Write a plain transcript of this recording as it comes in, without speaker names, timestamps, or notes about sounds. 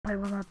play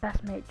with my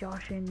best mate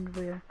Josh, and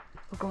we're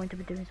going to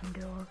be doing some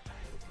duos.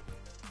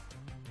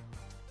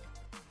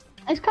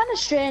 It's kind of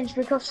strange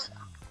because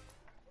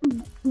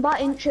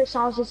that intro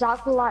sounds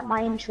exactly like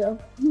my intro.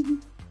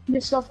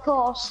 Just of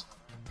course,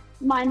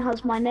 mine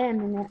has my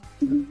name in it.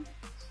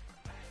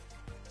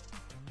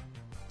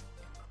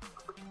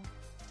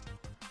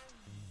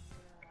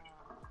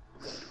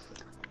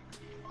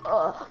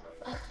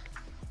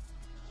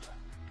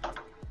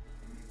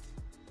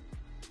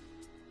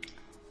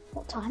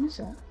 What time is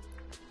it?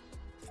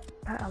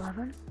 At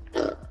 11.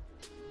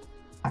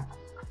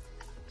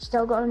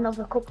 Still got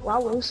another couple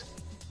hours.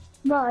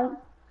 Right.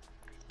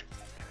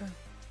 True.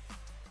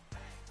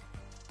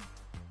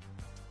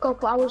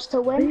 Couple hours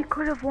to win. We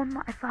could have won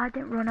that if I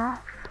didn't run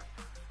off.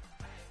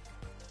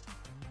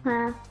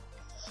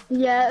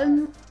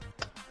 Yeah.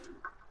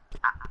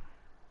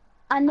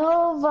 I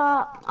know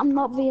that I'm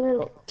not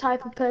the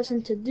type of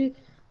person to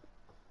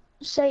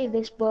say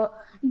this, but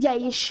yeah,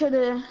 you should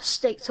have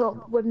sticked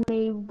up with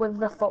me with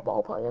the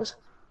football players.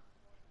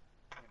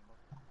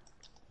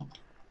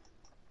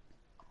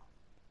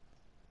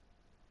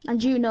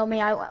 And you know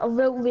me, I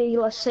won't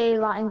really say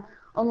that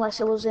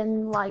unless it was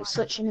in like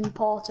such an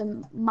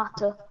important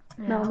matter.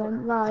 Yeah. No,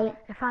 right.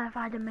 If I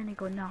had a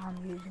minigun, now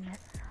I'm using it.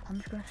 I'm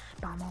just gonna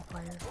spam all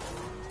players.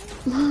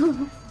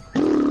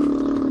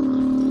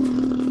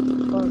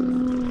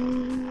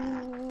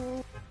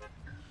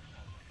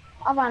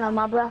 I ran on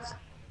my breath.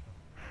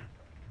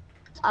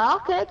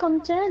 Okay,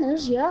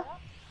 containers, yeah.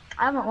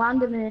 I haven't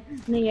landed in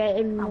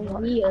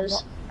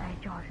years. Hey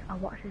Josh, I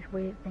watched this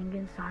weird thing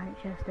in science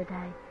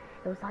yesterday.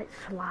 It was like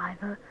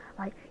saliva,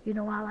 like, you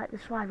know how like the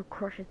saliva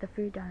crushes the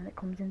food down and it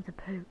comes into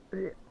poo.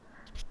 Ugh.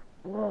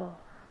 Whoa.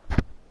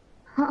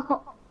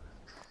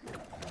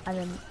 And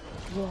then,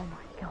 oh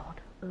my god,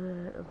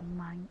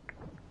 mank.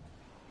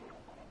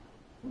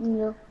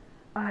 Yeah.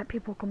 Alright,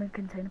 people come in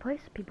container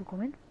place, people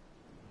come in.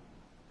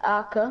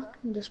 Okay,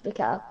 just be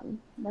careful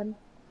then.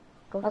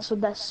 That's the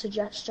best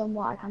suggestion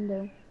what I can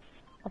do.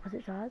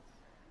 Opposite sides.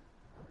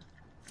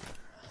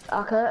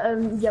 Okay,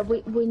 yeah,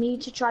 we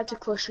need to try to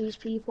crush these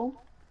people.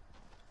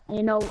 And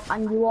you know,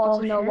 and you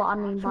also know what I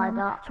mean by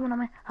that. Someone on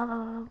me,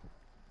 hello.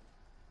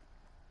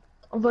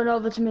 Run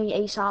over to me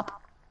ASAP.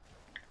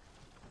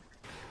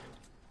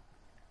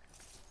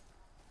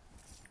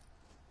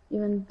 You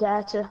even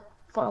dare to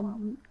follow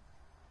me.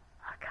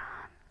 I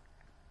can't.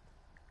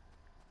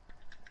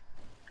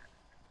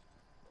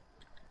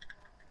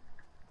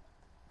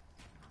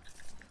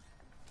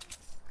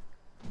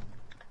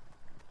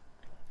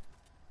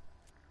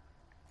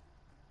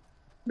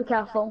 Be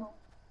careful.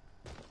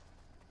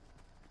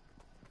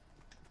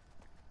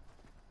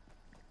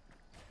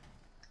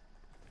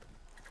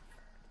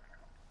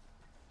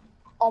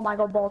 Oh my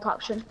god, bolt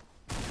action.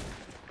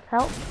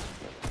 Help.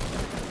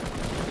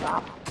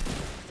 Crap.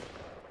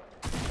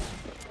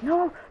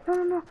 No,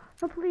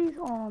 please.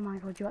 Oh my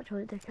god, you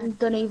actually dickhead.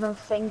 Don't even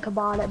think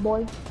about it,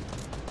 boy.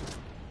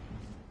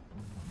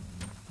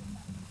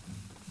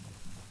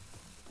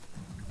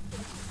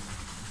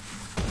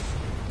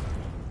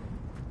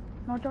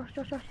 No, Josh,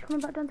 he's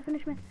coming back down to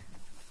finish me.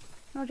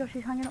 No, Josh,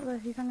 he's hanging up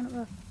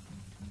there,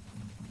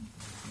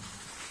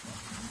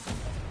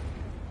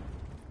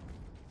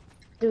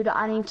 Dude,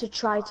 I need to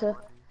try to...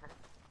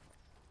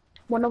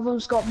 One of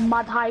them's got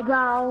mad high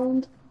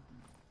ground.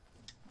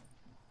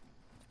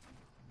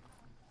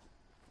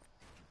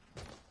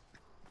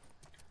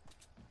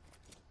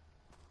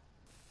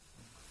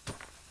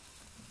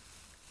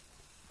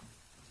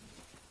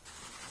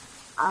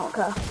 I don't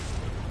care.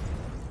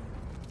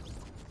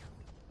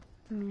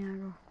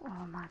 Yeah,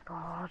 oh my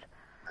god.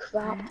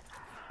 Crap.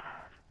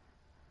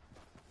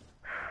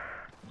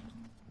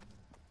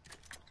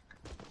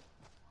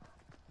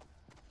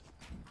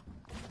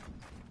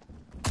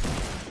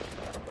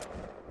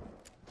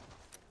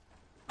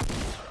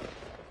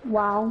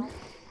 Wow.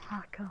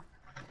 Hacker.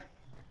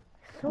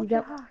 Such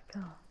a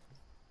hacker.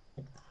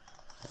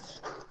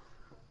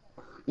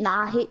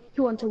 Nah, he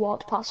wouldn't have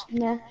walked past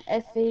me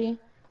if he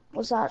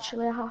was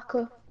actually a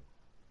hacker.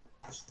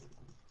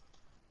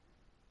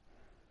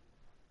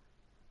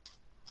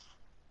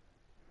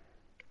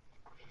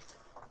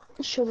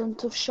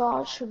 Shouldn't have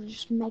shot, should have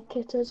just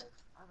med-kitted.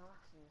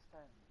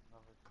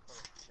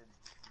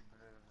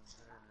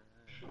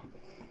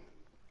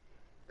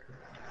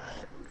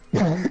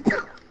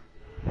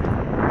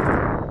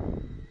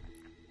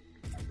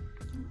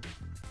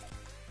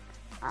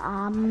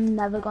 I'm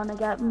never gonna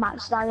get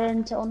maxed out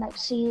until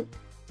next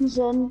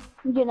season,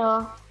 you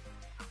know,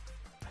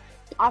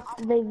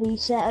 after they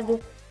reset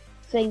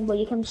everything, but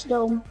you can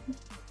still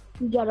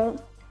get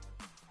it.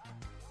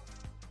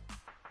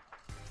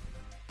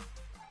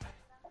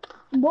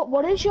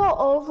 What is your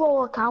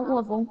overall account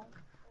level?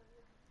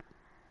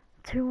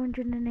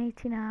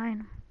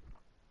 289.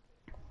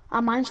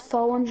 And mine's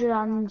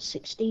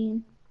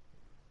 416.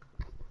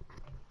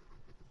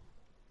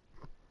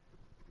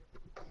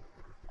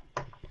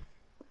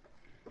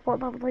 What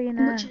level are you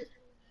now?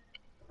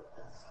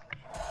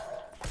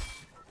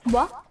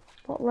 What?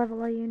 What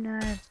level are you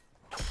now?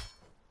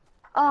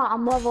 Oh,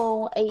 I'm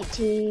level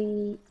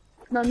 80,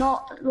 No,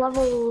 not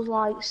levels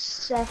like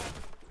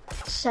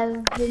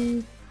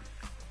 71.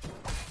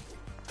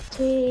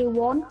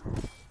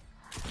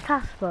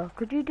 Casper,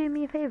 could you do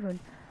me a favour and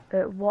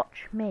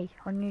watch me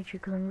on YouTube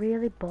because I'm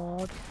really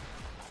bored.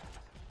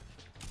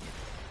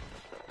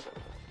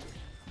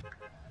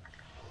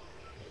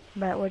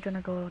 Right, we're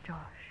gonna go, Josh.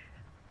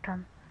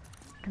 Can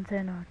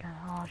say no again.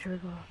 Oh, should we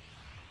go?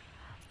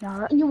 No,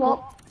 let's You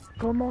what?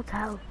 Go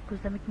motel,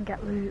 because then we can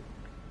get loot.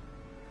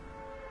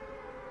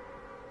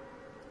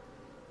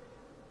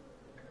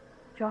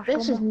 Josh,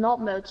 This is not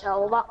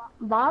motel.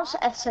 That's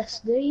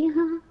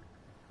SSD.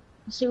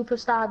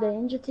 Superstar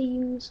Danger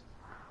Teams.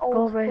 Go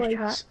Old place.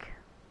 racetrack.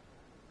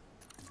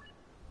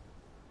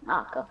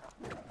 Okay.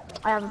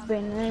 I haven't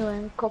been anywhere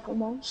in a couple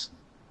months.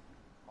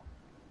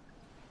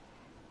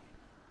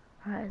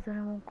 Right, is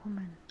anyone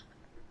coming?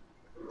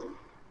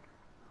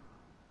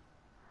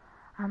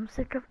 I'm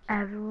sick of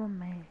everyone,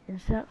 mate.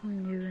 Instead of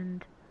you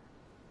and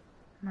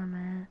my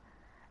mate.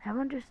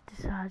 Everyone just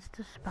decides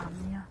to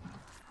spam you.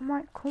 I'm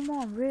like, come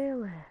on,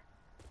 really?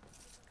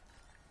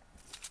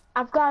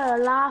 I've got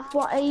to laugh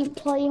what I ain't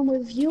playing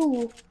with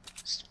you,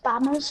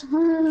 spammers.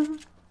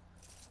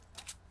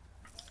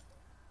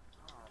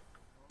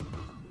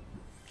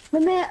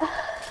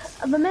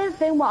 The main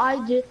thing what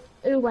I do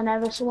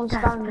whenever someone's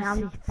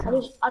spamming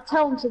me, I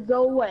tell them to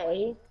go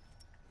away,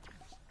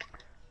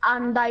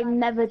 and I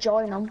never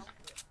join them.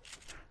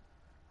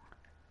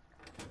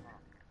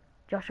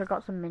 Josh, I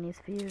got some minis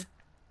for you.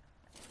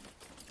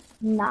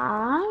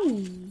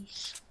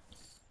 Nice.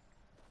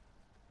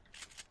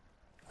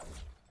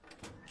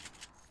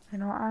 You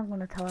know what, I'm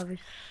gonna tell every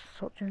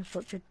such and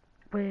such a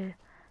weird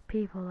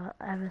people that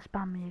ever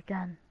spam me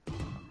again.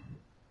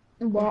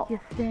 What? If you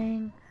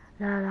think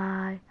that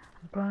I'm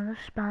gonna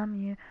spam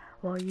you,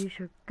 well, you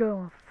should go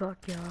and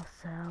fuck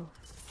yourself.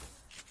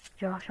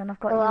 Josh, and I've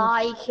got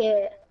like you.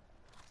 It.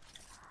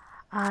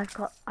 I've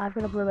got a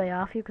blue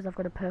AR for you because I've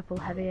got a purple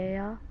heavy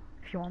AR.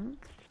 If you want.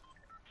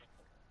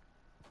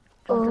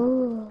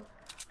 Oh.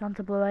 Want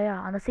a blue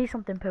AR, and I see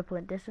something purple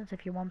in distance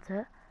if you want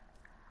it.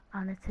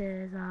 And it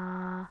is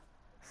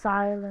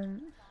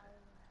silence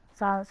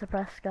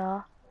suppress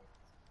scar.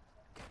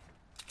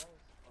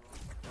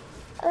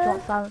 Do you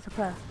want silence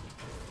suppress?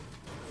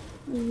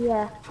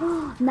 Yeah.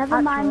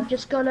 Never mind,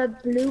 just got a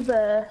blue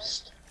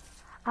burst.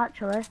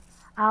 Actually,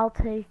 I'll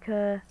take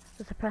the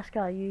suppress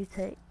scar, you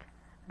take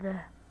the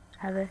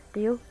heavy.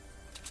 Deal?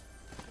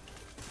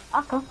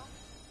 Okay.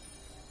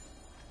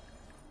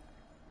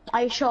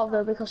 Are you sure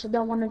though? Because I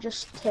don't want to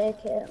just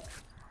take it.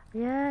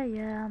 Yeah,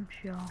 I'm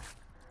sure.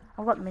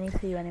 I've got minis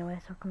for you anyway,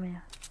 so come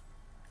here.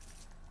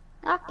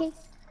 Okay.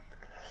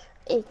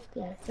 I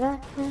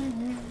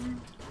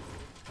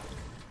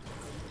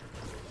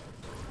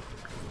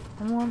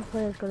want to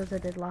play as good as I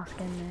did last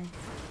game, mate.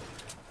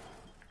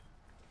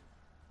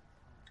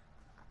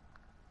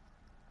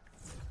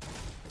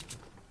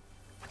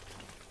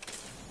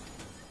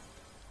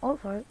 Oh,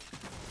 sorry.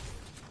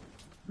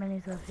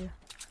 Minis are for you.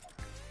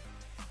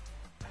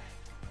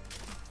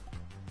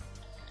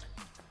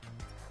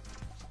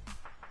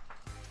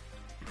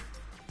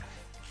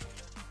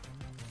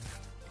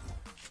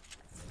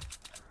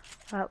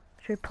 Right,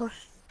 should we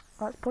push?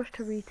 Let's push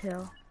to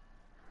retail.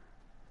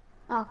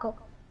 Oh, cool.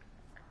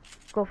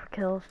 Go for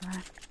kills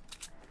now.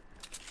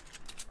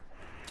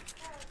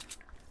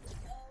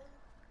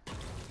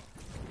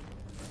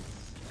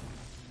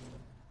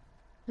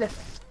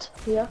 Lift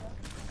here.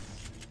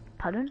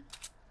 Pardon?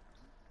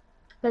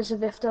 There's a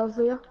lift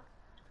over here.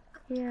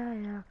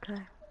 Yeah,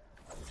 okay.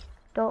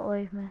 Don't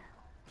leave me.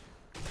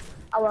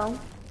 I won't.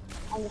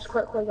 I'm just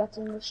quickly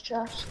getting this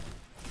chest.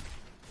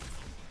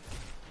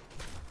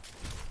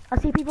 I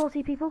see people.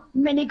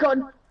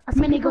 Minigun.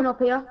 Minigun up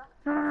here.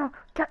 No.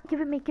 Give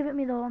it me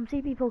though. I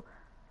see people.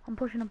 I'm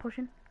pushing.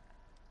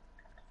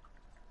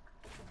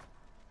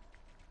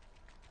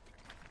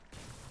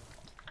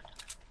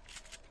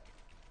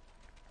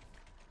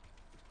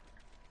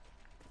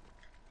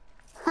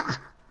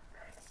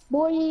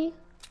 Boy.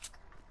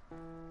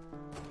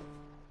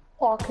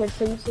 Poor kid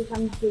thinks he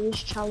can do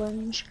his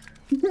challenge.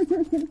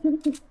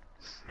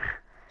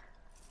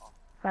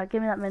 Right,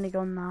 give me that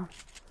minigun now.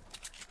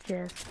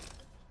 Cheers.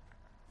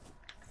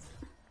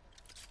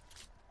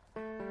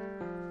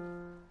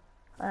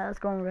 Let's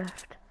go on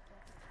Rift.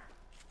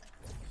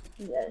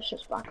 Yeah, it's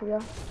just back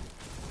here.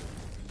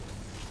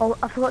 Oh,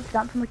 I forgot to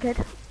dance on the kid.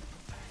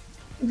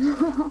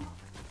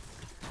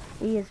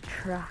 He is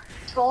trash.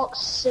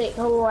 Toxic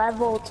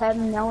level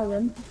 10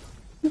 million.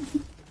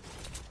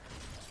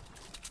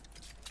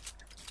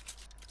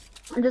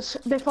 And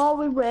just before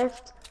we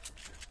rift,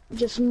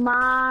 just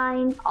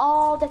mine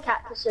all the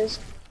cactuses.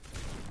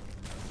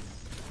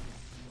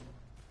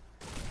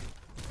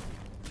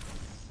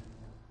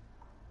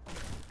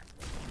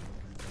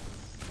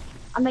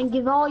 And then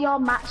give all your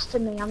mats to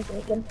me, I'm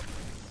taking.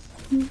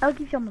 I'll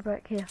give you on the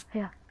break. Here.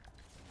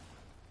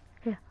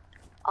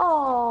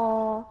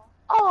 Oh,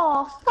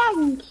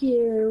 thank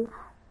you.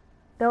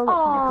 Build up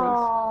for me,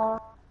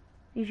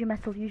 please. Use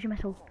your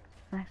metal.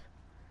 Nice.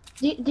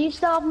 Do you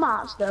still have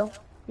mats though?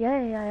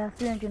 Yeah,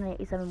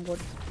 387 wood.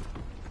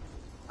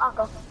 I'll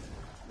go.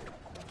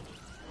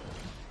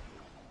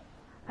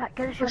 Right,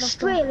 get a Go shadow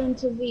straight stone.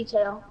 into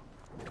retail.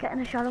 Get in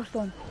a shadow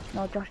stone.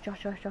 No, Josh,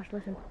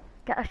 listen.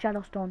 Get a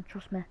shadow stone,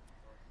 trust me.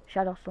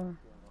 Shadow stone.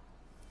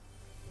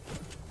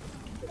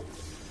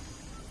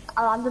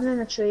 I landed in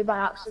a tree by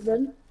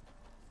accident.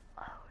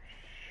 Oh,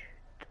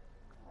 shoot.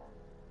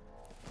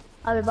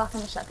 I'll be back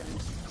in a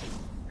second.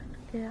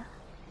 Yeah.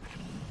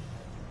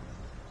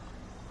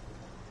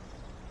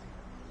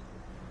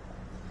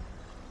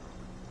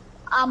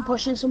 I'm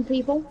pushing some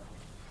people.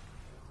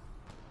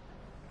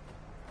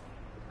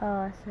 Oh,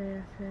 I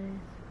see.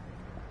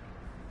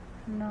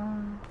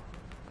 No.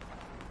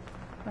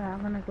 Right,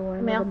 I'm gonna go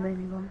in Come with a here.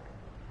 minigun.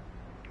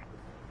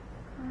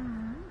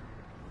 Alright.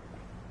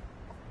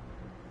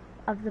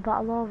 Have the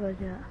battle over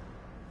yet?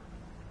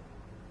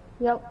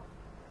 Yep.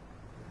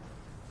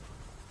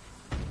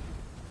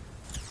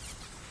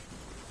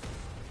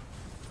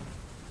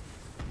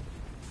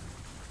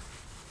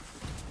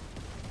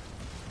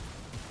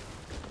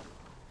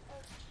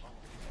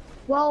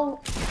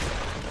 Well,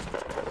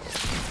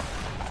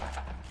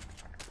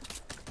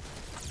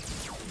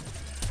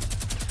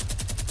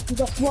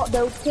 guess what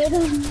though, kid?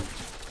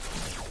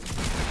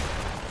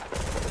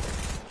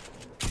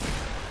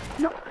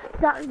 No,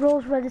 that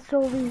rose red is so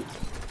weak.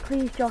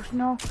 Please, Josh,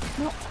 no.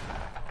 No.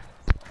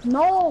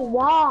 No,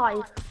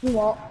 why? You know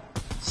what?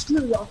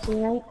 Screw your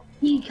teammate.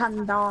 He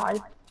can die.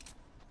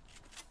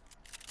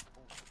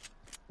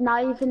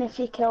 Not even if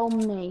you kill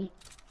me.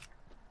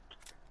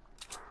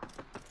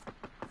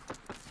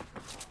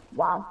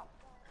 Wow.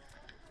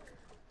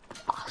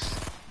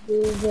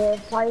 Diese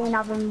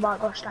Feuernabend war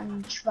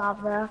wahrscheinlich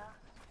schwacher.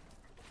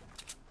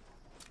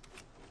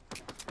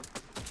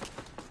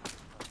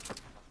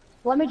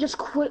 Let me just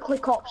quickly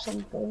cop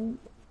something.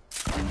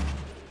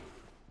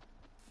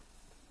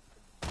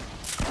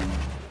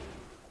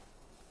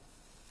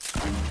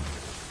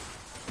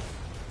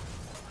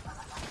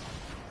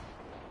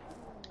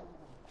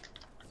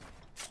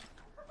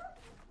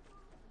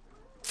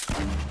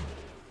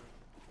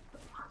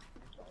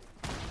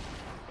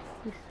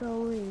 He's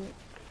so weak.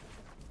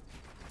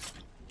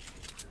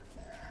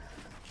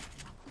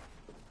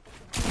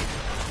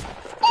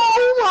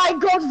 Oh my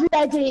god,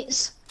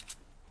 Reddit!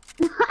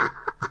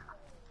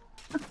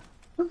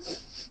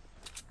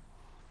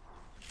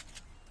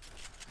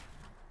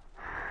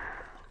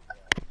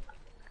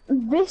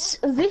 This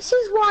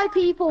is why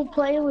people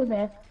play with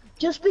me.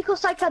 Just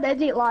because I can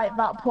edit like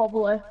that,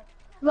 probably.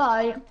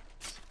 Right.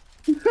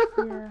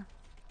 Yeah.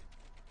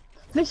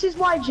 This is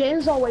why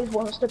James always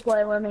wants to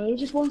play with me. He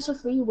just wants the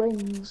free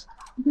wins.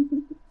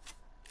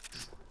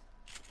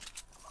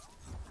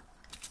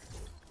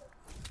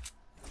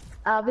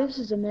 Ah, this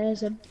is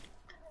amazing.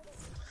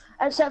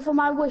 Except for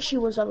my wish he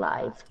was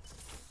alive.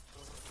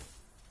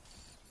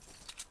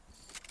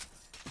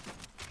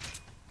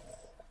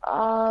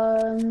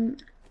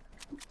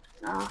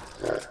 Nah,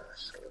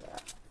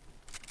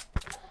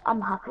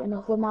 I'm happy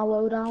enough with my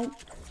loadout.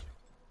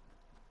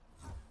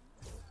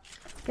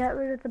 Get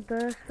rid of the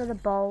burst for the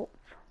bolts.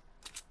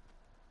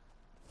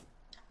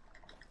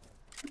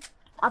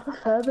 I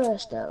prefer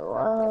burst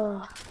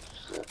though.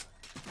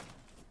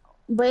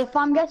 But if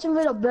I'm getting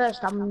rid of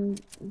burst, I'm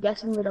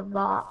getting rid of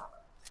that.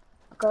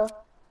 Okay?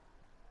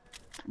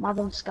 I'm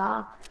having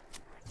scar.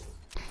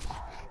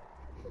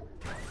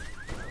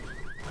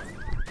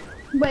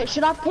 Wait,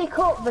 should I pick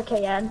up the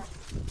KN?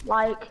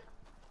 Like,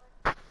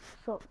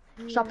 It's up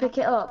to should I you. pick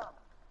it up?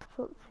 It's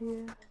up to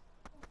you.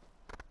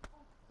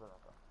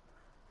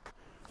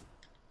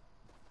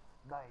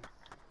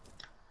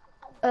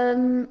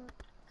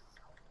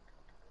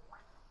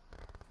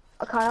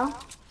 Kyle?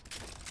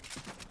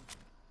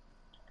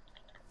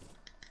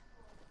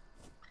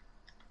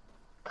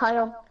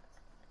 Kyle,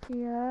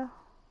 Yeah.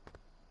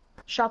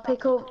 should I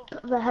pick up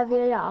the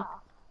heavy AR?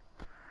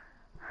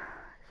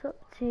 It's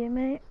up to you,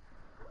 mate.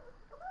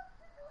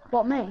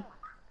 What, me?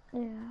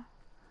 Yeah.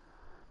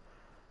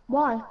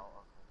 Why?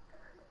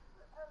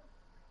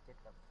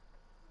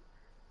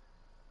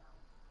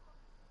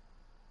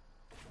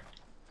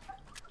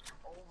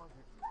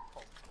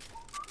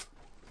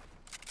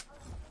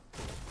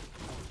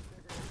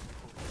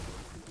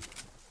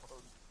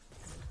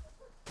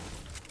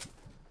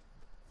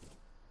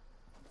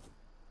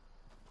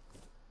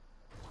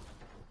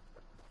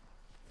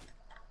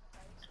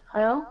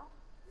 Kyle?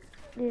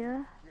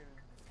 Yeah.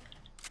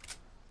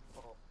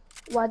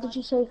 Why did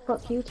you say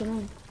fuck you to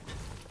me?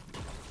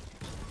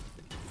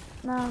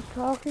 No, I was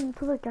talking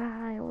to the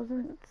guy. I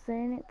wasn't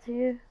saying it to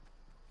you.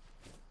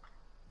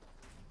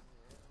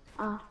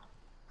 Ah.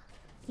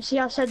 You see,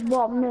 I said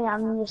what, me,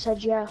 and you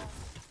said yeah.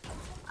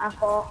 I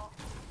thought,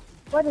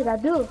 what did I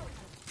do?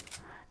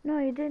 No,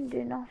 you didn't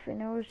do nothing.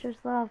 It was just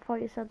that I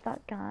thought you said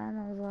that guy, and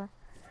I was like,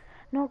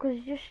 no, 'cause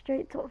you just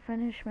straight up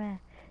finished me.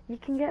 You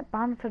can get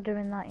banned for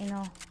doing that, you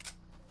know.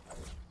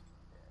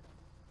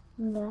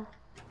 Yeah.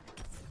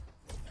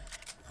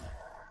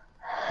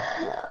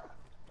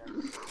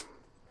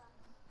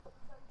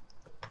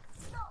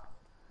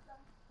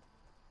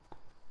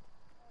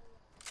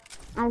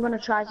 I'm gonna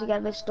try to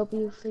get this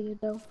W for you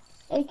though.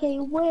 AK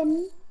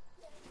win.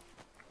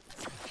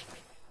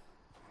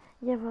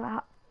 Yeah,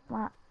 but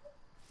like,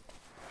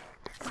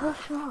 still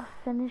trying to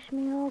finish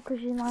me all, cause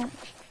you like,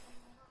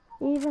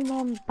 even though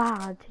I'm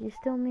bad, you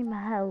still need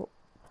my help.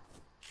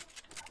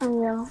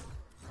 Yeah.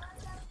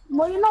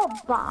 Well, you're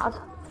not bad.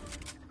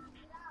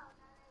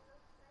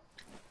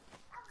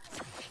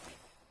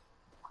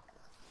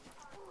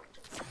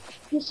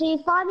 You see,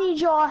 if I need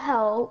your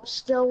help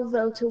still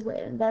though to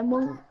win, then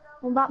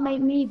will that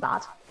make me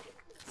bad?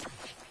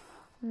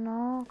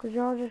 No, cause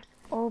you're just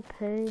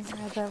OP,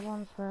 as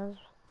everyone says.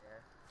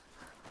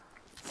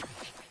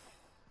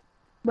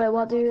 Wait,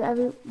 what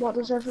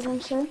does everyone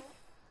say?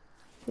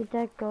 You're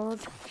dead good.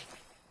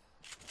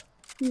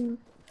 Hmm.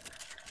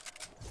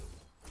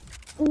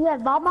 Yeah,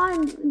 that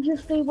might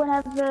just be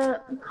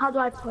whenever, how do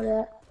I put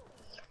it?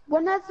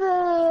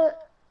 Whenever,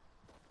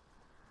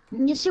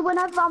 you see,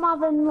 whenever I'm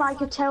having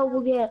like a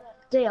terrible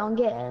day on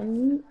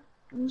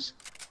games,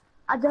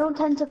 I don't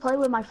tend to play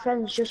with my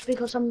friends just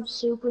because I'm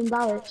super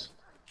embarrassed.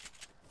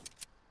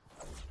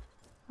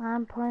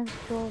 I'm playing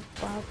so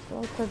bad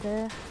so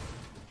today.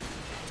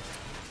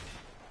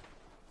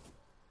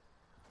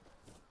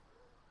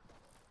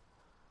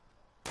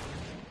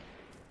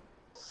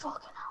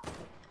 Fucking hell.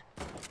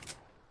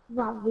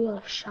 That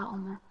really shot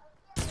on me.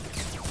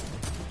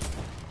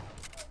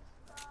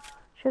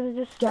 Should have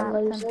just Get sniped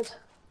him. lasered.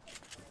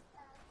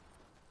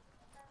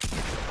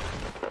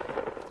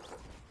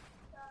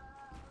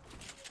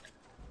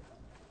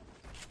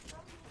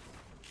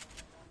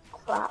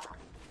 Crap.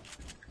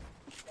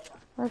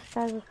 This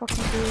guy's a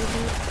fucking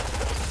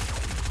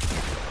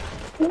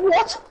baby.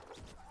 What?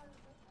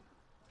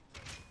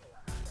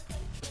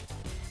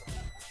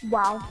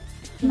 Wow.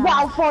 Nice.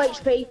 Wow, 4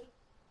 HP.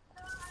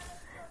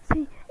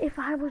 See, if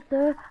I was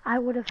there, I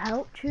would have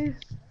helped you.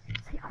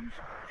 See, I'm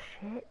so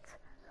shit.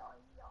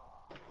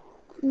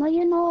 No,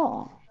 you're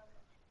not.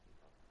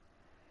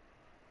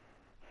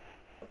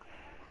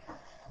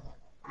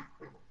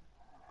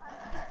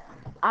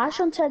 I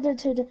shouldn't have headed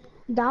to the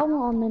down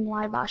on him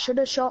like that. I should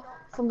have shot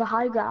from the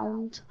high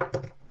ground.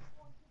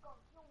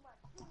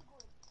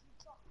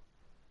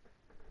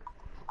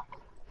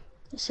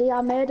 See,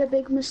 I made a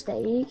big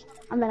mistake,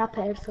 and then I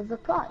paid for the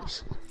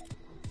price.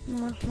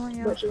 No, it's not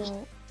your Which is,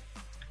 fault.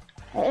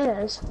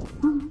 it is.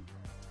 I mean,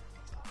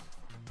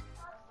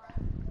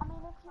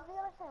 if you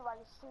really feel like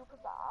you're super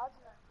bad,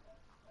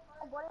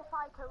 what if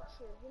I coach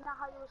you? You know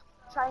how you was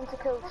trying to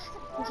coach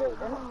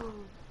Jaden?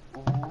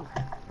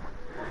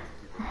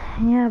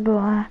 Yeah,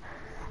 but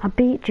I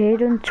beat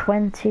Jaden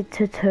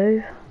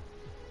 20-2.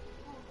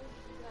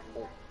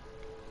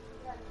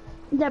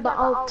 Yeah, but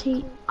I'll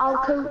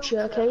coach you,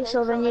 okay?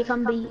 So then you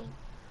can be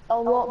a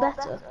lot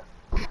better,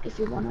 if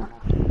you wanna.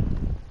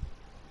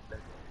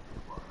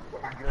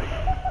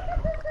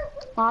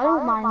 I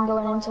don't mind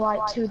going into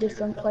like 2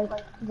 different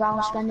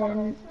playgrounds,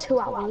 spending 2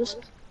 hours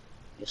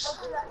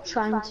just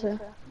trying to.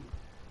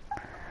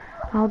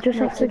 I'll just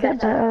have to get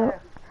better.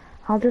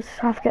 I'll just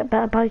have to get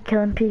better by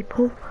killing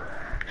people.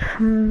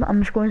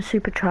 I'm just going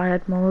super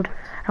triad mode,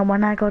 and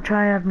when I go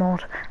triad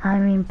mode, I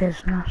mean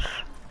business.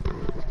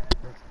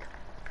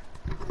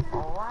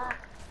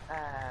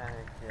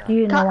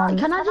 You know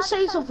Can I just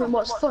say something?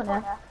 What's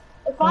funny?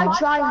 If I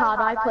try hard,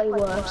 I play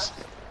worse.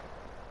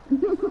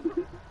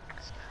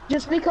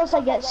 Just because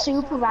I get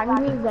super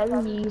angry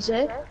very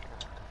easy,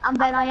 and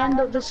then I end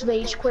up just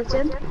rage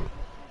quitting.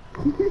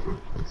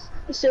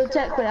 So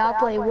technically, I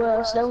play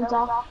worse, don't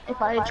I?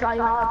 If I try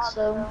hard,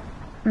 so.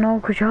 No,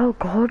 cause you're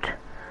good.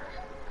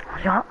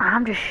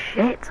 I'm just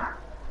shit. I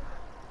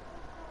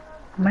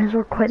might as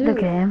well quit the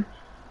game.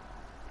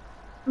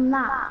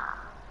 Nah.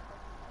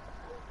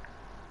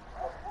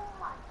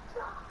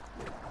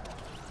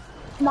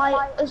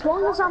 Like, as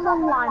long as I'm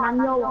online and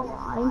you're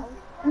online,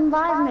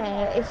 invite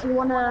me if you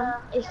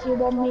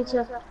want me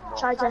to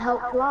try to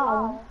help you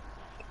out.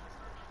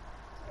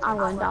 I'm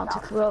going down to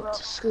corrupt,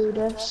 screw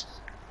this.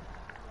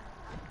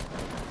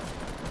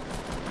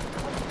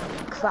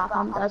 Crap,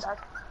 I'm dead.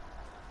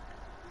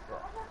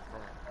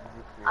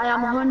 I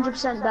am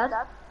 100% dead.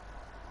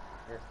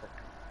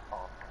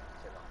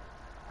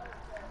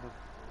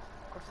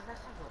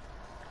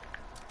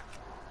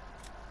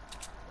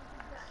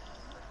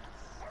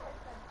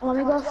 Let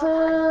me go through.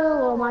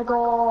 Oh my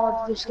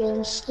god, this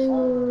game's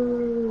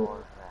stupid.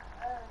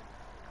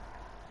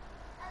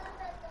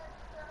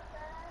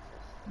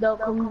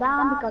 Don't come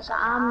down because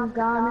I'm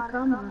gonna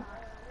come up.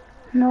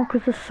 No,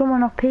 cause there's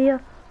someone up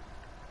here.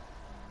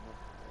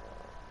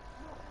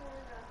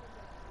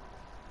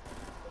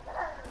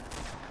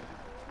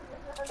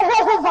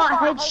 Oh, that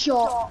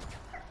headshot!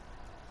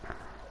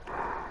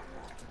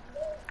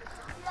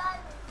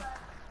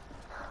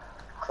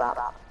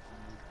 Crap.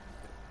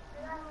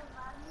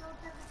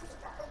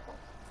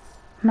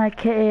 My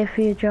kit here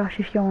for you, Josh,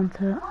 if you want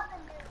it.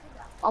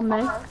 On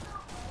me?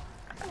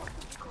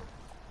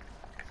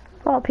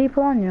 What are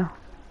people on you?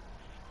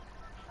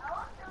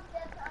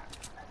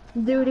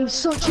 Dude, he's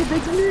such a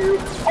big noob!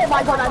 Oh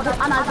my god,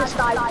 I just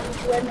died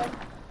into him.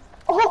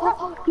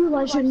 Oh, you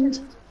legend!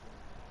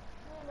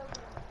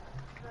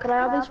 Can I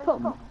have his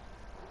pump?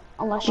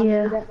 Unless you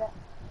need it.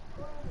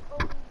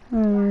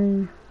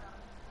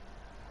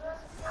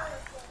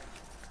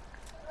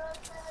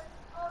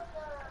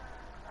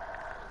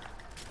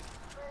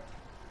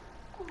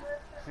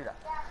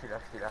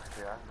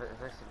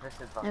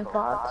 In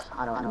fact,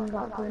 I don't know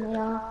exactly who they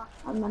are.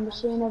 I remember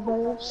seeing a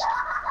burst.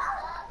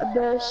 A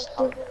burst.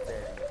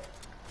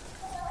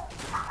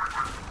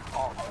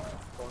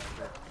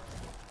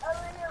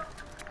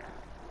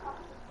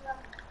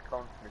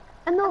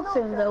 Another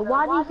thing though,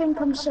 why do you think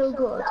I'm so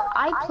good?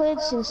 I played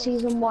since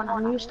season 1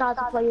 and you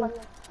started playing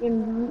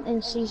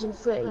in season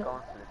 3,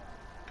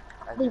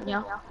 didn't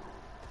you?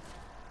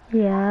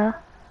 Yeah.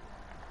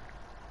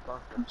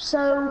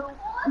 So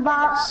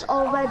that's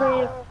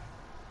already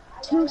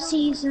 2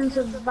 seasons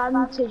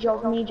advantage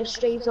of me just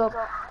straight up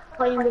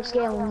playing this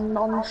game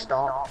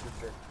non-stop.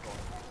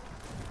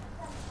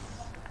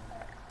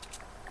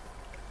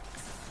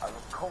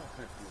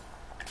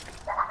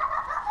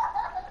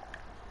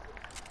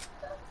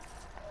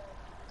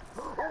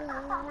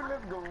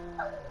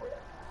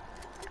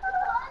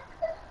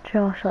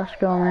 Josh, let's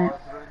go, mate.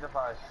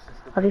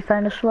 Have you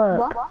found a slurp?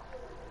 What?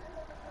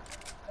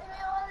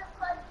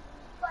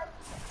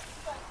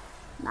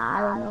 Nah,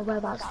 I don't know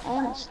whereabouts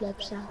any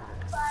slips are.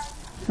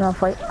 No, I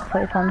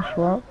thought you found a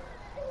slurp.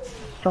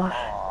 Josh,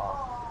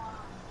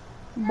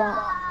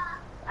 But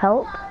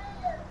help.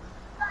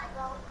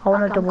 I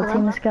want to Okay, double come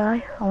team on. this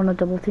guy. I want to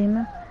double team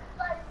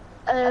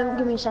him.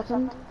 give me a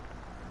second.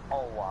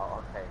 Oh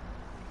wow, okay.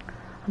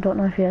 I don't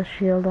know if he has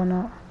shield or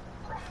not.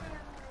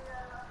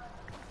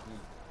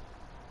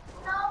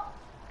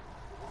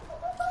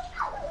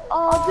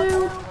 Oh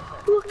dude,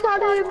 look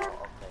at him!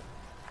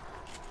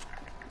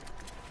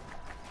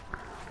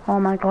 Oh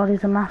my god,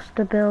 he's a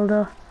master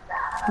builder.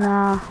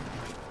 Nah.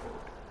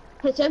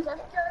 Hit him.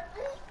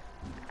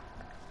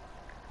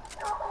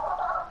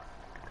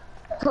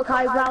 Took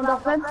high ground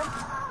off him.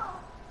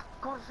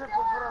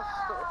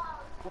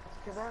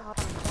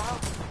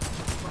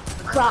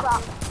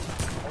 Crap.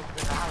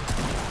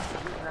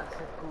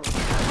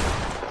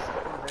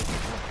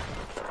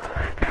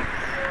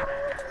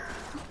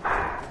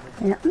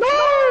 Yeah.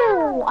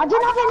 No! I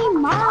didn't have any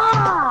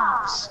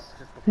maps!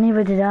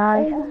 Neither did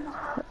I.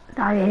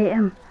 I hate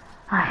him.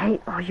 I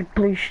hate, oh, you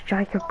blue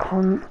striker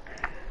cunt.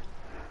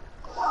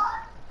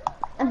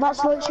 And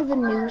that's literally the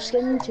new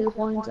skin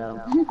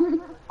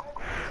 2.0.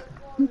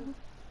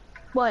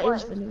 Well, it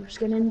is the new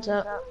skin, isn't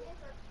it?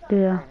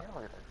 Yeah.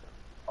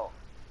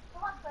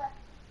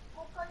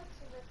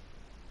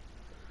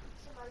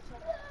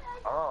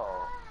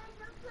 Oh.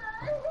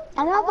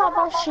 I know that I've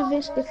asked you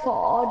this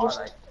before,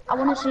 just I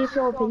want to see if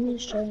your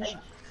opinions change.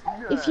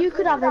 If you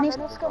could have any Any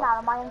skin out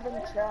of my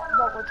inventory,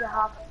 what would you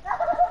have?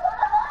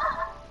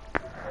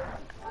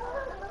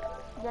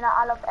 You know,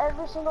 I love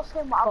every single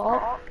skin what I've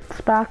got.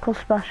 Sparkle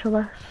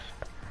specialist.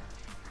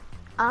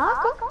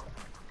 cool.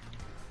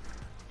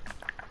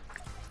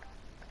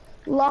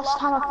 Last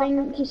time I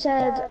think you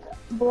said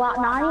Black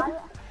Knight.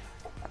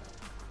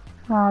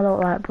 Oh, I don't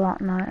like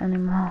Black Knight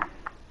anymore.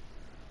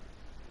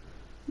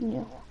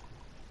 Yeah.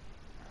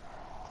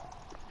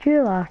 Do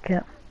you like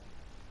it?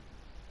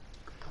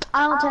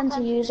 I don't tend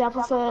to use it. I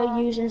prefer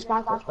using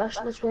Sparkle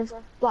Specialist with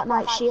Black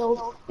Knight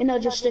Shield. You know,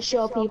 just to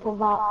show people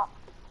that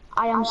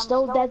I am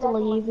still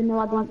deadly even though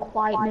I didn't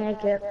quite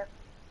make it.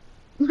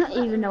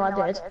 Even though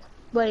I did.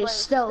 But it's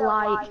still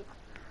like,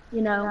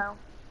 you know,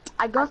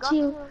 I got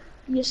to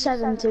you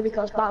 70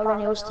 because Battle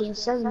Royale's team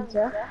 70.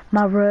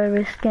 My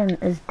rarest skin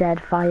is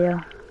Dead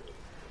Fire.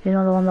 You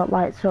know, the one that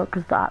lights up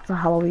because that's a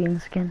Halloween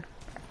skin.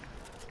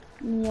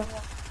 Yeah.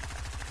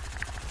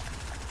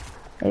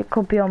 It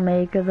could be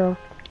Omega though.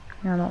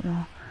 I don't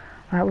know.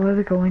 Right, where are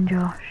we going,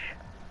 Josh?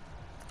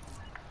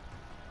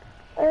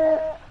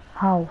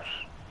 House.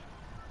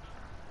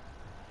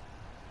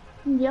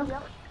 Yeah.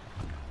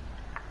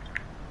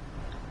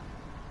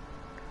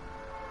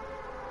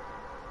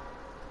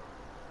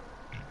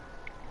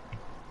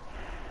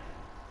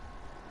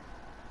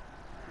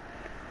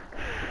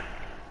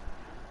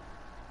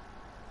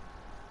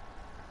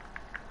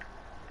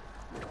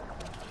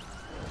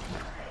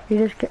 You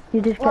just get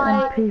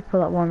them people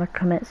that want to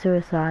commit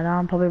suicide.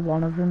 I'm probably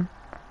one of them.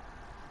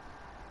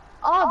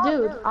 Oh,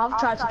 dude, I've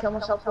tried to kill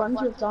myself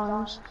plenty of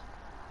times.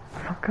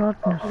 For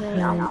goodness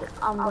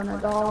sake. I'm gonna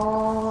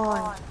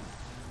die.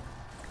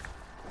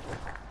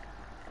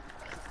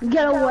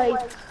 Get away.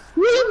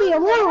 Leave me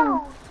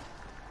alone.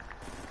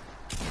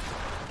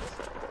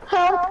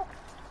 Help.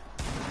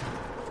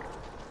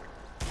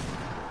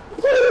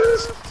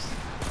 Please.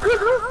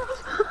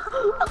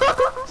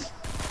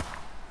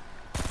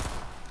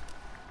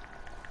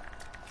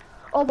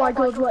 Oh my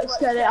god, let's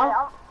get it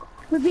out.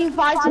 We've been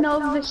fighting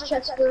over this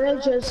chest for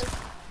ages.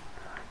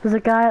 There's a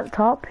guy at the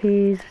top.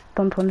 He's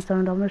done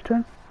 27 damage to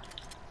him.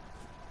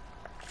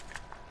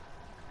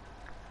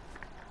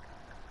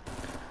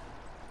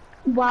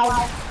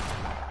 Wow.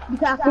 Be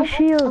careful. He's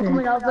shielded. I'm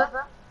coming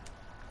over.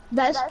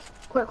 Des,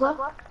 quickly.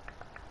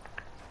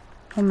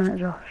 1 minute,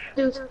 Josh.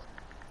 Dude.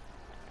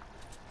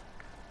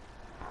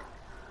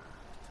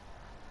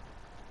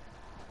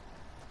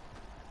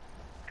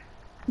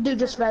 Dude,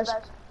 just res.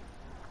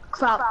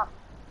 Crap.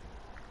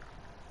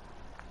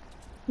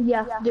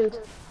 Yeah, dude.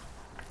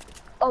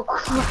 Oh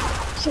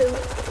crap, shoot.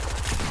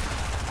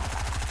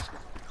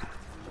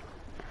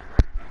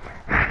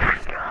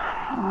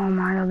 Oh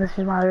my god, this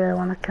is why I really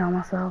want to kill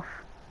myself.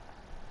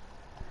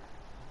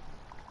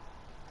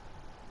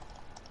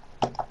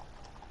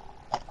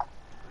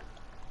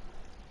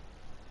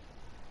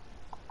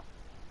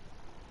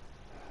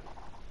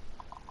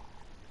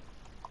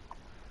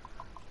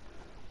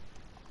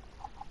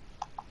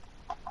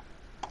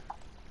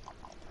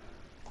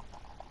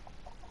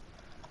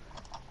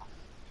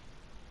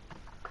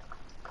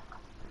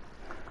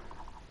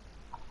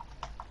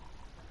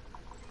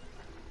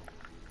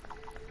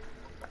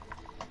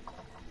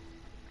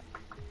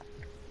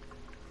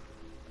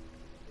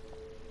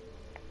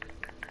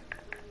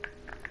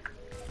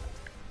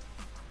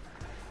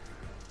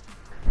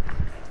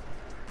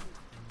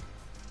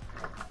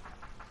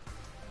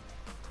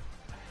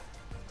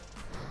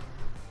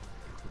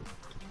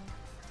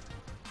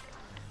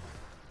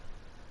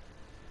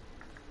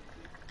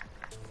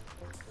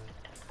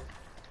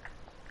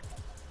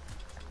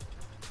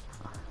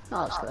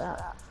 Oh, screw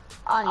that.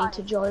 I need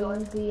to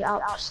join the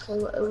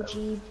absolute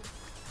OG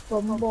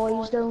bum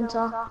boys, don't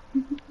I?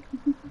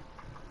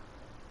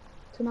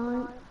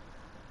 Tonight.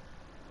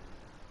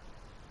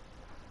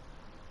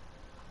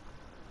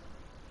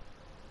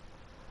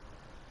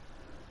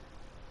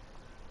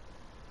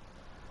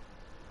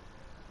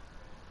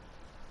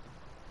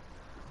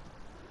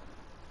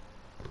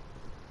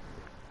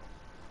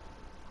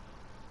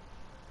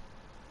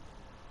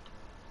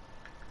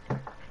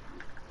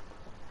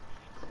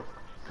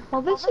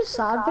 Well, this is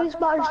sad. This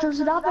match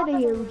doesn't have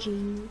any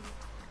OG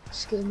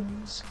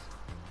skins.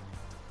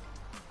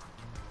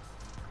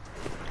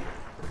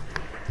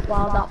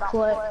 Wow, that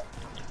flick.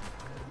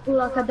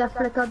 Look at the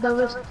flick of the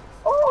wrist.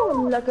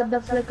 Oh, look at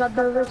the flick of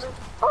the wrist.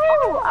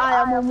 Oh,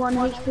 I am on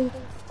 1 HP.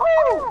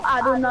 Oh,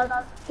 I do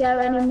not care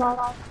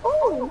anymore.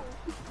 Oh,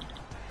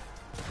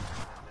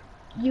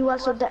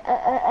 US of the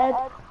head.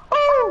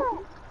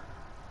 Oh,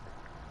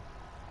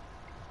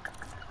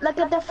 look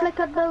at the flick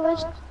of the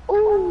wrist.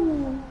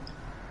 Oh.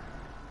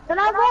 Can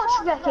I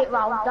watch Wreck-It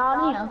Ralph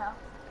down here?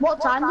 What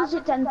time does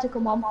it tend to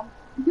come on?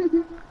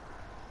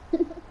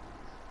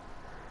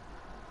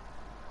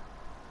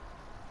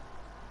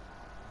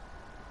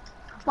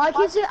 Like,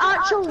 is it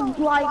actual,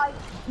 like,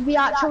 the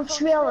actual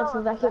trailer for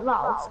Wreck-It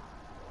Ralph?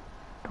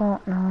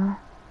 Don't know.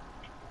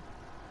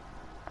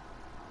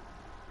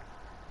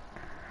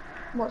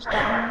 What's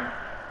that?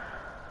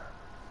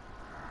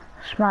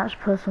 Smash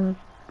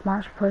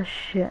plus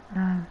shit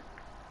now.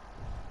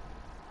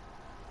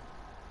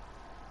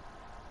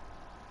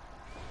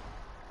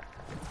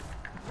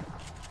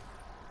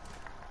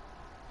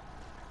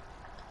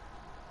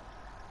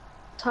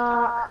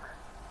 Attack.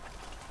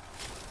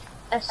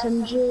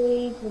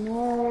 SMG,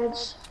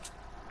 grenades.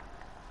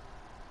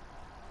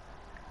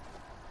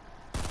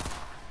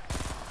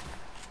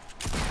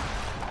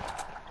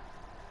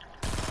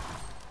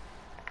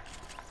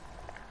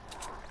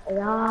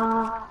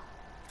 Yeah.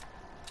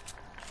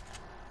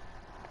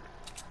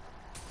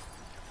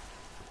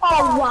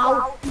 Oh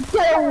wow!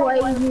 Get away,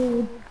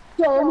 you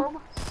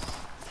dumb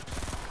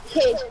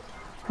kid!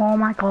 Oh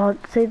my god,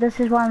 see, this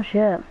is why I'm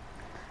shit.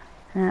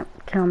 Yep,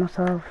 kill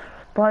myself.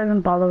 Don't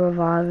even bother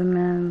reviving me,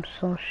 I'm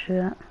so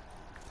shit.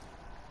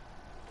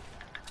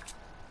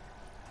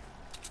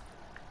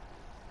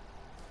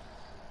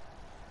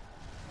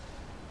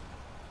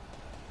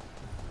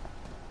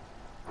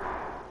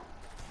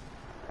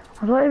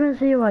 I don't even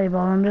see why you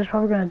bother, I'm just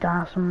probably gonna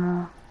die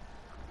somewhere.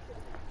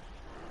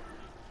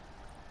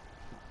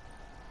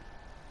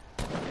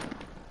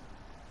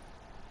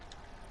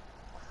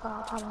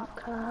 Fuck, I don't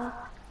care.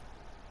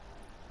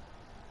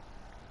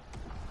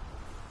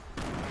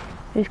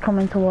 He's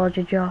coming towards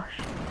you, Josh.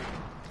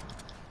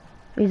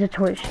 He's a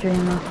Twitch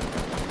streamer.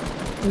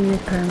 He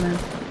is pyramid.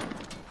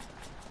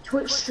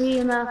 Twitch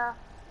streamer.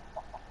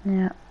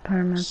 Yeah,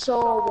 pyramid. So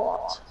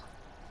what?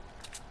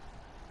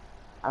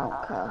 I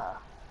don't care.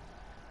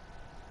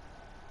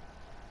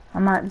 I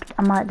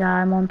might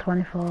die, I'm on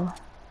 24.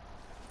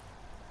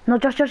 No,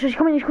 Josh, he's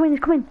coming!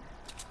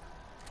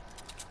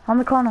 On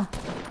the corner.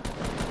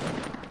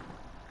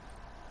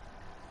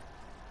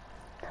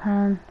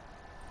 10,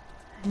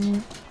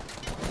 8.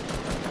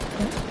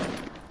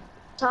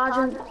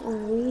 Sergeant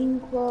Green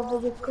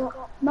Clover, you've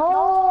got...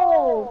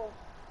 No!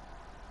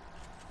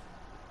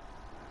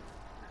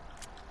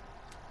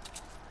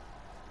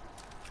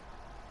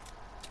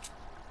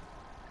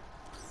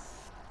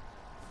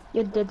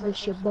 You did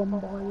this, you bum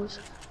boys.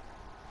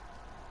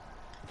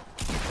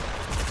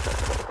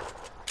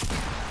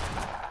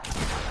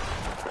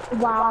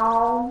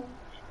 Wow.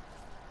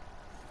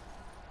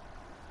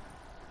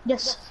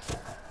 Yes.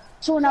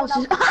 Someone else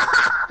is...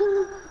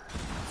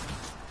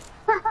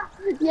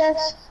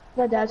 Yes,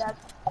 they're dead.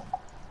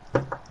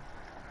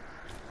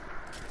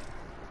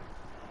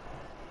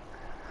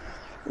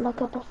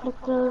 Look at the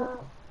flicker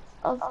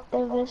of the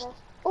wrist.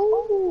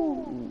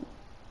 Ooh.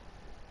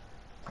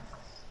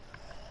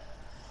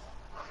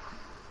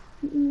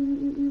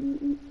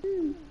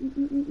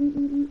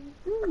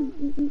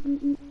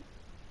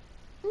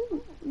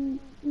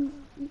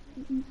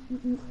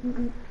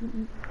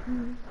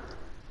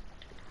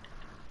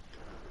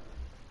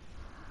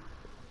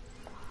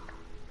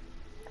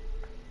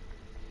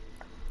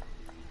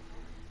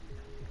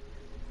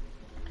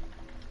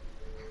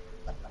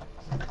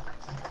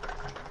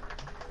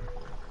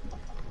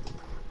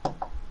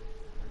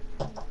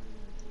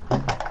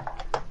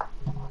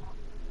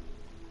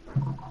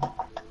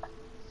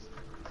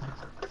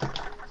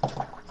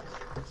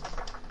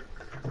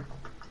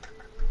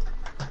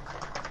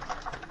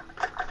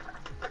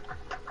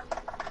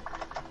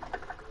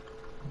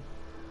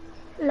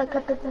 Look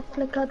at the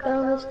flicker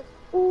dust.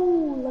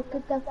 Ooh, look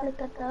at the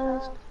flicker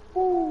dust.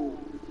 Ooh.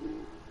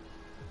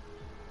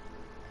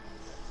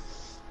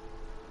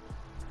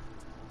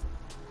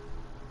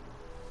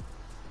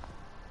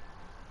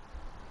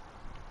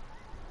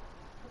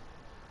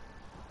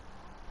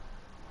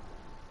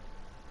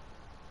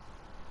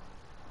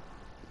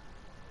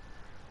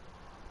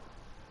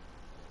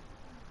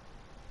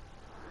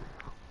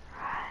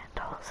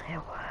 Don't say a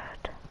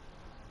word.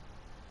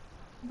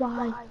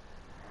 Why?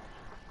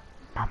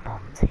 My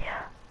mum's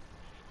here.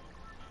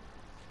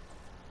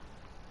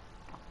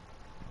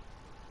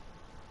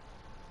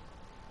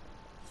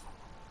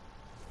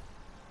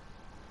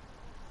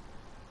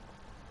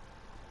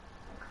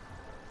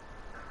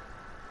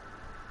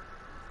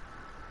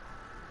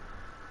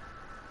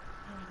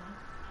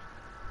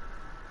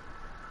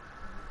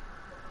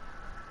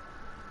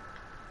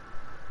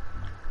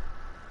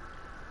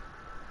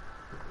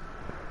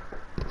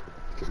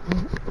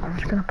 I'm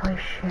just gonna play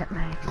shit,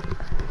 mate.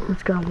 I'm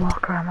just gonna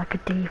walk around like a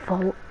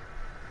default.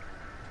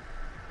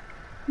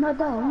 No,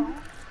 don't.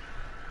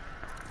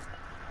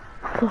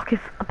 Look,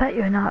 I bet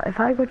you now, if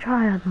I go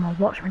try hard more,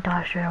 watch me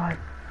die straight away.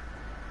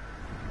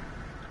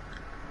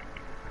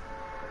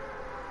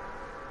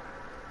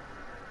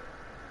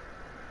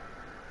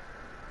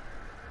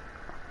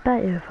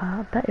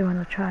 I bet you when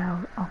I try,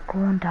 I'll go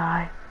and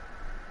die.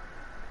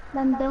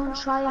 Then don't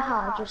try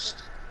hard,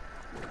 just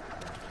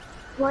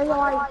play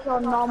like your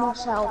normal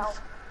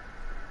self.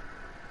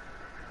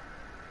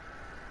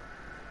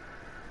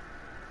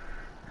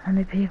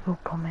 Any people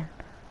coming?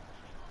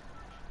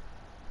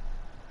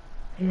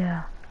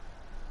 Yeah.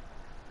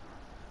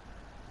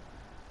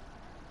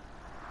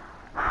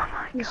 Oh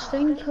my Just god.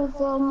 think of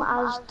them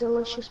as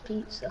delicious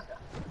pizza.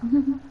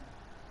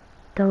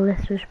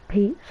 Delicious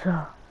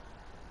pizza.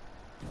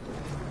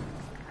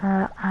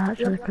 I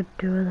actually Yep. could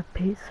do with a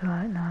pizza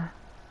right now.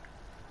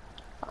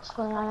 That's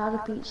why I had a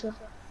pizza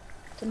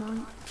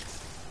tonight.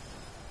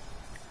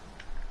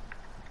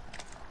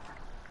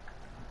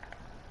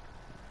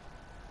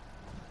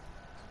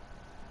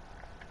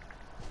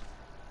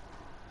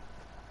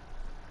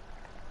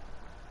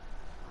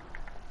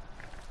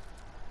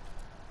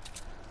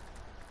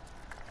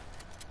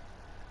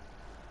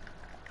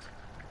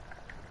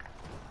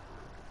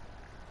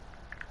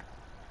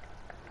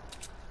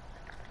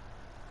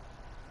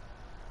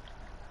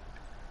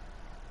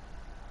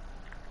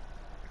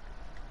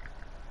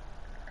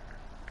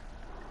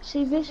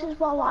 See, this is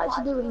what I like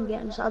to do in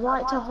games. I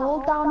like to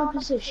hold down a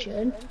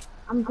position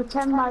and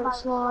pretend that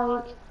it's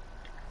like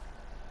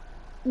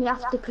you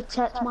have to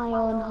protect my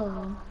own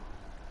home.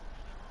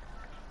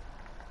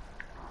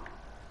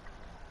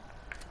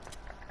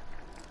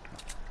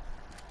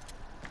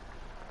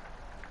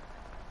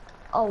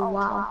 Oh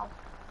wow.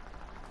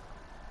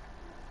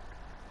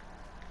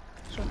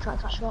 Someone tried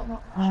to shot me.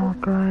 Oh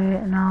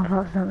great, now I've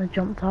accidentally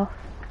jumped off.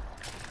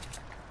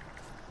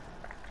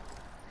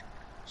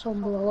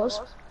 Someone below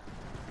us.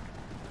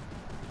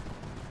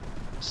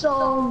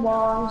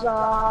 Someone's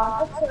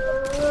on the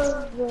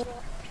server.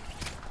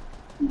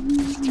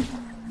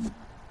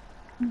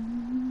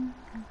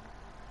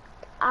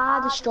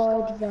 I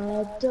destroyed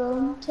their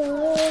dumb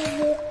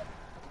turret.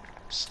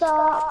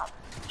 Stop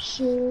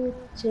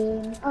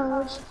shooting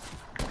us.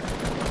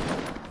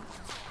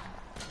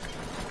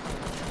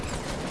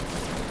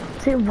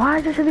 See,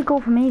 why does it go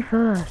for me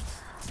first?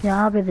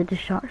 Yeah, I'll be the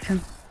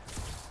distraction.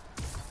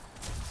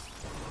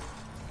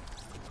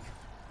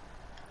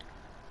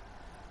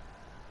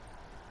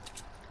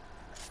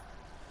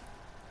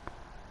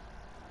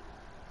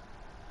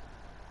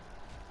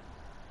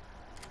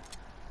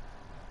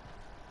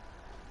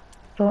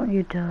 Don't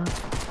you dare.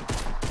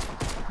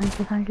 Thank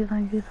you, thank you,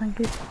 thank you, thank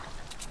you.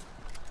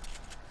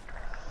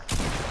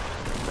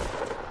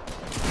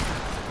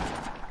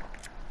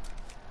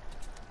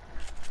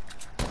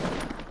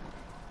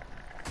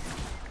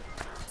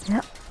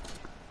 Yep.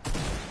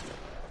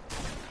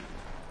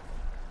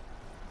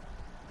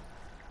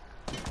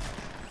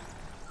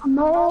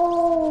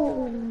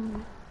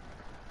 No!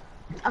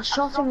 I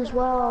shot him as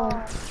well.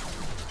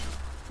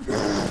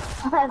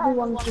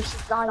 Everyone's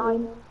just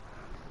dying.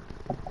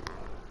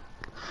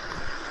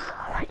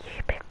 I'll let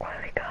you pick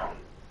where we go.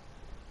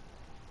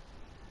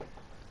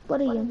 What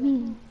do you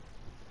mean?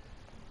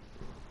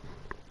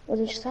 What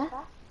did you say?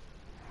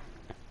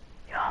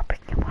 You're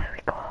picking where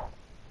we go.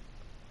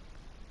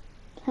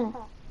 Huh.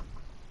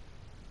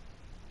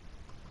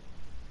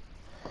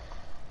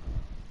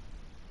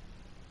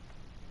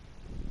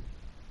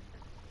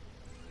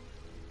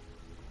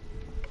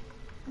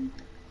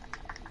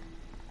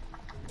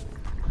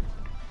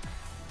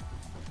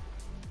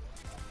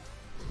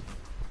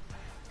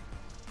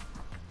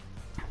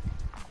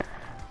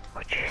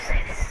 Would you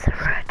say this is a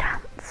rare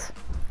dance?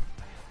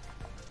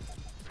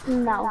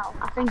 No,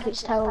 I think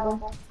it's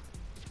terrible.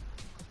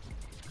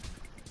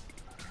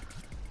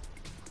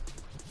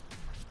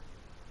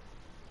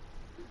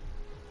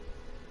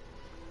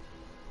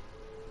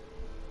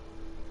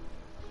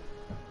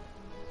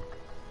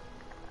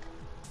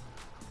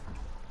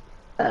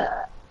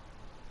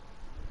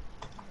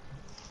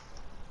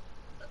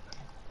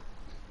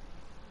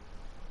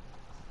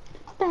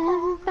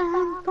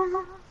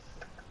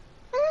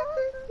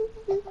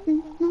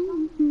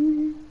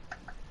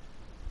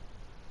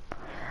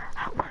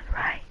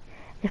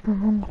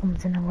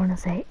 times in a row and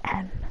say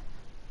M.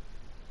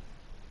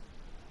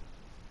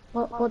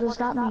 What does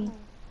that mean?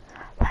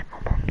 Like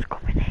my mum's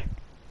coming in.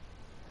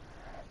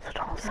 So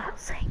don't start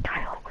saying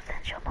Kyle because then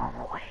she'll know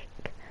I'm awake.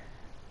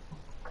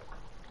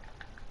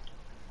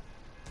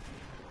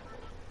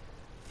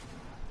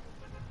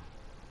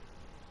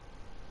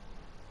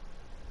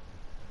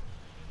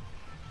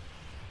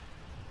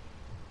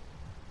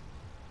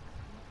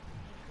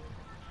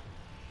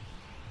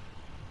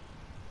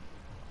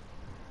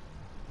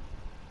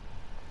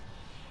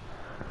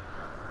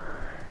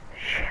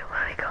 Shit, where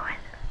are we going?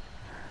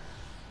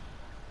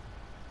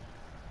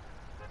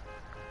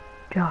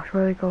 Josh,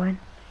 where are we going?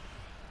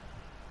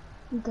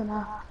 I don't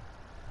know.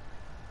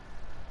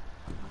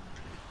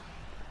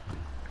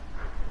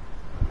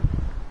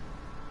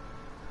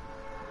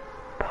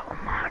 Put a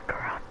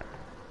marker on.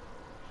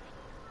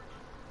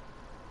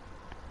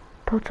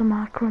 Put a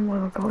marker on where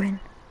we're going.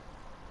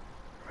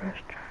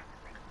 Restaurant.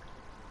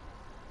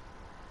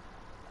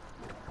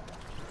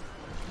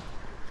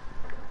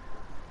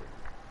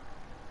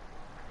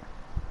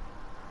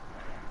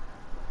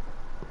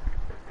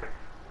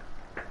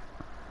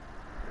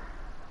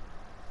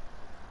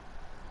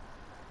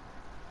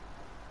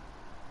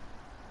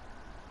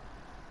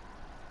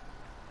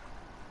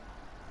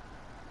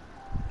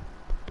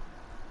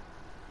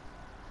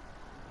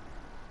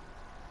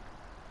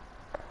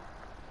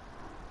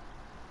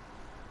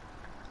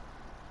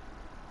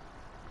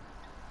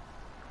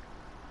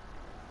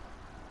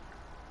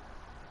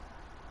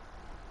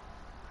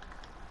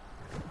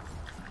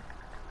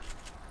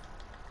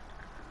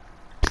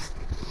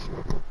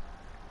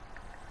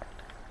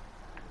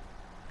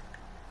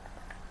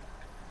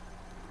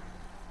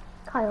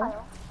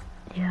 Kyle,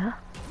 Yeah?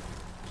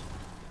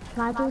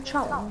 can I do a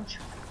challenge?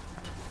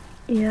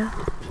 Yeah.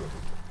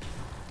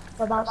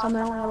 About something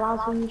only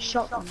allowed to use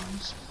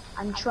shotguns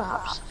and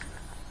traps?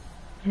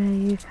 Yeah,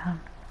 you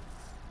can.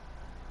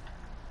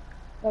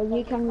 Yeah,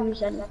 you can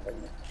use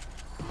anything.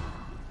 Do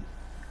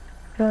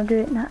you want to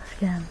do it next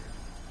game?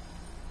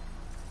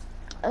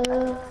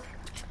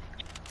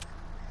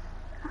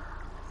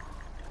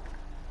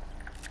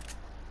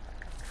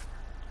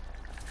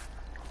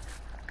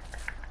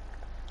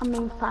 I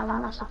mean, fine,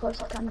 I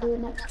suppose I can do it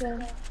next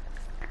game.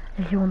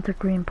 If you want the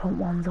green pump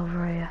ones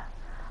over here.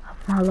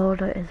 My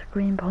loader is a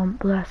green pump,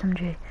 blue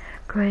SMG,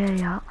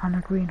 grey AR and a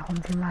green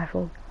hunting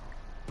rifle.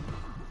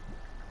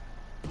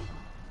 Do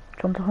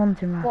you want a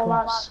hunting rifle?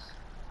 Well, that's...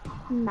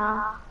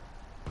 Nah.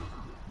 Do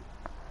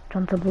you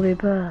want a blue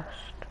burst?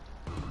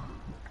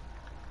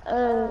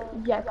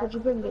 Yeah, could you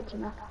bring it to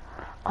me?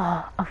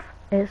 Oh,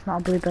 it's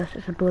not a blue burst,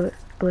 it's a blue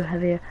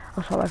heavy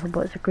assault rifle,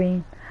 but it's a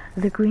green.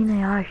 The green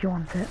AR if you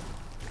want it.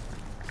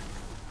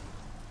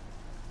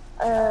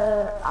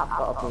 I've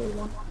got a blue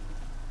one.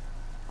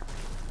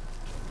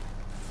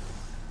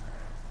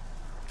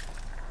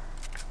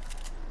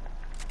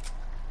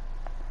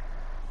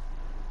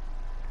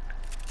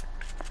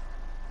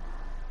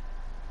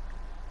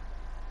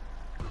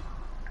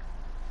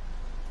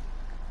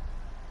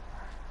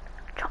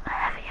 Do you want a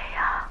heavy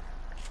AR?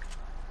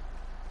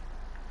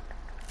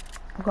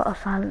 I've got a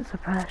silencer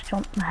press, do you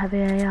want the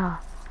heavy AR?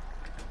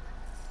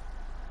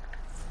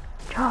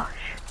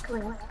 Josh!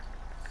 Come on.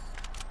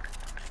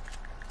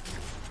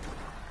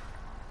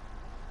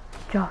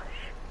 Josh.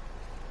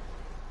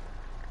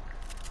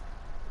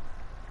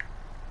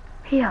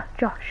 Here,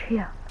 Josh,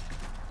 here.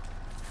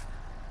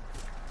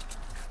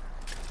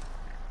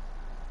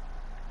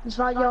 Is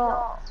that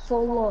your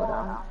full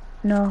loadout?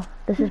 No,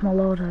 this is my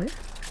loadout.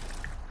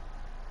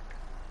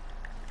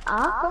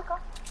 Ah?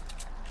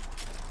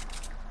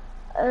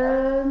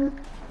 Can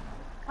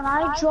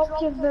I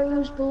drop you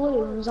those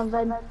balloons and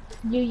then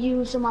you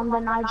use them and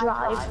then I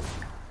drive?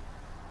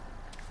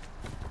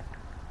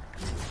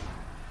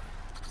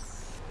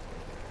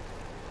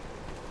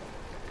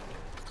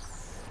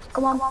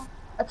 Come on,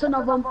 a ton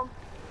of them.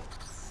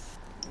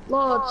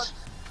 Loads.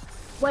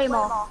 Way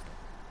more.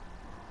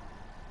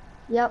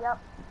 Yep.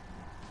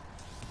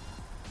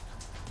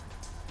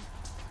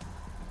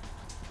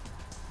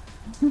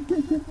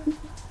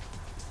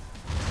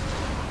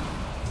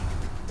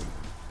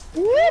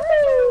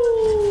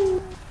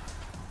 Woo!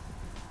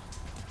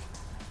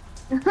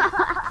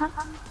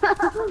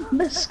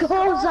 The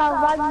scores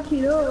are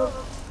ranking up.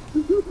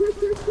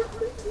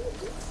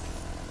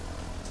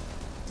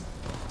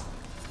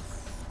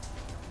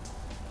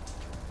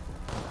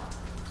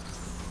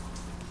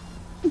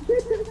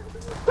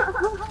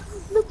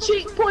 The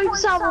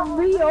checkpoints are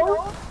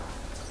real.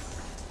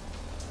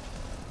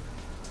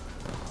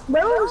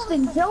 We're almost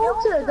in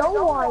tilted,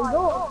 oh my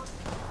god.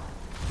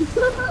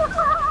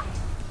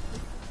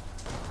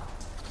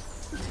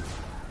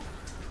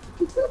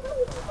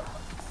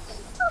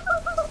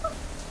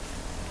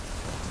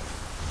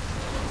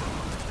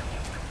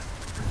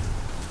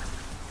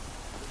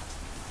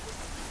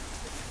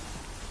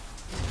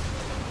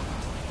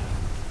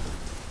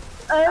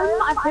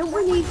 I think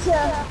we need to...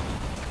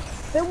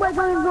 I think we're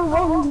going the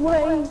wrong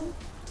way.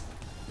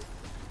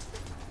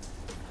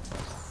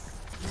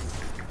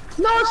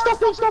 No,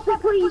 stop it,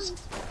 please.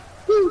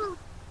 Please.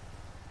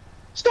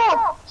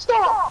 Stop!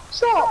 Stop!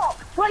 Stop!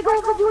 Let go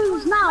of the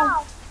blues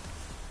now!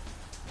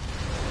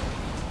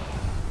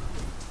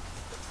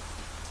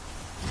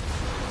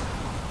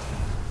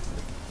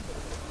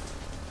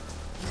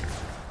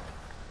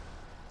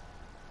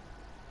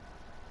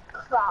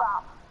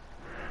 Crap.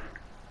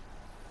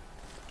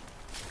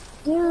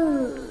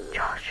 Dude.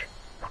 Josh,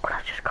 look what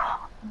I just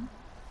got.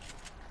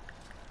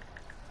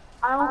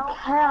 I don't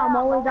care, I'm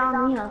all the way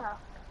down here.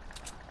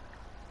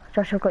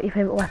 Josh, I've got your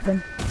favourite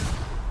weapon.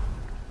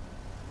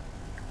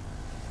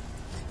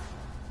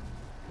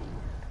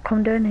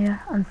 Come down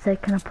here and say,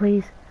 can I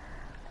please?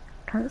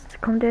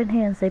 Come down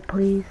here and say,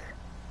 please.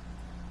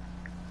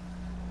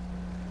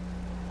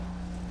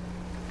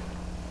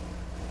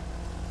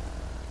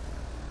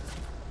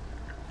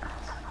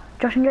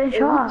 Josh, I'm getting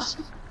shot.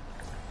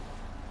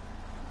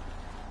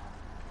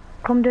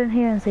 Come down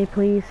here and say,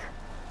 please.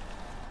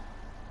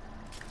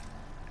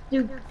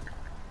 Dude.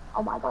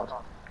 Oh my god.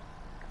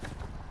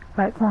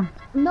 Right, come on.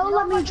 No,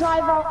 let me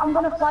drive out. I'm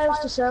gonna fly us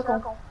to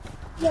circle.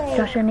 Yay.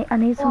 Josh, I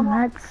need some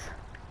meds.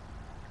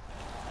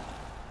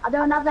 I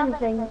don't have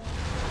anything.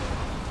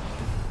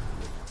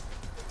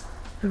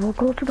 We'll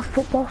go to the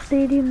football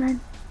stadium then.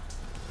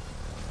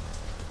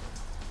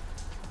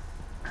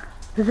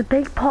 There's a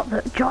big pot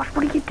that... Josh,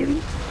 what are you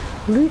doing?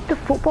 Loot the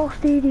football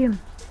stadium.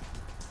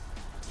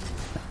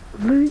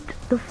 Loot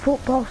the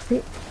football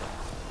stadium.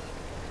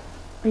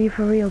 Are you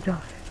for real,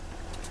 Josh?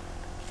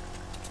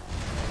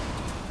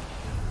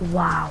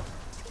 Wow.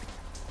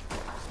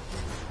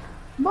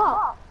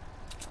 What?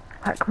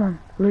 Right, come on,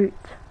 loot.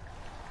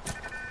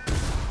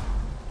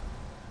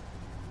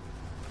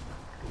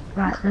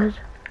 Right,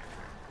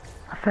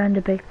 I found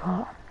a big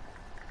pot.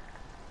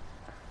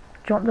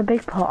 Do you want the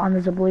big pot? And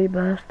there's a blue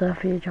burst there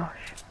for you,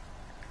 Josh.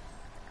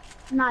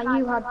 Nah,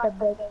 you had the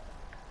big.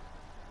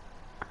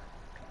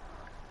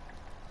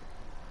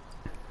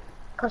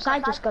 Cause I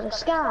just got a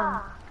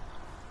scar.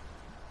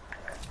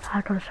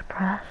 I got a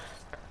suppressed.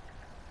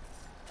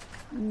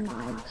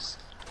 Nice.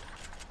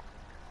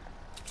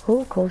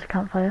 Oh, cozy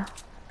campfire.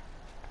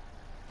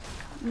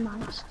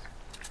 Nice.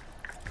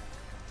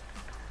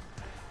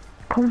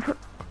 Comfort.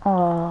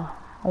 Oh,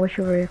 I wish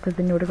you were here because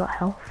then you would have got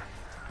health.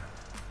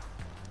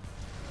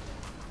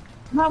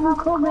 Mom, I'm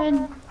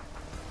coming.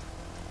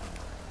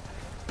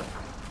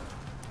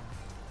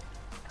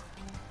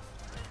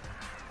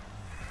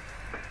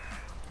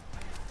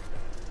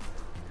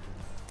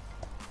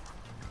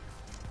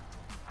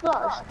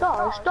 Dodge,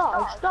 dodge,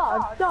 dodge,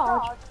 dodge,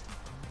 dodge.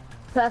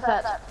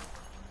 Perfect.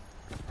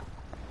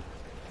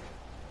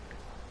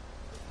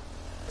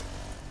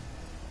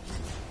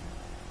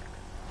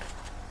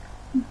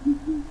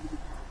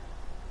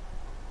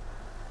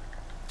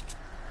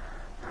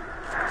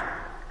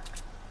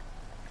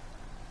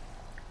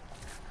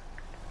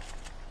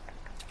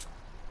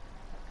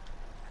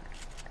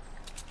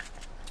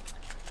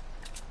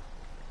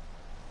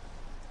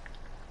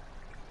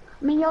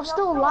 I mean, you're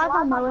still alive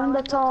on my in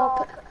the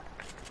top,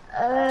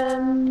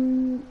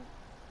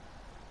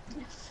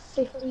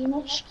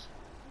 15-ish.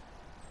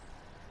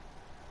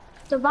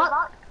 So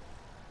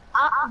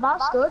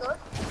that's good.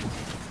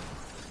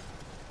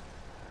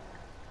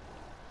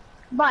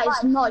 But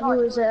it's not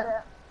you, is it?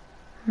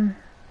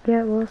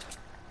 Yeah, it was.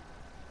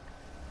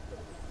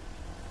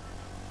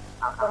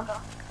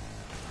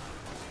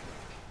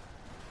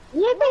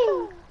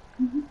 Yippee!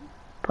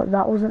 But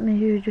that wasn't me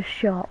who just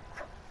shot.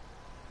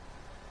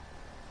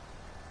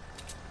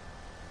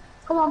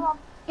 Come on,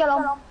 get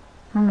on. Hang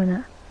on a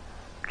minute.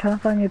 I'm trying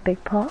to find you a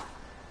big pot.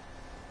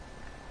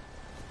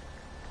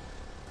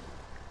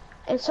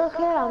 It's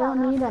okay, I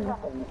don't need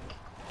anything.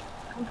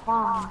 I'm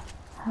fine.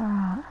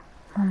 Alright,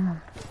 come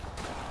on.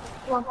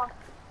 Come on.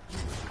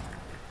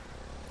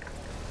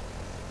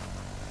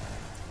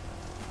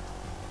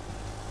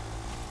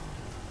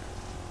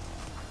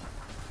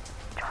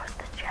 Just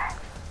the chest.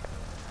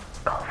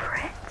 Go for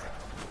it.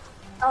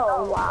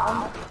 Oh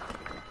wow.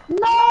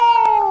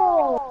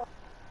 No!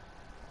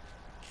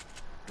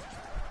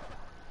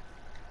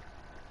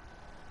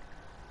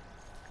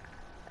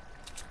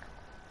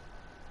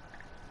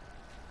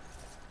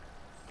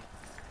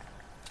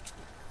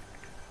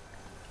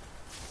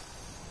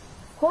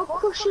 What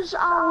crushes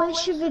our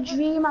wish of a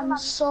dream and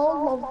so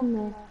love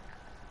me.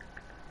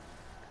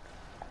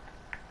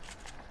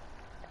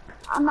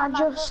 And I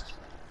just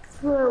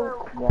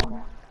broke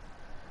one.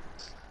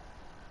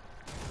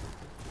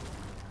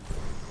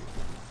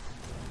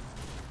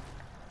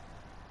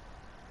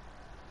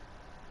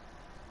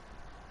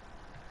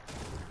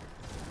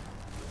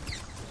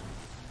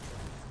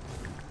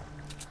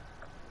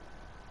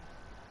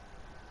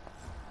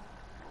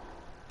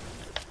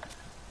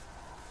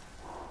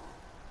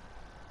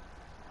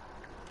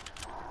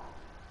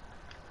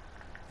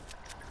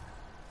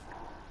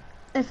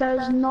 If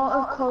there's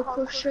not a cold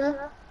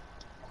crusher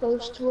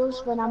close to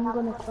us, then I'm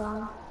gonna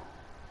cry.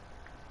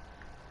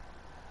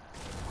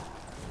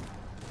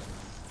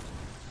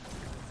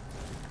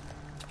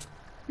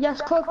 Yes,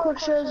 cold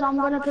crushers, I'm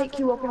gonna pick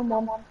you up in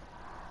one.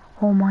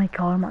 Oh my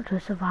god, I'm actually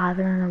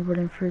surviving and I'm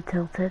running through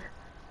tilted.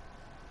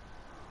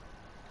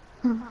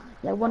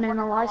 They're one in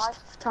a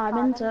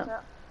lifetime, isn't it?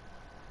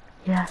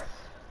 Yes.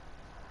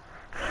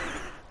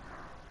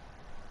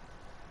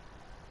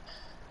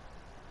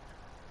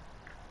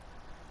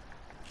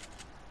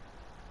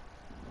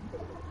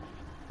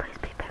 Please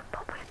be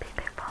people, please be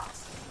people.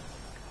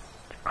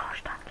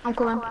 Gosh, thank you. I'm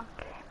coming.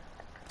 Okay.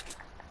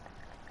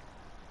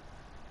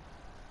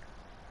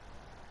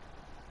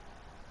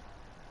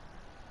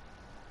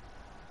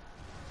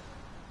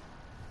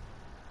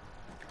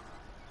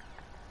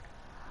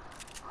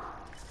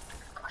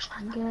 Gosh,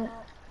 thank you.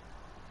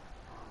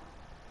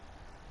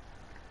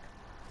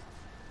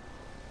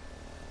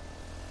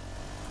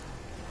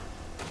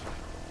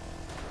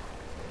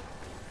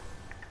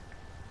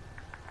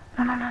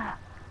 No, no, no.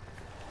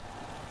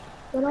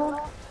 You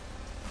know?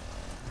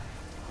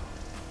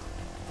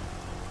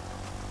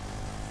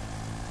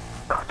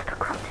 Go to the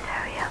crowded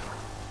area.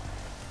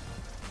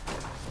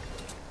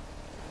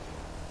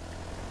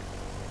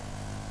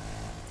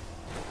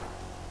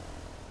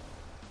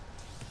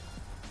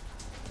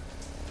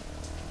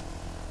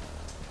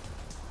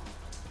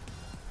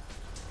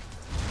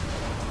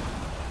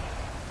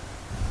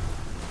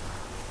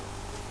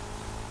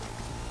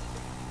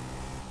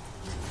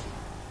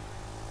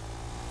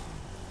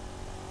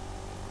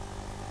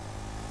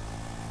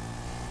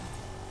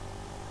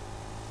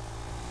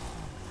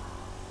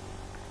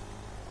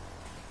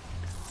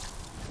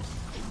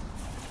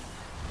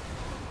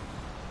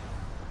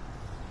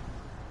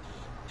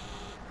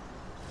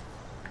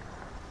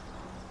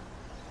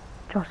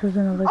 Josh, there's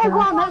another guy. Oh,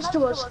 one next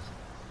to us.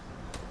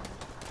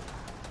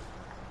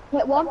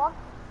 Hit one.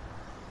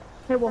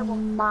 Hit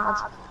one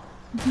mad.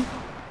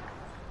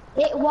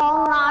 Hit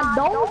one like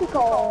Donkey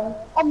Kong.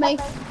 On me.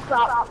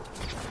 Crap.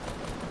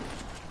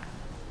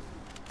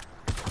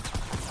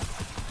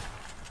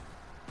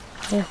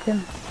 Hit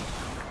him.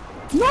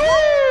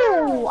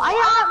 No!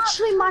 I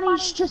actually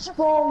managed to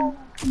spawn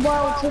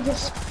well to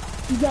just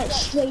get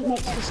straight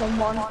next to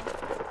someone.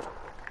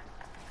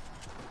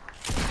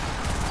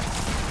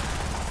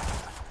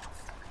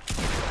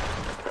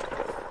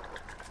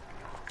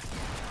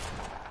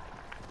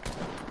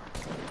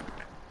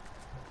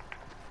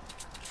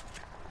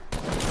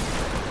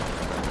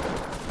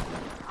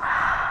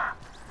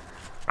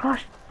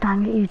 Gosh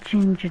dang it, you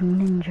ginger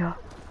ninja.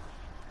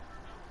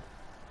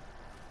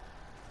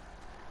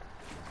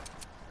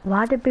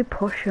 Why did we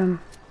push him?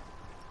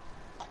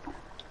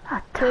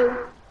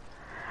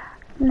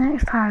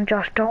 Next time,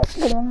 Josh, don't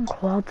go on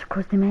quads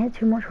because they make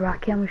too much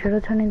racket and we should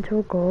have turned into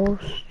a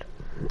ghost.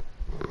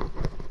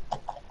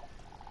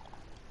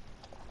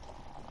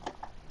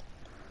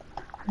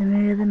 They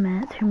really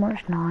make too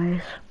much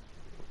noise.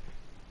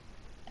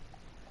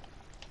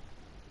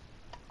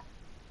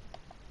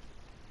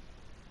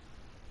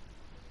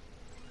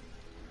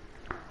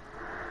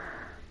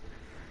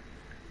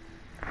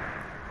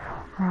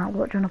 Right,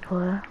 what do you want to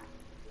play?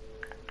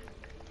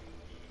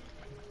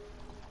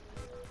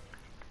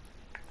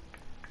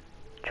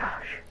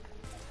 Josh.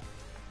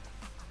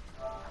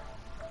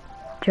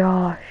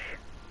 Josh.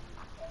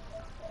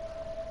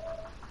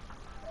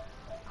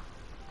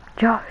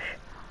 Josh.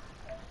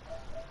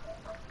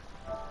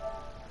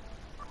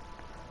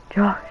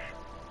 Josh.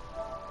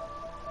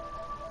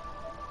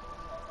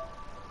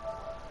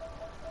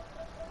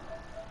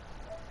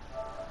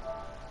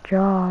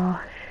 Josh.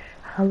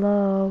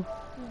 Hello.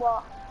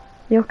 What?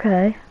 You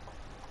okay?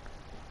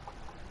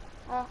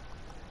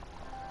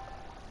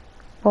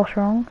 What's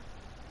wrong?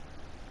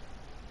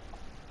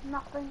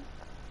 Nothing.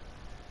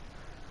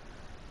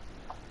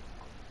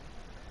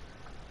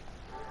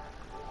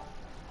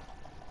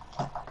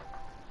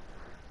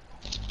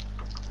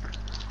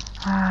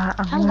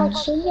 I'm going to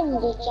see you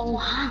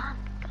online.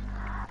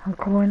 I'm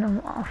going,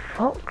 oh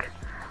fuck.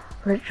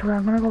 Literally,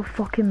 I'm gonna go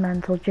fucking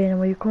mental. Jane,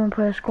 will you come and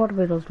play a squad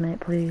with us, mate,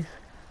 please?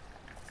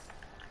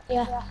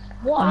 Yeah.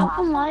 What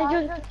happened? Why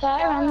did you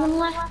die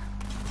randomly?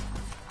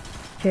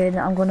 Jane,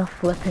 I'm gonna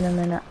flip in a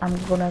minute. I'm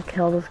gonna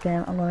kill this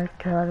game. I'm gonna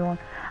kill everyone.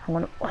 I'm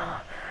gonna...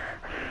 Oh.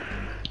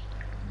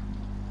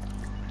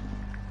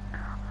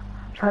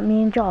 It's like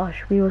me and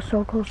Josh, we were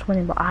so close to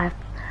winning, but I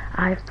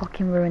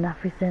fucking ruined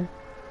everything.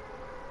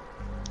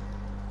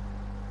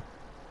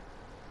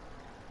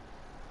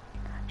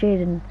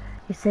 Jaden,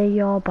 you say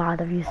you're bad,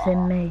 have you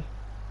seen me?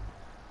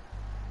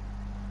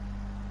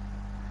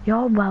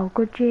 You're well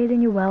good,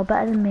 Jaden, you're well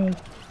better than me.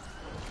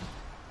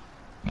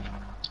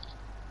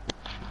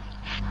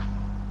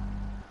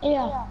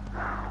 Yeah.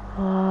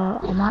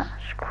 I might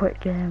just quit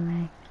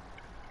gaming.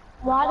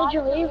 Why did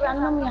you leave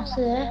randomly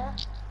yesterday?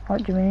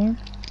 What do you mean?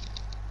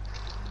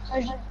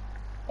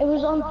 It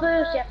was on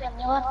Thursday, I think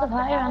you left the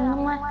party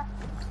randomly.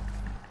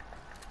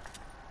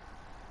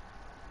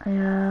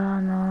 Yeah,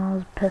 I know, I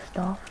was pissed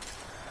off.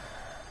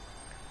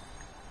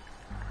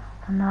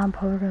 And now I'm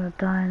probably gonna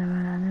die in a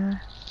minute anyway.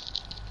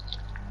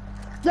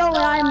 No,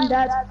 I am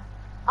dead.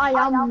 I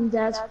am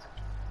dead.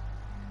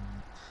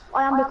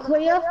 I am the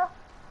clear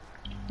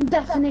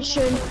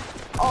definition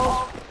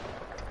of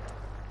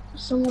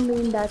someone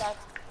being dead.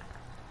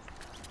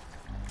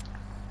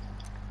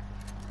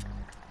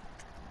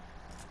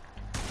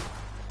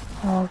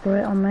 Oh,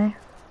 great on me.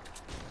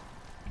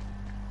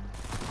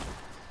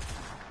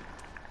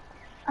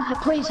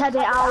 Please head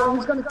it out,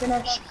 he's gonna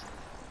finish.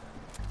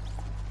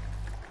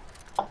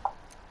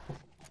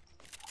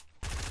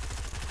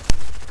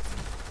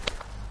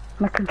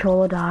 My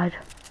controller died.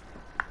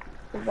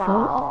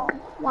 Wow.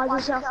 Why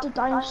does he have to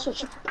die in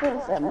such a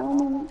perfect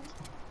moment?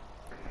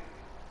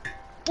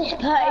 This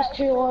part is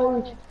too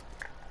loud.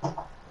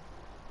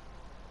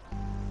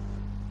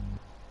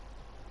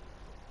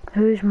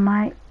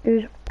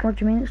 What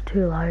do you mean it's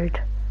too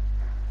loud?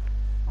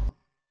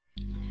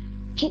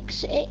 Kick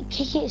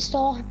it,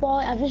 stop,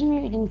 boy. I've just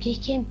muted him,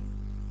 kick him.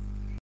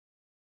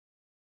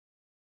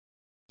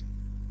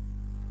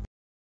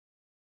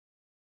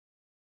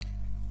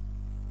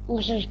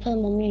 I'm just put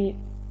him on mute.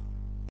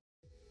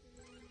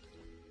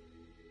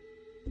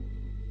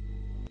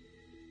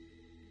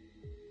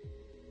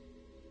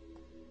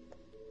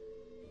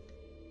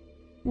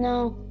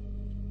 No.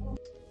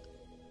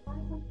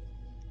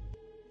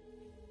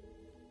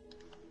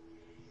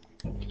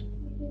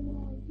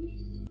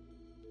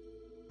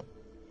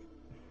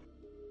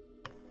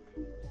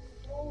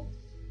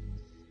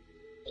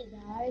 He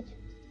died.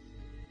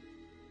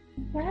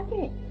 What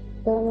happened?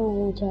 Don't know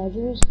any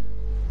chargers.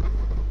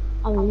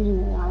 I'm using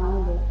it right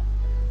now,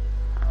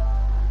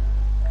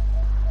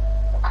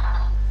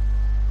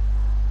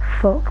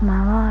 Fuck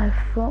my life,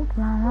 fuck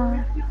my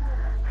life,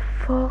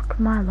 fuck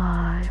my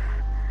life.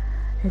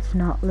 It's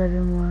not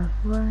living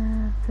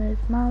worth it,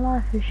 my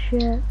life is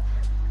shit.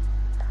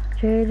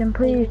 Jaden,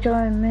 please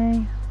join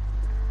me.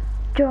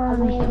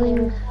 Join me,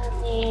 please.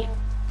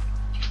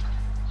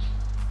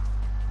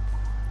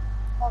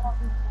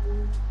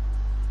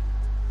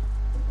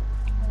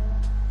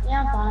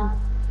 Yeah, I'm fine.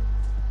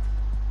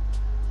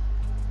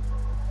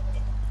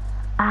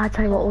 I'll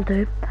tell you what we'll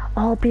do.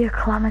 I'll be a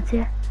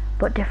calamity,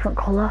 but different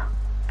colour.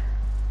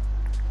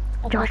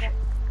 Okay. Josh.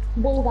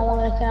 Blue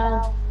colour,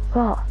 cow.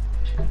 What?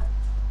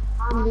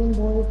 I'm being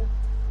blue.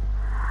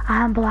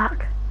 I'm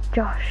black.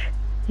 Josh,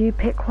 you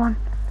pick one.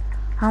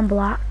 I'm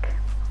black.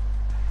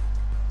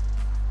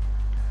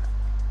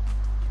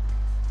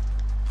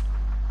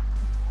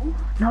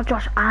 No,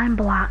 Josh, I'm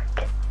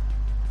black.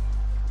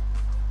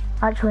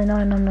 Actually, no,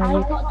 I've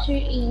you. got 2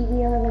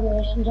 easy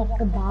eliminations off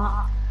the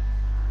bat.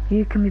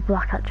 You can be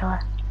black, actually.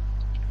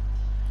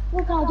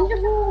 Look, I'll do the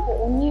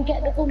robot when you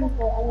get the gun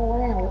for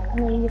anyone else, and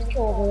then you just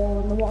kill everyone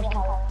on the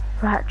watchtower.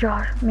 Right,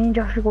 Josh, me and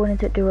Josh are going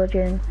into duo,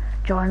 Jane.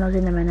 Join us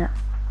in a minute.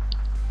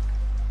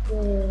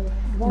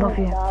 Love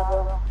you.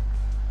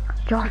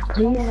 Josh,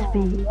 please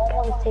speak.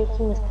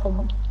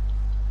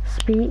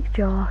 Speak,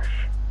 Josh.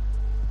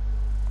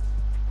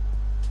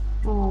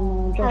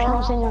 Oh no, Josh,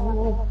 not saying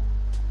anything.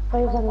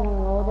 Please let me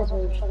know this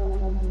week, so I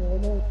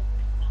don't know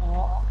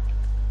talk.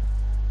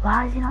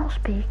 Why is he not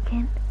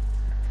speaking?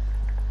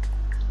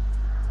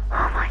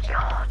 Oh my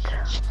god.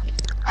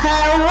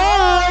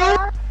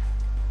 Hello?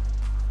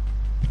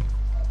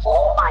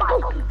 Oh my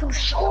god, you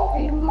shot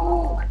me,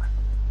 Mom.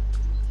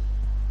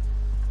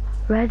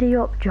 Ready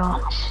up,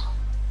 Josh.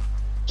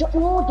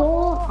 No,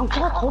 don't. I'm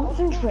trying to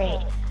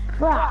concentrate.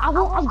 Right,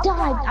 I've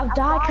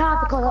died hard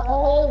because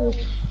all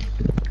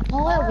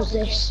I was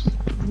this.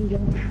 You're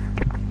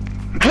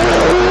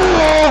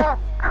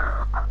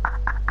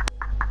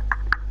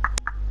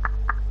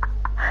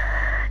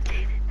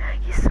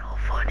so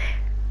funny.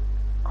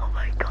 Oh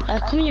my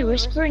god. Come here,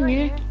 whispering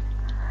you.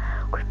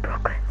 Because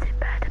Brooklyn's in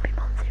bed and my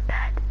mum's in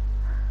bed.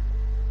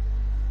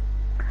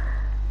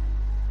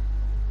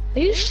 Are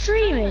you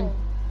streaming?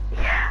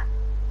 Yeah.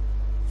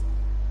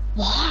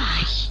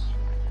 Why?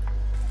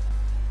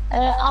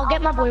 I'll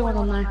get my boy one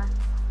on there.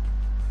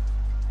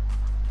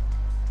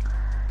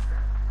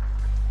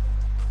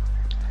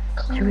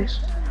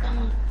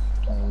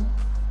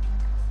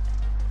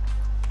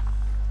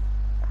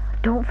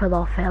 Don't fill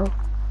off, Phil.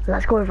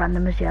 Let's go with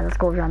randomers, yeah, let's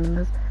go with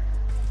randomers.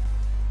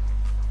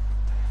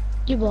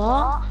 You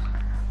what?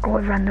 Go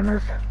with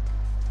randomers.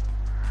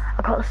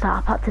 I got the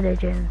starter pack today,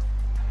 Jane.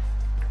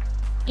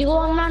 You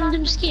got a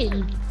random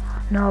skin?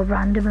 No,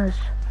 randomers.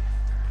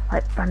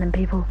 Like random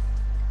people.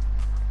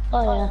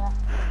 Oh yeah.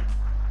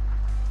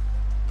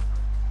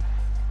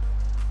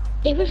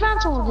 If we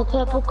found someone with a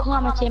purple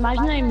calamity,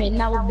 imagine how mean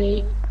that would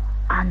be.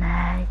 I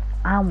know.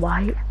 I'm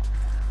white.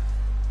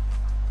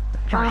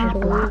 Josh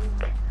is black.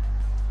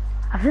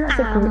 I think that's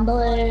a green. Blue,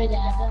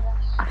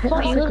 I think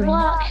thought that's you a was green.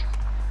 black.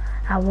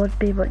 I would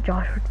be, but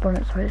Josh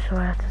wouldn't switch, so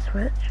I had to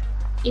switch.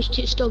 He's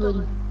too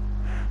stubborn.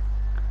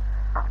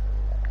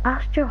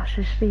 Ask Josh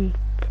to speak.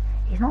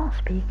 He's not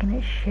speaking.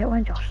 It's shit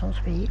when Josh don't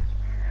speak.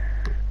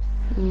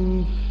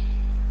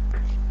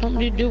 Don't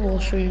do dual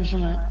streams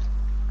on it.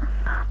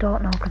 I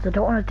don't know, because I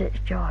don't want to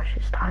ditch Josh.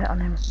 It's tight on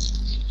him.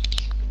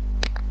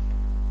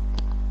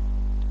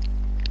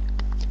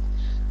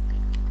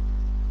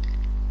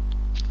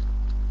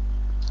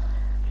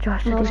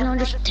 Josh No, said someone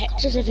just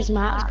text us if his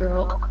mic's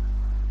broke.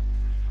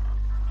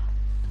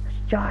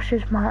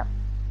 Josh's might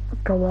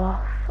go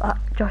off.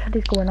 Josh said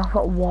he's going off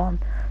at 1.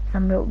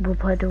 Then we'll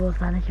play duels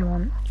then if you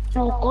want.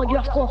 Oh god, you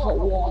have to go off at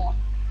 1.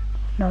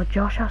 No,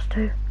 Josh has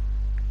to.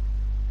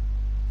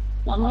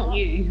 Well, not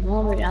you.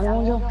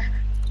 I'm Josh.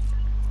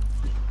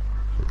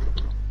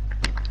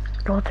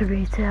 Go to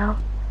retail.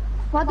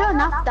 Well, I don't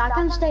have to. I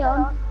can stay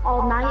on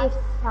all night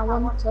if I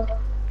want to.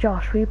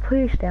 Josh, will you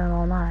please stay on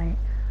all night?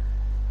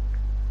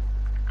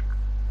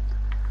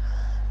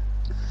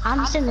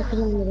 I'm staying there because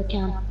I really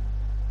can.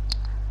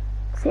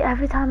 See,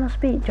 every time I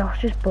speak,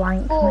 Josh just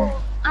blanks me.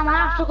 Oh, I might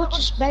have to go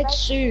to bed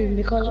soon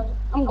because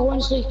I'm going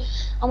to sleep.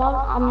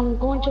 I'm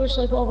going to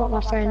sleep over at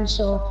my friend's,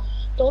 so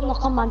don't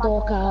knock on my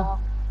door, Carl.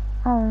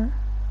 Oh,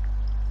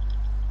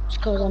 It's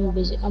because I'm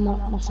busy. I'm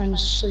at my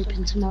friend's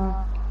sleeping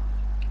tomorrow.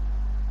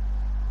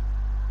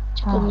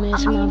 To come here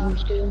tomorrow from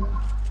school.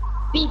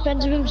 Been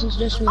friends with him since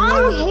this one.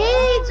 I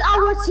hate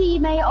our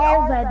teammate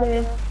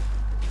already.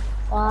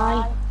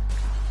 Why?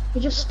 He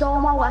just stole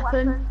my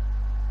weapon.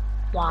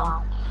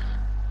 Wow.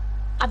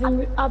 I've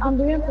been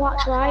doing quite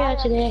try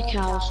today,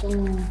 Carl, so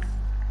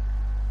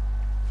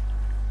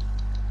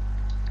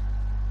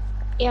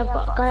yeah, I've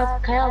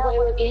got Kyle got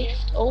you a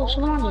gift. Oh,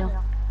 someone on you?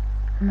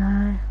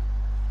 no.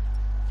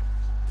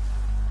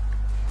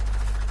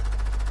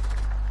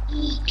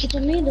 Kid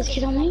on me, there's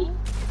kid on me.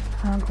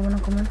 I'm coming, I'm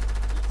coming.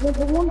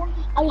 Number one,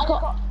 I just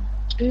got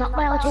knocked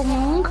by a little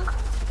monk.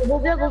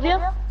 Above you.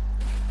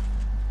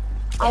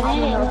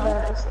 Behind you.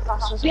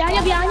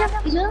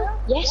 Is there?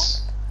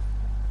 Yes.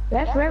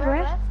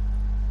 Rev.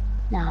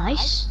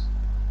 Nice.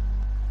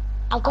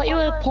 I've got you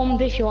a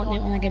pump if you want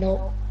it when I get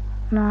up.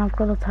 No, I've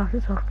got to attack,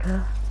 it's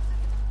okay.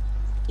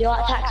 You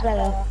like attacks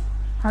better?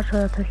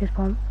 Actually, I'll take his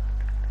pump.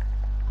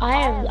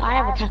 I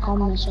have attack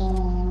on me,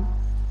 so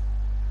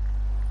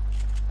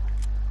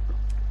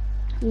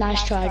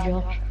nice try,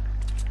 Josh.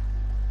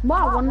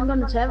 Well, I wasn't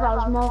gonna tell, I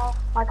was more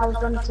like I was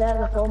gonna tell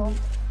the pump.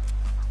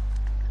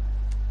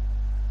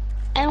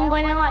 I'm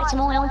going to like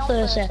tomorrow on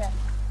Thursday.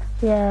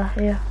 Yeah.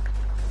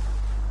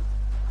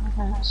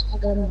 Thanks, I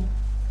got him.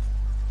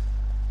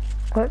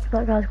 Where's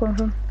that guy's coming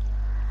from?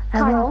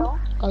 Kyle?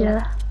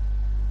 Yeah.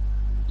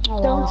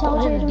 Oh, don't tell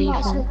Jaden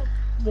that's it.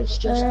 It's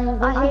just,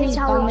 I hate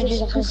how he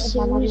just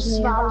assumes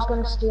that I was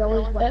going to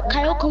steal his weapon.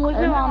 Kyle, come with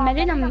me while I'm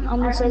medding. I'm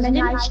medding.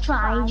 Nice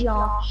try,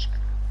 Josh.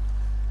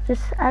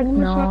 Just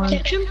ignore him.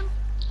 Protection?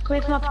 Come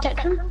here for my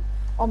protection?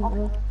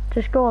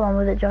 Just go along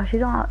with it, Josh. You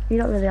don't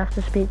really have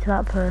to speak to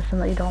that person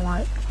that you don't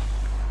like.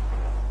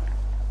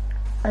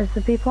 Is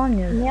the people on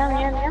you?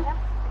 Yeah.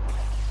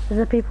 Is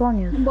there people on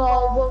you?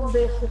 Well, won't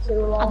be for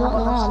too long. I don't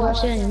know, I'm not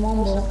seeing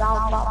anyone, but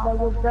that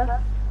would be.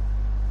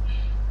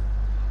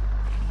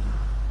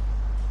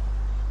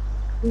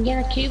 I'm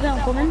getting a cube, I'm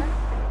coming.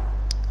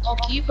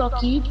 Got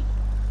cube.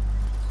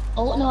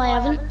 Oh, no, I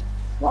haven't.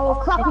 Well,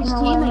 we'll clap his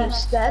teammate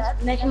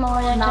instead. Make him all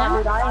in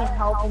time. I ain't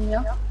helping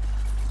you.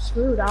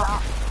 Screw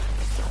that.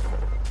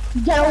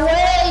 Get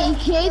away,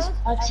 kid!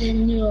 I said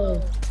no.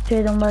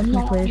 Jaden, let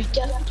me, please. You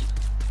don't.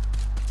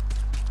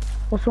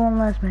 Well, someone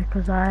let me,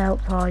 because I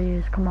helped all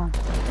yous. Come on.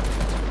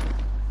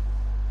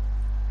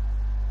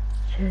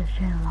 Cheers,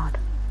 Jaden, lad.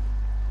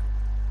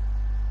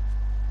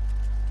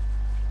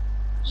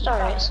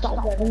 Sorry, it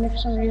stopped working for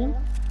some reason.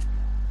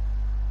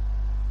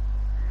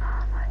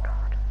 Oh my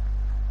god.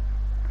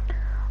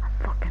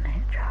 I fucking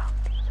hate jobs.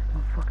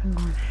 I'm fucking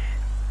going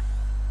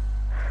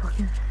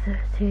fucking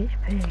 30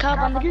 HP. Car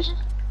bandages?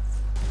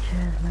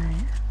 Cheers,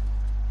 mate.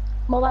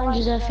 More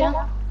bandages there for you?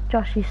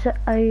 Josh,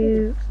 are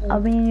you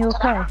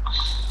okay?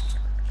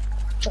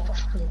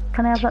 Josh, please.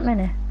 Can I have that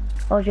mini?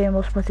 Or Jane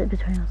will split it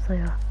between us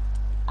later.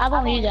 I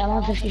don't need it, I'm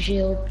on 50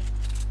 shield.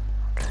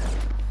 Okay.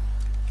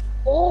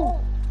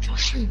 Oh,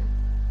 Josh.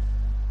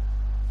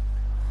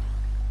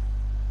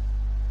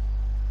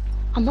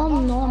 I'm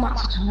on no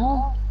max at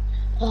all.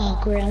 Oh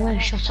great, I'm gonna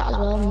shot at as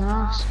well,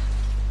 nice.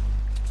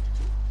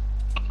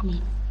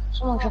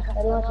 Someone shot at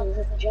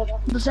the job.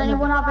 Does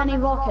anyone have any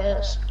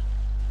rockets?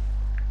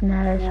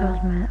 No, it's yours,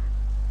 mate.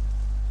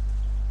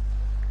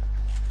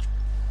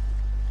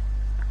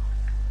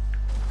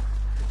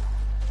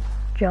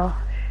 Josh.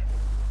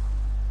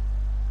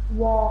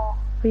 What?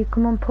 Will you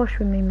come and push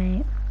with me,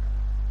 mate?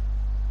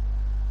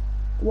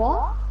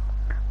 What?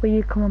 Will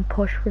you come and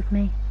push with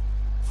me?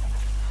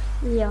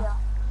 Yeah.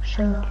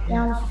 Thank you.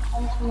 Yeah,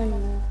 I'm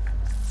coming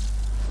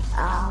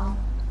now.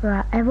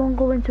 Right, everyone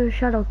go into a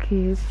shadow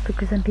cube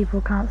because then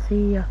people can't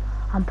see you.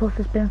 And plus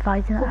there's been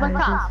fighting at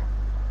houses.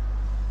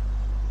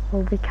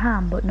 Well, they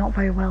can, but not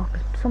very well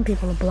because some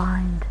people are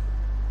blind.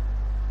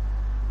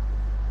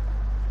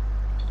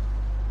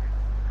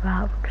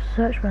 Right,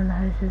 search around the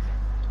houses.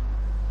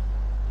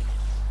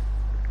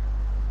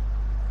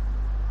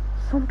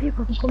 Some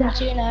people You coming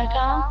to you now,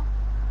 Carl?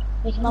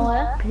 Making my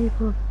way?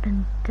 People have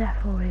been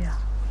defo here.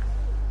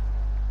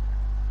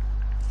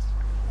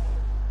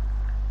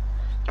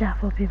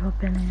 Defo people have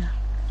been here.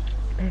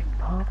 Big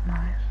pork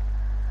knives.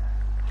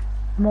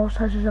 Most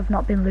houses have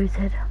not been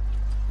looted.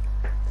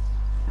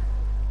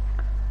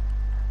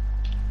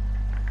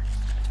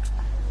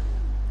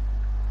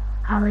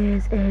 Ali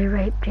is a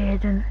rape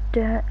Jaden.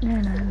 No.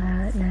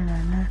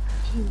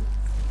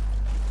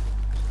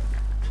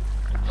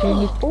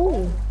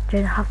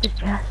 Jaden, have this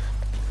chest.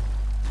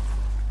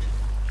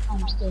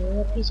 I'm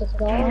still a piece of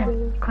gold.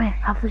 Jaden, come here,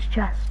 have this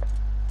chest.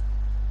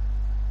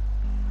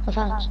 Oh,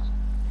 thanks.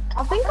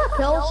 I think I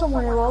killed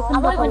someone who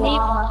opened up a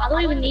llama. I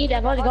don't even need it,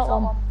 I've already got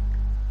one.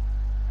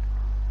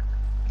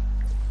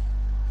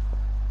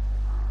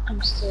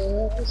 I'm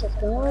still a piece of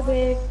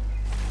garbage.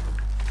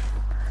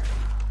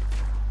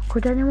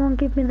 Could anyone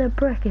give me the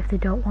brick if they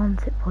don't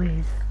want it,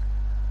 please?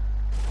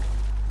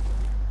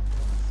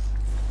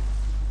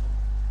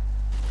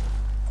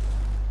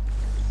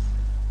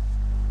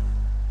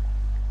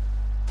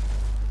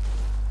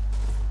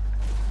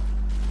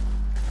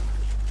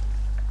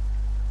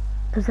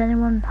 Does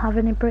anyone have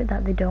any brick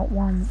that they don't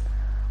want?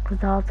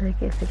 Because I'll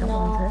take it if they don't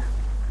want it.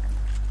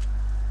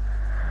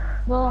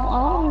 Well,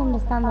 I don't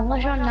understand.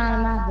 Unless you're 9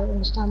 man, I don't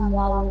understand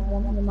why we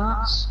want the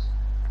mats.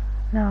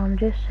 No, I'm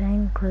just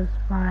saying because,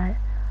 like,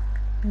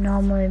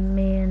 normally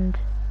me and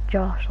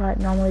Josh, like,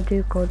 normally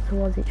do good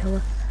towards each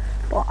other.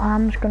 But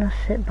I'm just gonna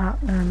sit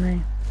back near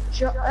me.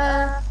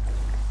 I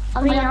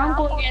mean, I'm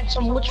going to get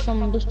some wood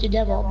from Dusty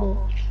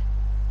Devil,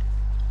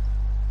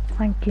 but...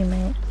 Thank you,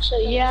 mate. So,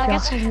 yeah, I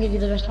guess I can give you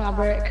the rest of my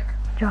brick.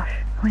 Josh,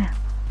 come here.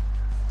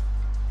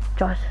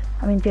 Josh,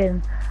 I mean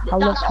Jaden, I'll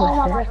look That's all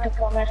my twist brick, I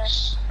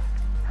promise. it.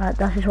 Right,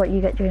 that's just what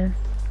you get, Jaden.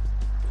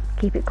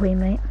 Keep it clean,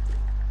 mate.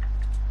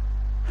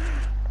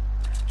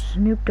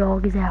 Snoop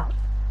Dogg is out.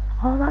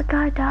 Oh, that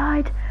guy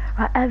died.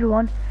 Right,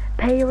 everyone,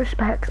 pay your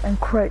respects and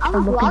crouch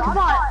and look into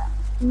that.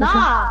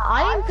 Nah,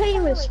 I ain't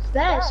paying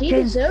respects. He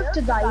Jaden, deserved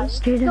to die. He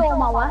Jaden, stole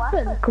my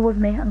weapon. come with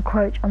me and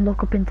crouch and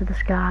look up into the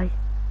sky.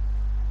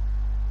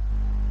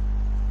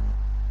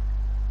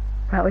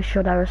 Right, we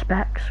showed our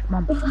respects.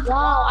 Come on.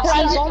 Wow, I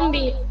see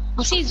zombie.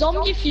 I see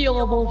zombie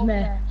fuel above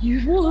me.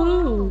 You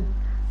woohoo!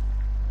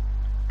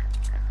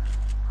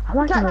 I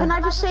like Can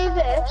I just say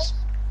this?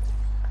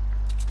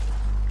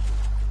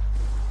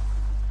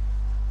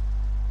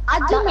 I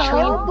don't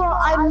know, but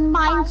I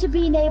mind to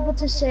being able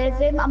to save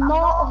him. I'm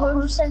not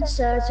 100%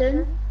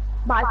 certain,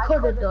 but I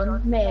could have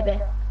done,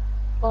 maybe.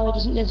 Well, he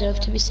doesn't deserve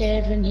to be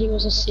saved, and he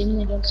was a sin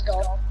against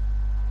God.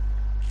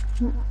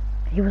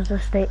 He was a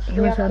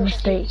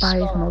mistake by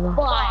his mother.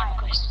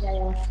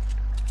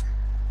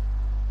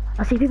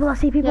 I see people, I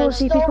see people, I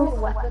see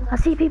people. I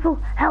see people.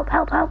 Help,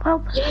 help, help,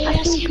 help. Yeah,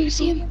 I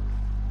see him.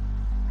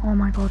 Oh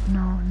my god,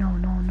 no, no,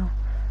 no, no.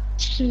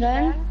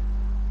 No.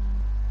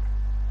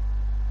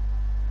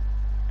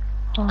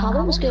 Oh,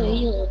 Callum's gonna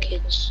eat little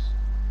kids.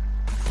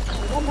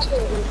 Callum's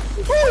gonna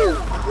eat. Holy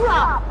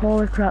crap!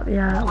 holy crap,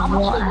 yeah,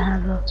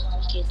 whatever.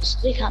 Kids,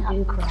 they can't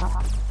do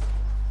crap.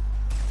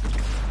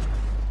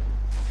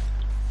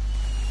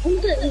 I'm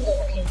gonna eat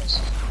little kids.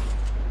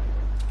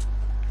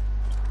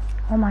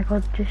 Oh my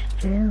god, just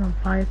Jane's on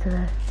fire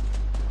today.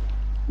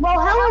 Well,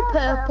 hello,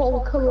 purple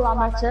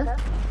kilometer.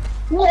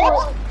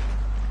 What?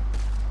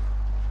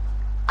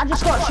 I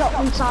just got shot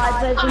from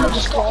sideways and I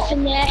just got off a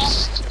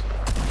nest.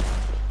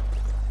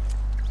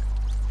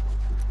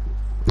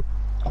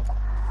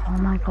 Oh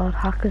my god,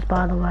 hackers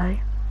by the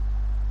way.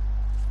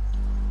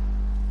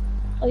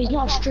 Oh, he's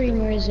not a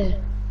streamer, is he?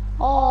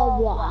 Oh,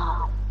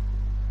 wow.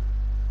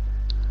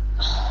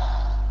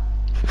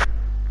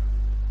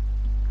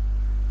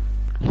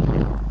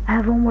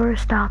 Everyone wear a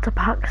starter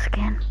pack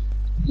skin.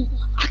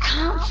 I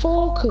can't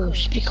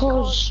focus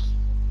because,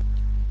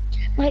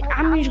 like,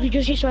 I'm usually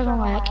just used to everyone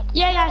like,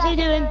 yeah, guys, how you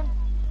doing?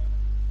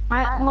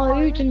 I'm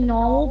loud and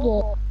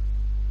normal,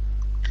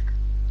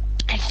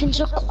 but everything's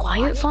so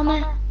quiet for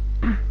me.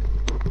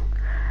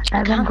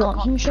 I can't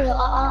concentrate like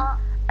that.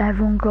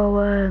 Everyone go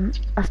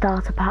a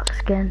starter pack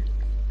skin.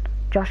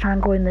 Josh, I'm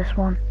going this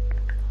one.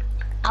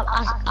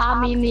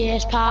 I'm in the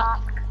ace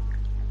pack.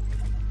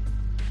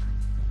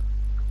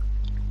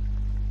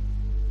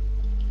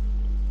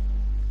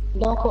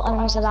 Don't put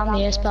anyone said I'm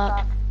the ace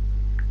pack.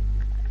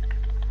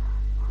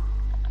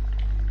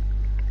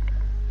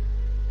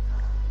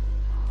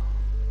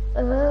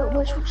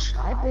 Which one should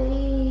I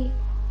be?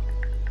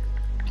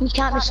 You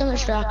can't be Summer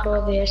Striker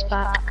or the ace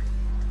pack.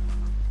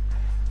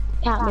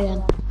 Can't be then.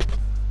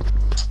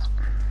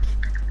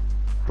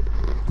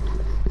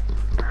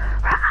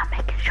 Right, I'm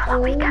making sure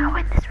that we can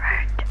win this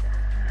round.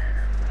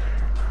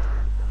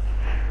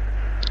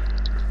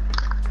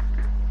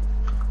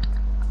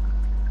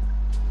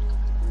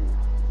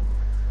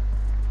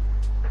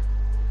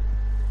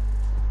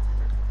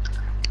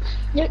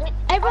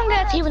 Everyone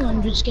gets even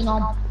 100 skin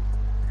on.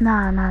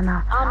 Nah.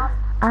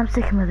 I'm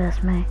sticking with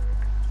this, mate.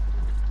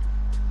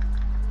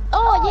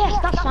 Oh yes,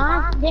 that's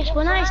fine. Yes,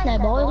 we're nice now,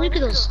 boy. Look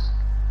at us.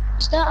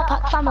 Starter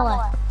pack family.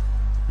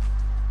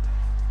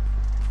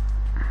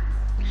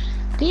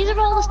 These are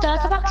all the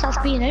starter packs that's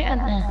been out,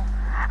 aren't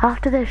they?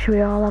 After this, should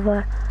we all have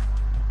a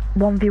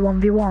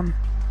 1v1v1?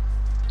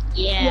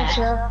 Yeah. Yeah,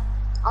 sure.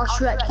 I'll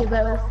Shrek you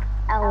both.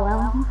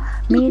 LOL.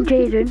 Me and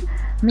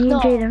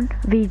Jaden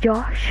v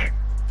Josh.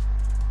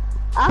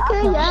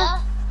 Okay, yeah.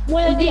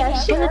 When the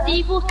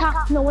default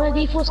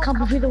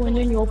camping through the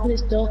window and you open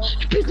this door,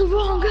 you picked the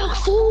wrong girl,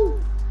 fool!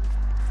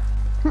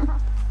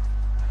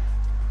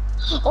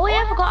 Oh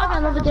yeah, I forgot I got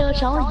another daily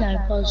challenge now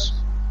because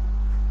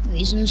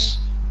reasons.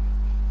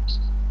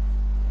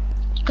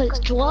 Because it's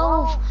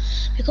 12,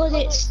 because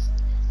it's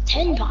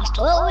 10 past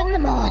 12 in the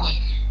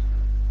morning.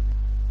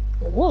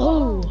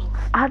 Whoa!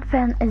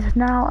 Advent is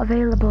now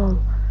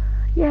available.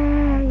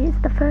 Yay,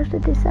 it's the 1st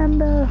of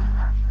December.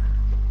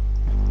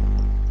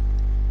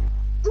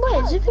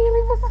 Wait, is it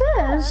feeling the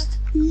first?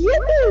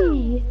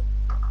 Yippee!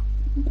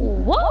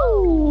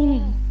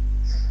 Whoa!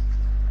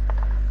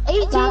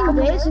 18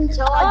 days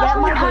until I get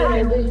my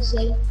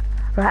residency.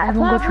 Right,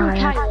 everyone go Apart from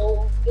try it.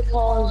 Kyle,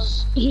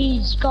 because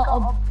he's got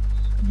a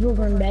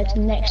brother in bed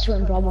next to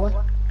him probably.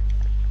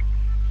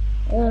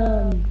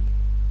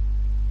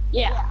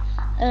 Yeah.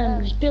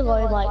 Just be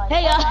like,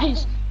 hey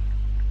guys!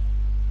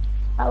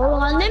 Right, we're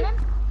landing?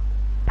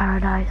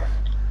 Paradise.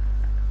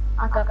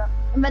 Okay.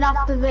 And then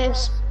after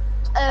this,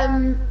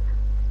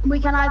 we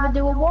can either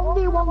do a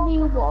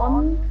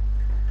 1v1v1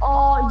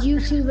 or you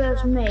two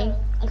versus me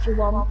if you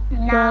want.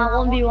 Nah,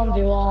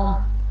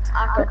 1v1v1.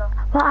 Okay.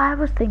 Well, I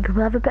was thinking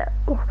we'll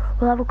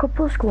have a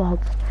couple of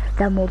squads,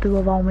 then we'll do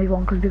a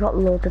 1v1 because we got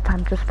loads of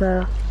time to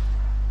spare.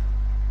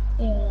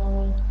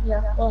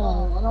 Yeah.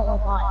 Well, I don't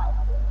want to fight.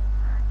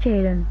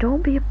 Jaden,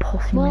 don't be a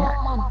pussy, mate.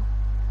 Well,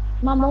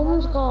 my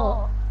mum's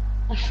got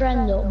a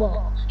friend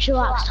over. She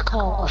likes to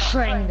call a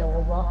friend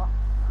over.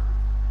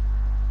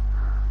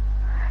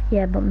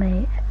 Yeah, but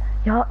mate,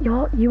 you want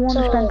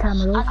to spend time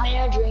with us? I'm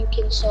here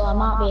drinking, so I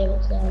might be able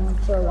to stay on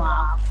for a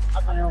while.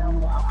 I've been on a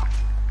while.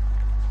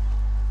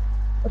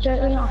 But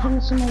you're not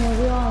having someone with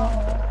you,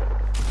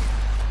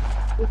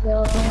 you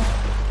feel me?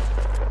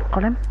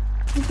 Got him?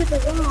 You did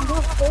it wrong,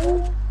 that's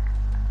full.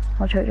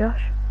 Watch out,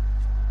 Josh.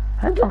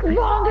 You Right, did up it here.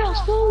 wrong,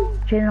 that's full.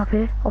 Jaden,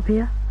 up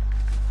here.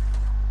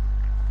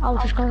 I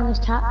was just going on this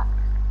tap.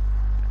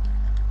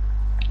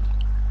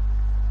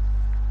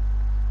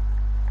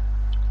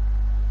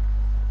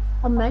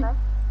 On me?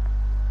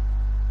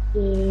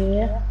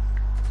 Yeah.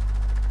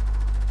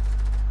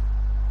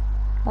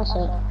 That's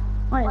it.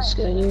 I ain't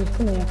scared of you.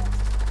 Come here.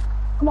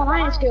 Come on,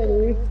 I ain't scared of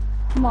you.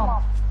 Come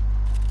on.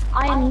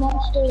 I am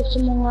not scared of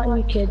someone like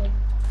you, kid.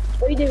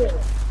 What are you doing?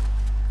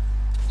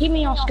 Give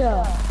me your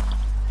skull.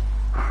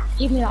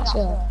 Give me that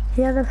skull.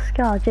 Yeah, the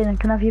scar, Jaden,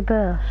 can I have your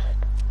burst?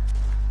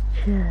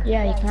 Shit.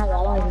 Yeah, you can have that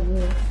over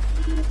you.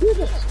 Look at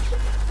this.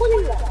 What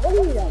are you at? What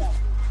are you at?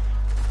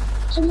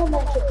 Someone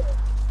wants it.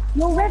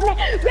 No, Redman!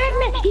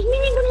 Redman! He's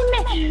meaning to me!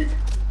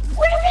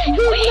 Redman!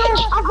 Wait!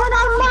 I've run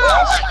out of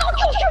mass!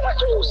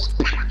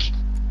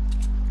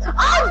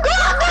 I've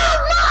got no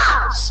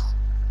mass!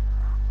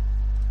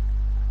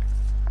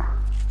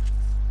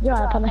 You're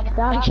out of panic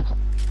attack.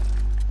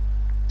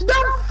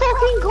 Don't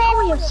fucking call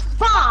me a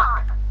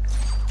spark!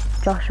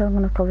 Josh, I'm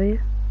gonna cover you.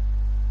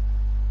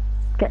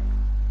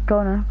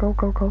 Go now,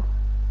 go.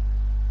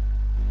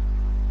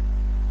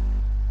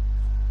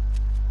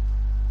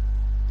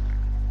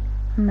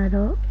 Med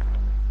up.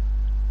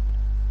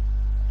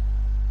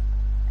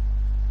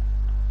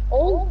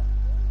 Oh,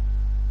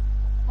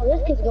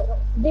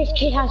 this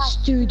kid has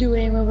Stu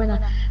doing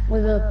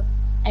with a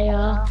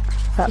AR.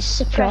 He's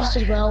suppressed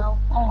as well.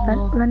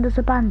 Oh. Lend us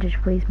a bandage,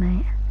 please,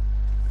 mate.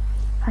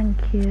 Thank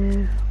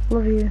you.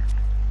 Love you.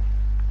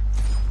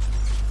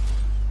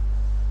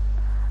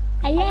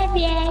 I love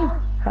you.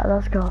 Right,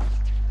 let's go.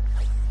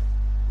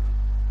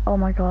 Oh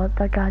my god,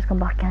 that guy's gone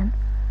back in.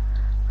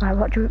 Right,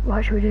 what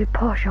should we do?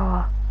 Push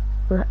or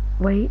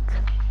wait?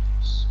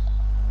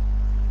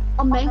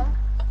 On me.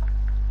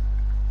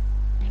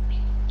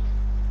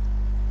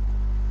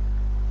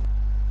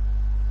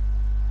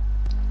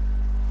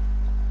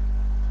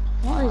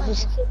 What is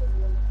this?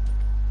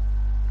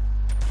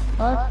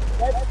 What?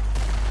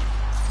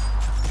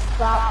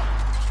 Stop.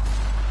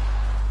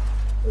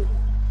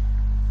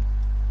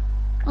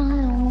 I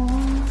don't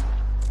want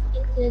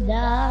it to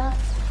die.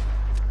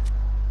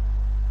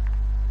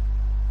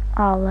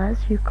 Oh, Les,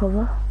 you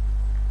cover.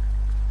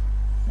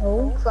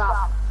 Oh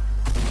crap.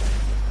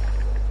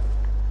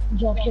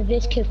 Josh, if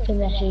this kid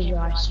finishes you,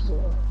 I swear.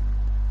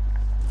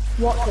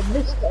 What did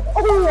this kid?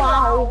 Oh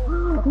wow!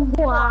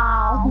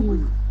 Wow!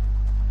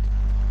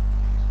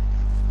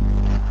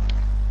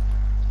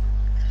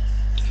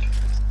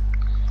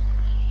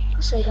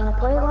 So you're gonna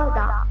play it like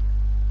that?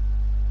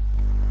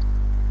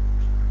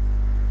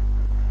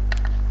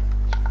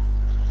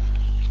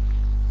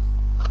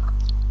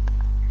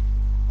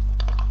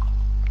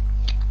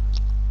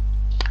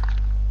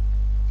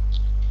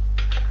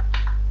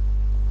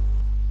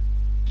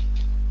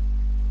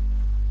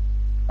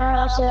 Alright,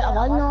 that's it, I've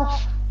had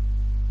enough.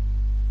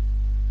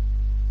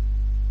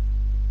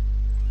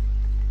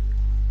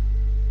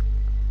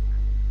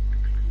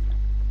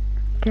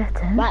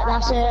 Get in. Right,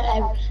 that's it.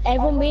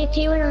 Everyone be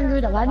tier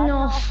 100, I've had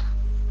enough.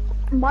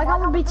 Why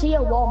can't we be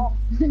tier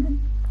 1?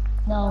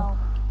 No.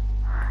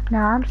 No,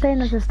 I'm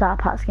saying as a start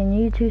pack skin,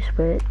 you two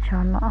switch.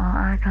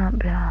 I can't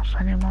be arsed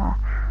anymore.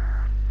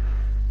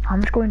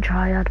 I'm just going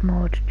triad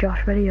mode.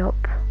 Josh, ready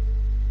up.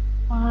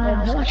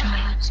 I've got a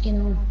triad skin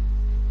on.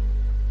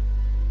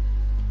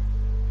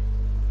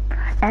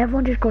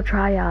 Everyone just go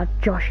triad.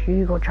 Josh,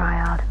 you go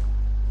triad.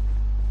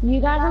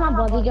 You guys are my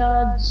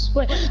bodyguards.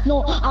 Wait,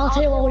 no, I'll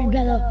tell you what we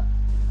better.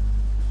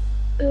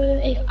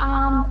 If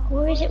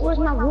where is it? Where's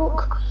my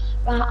rook?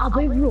 Right, I'll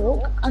be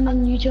rook, and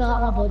then you two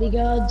are like my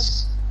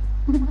bodyguards.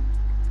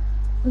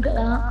 Look at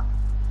that.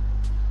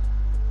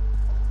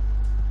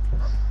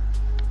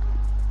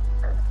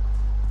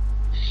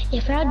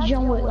 If I had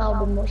John Wick, that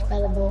would be much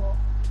better, but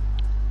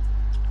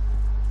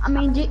I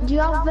mean, do you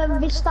have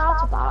this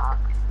starter pack?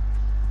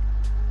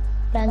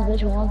 Depends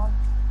which one.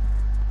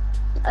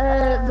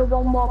 The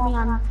one what me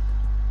and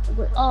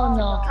Oh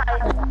no.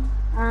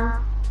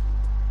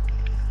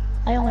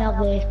 I only have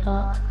this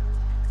pack.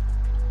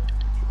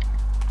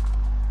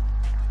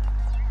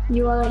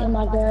 You are like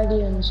my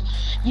guardians.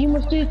 You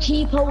must do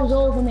T-pose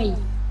over me.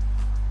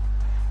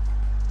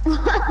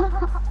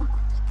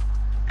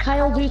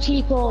 Kyle, do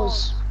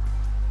T-pose.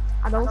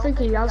 I don't think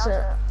he has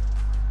it.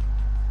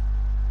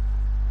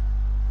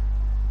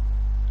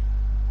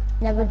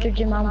 Never judge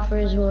a man for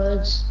his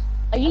words.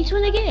 Are you two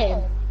in the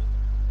game?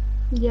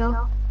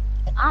 Yeah.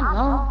 I'm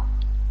not.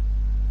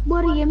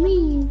 What do you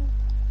mean?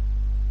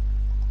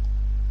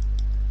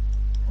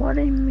 What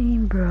do you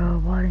mean, bro?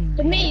 What do you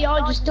To mean? me, you're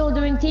just still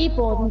doing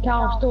T-pose and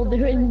Kyle's still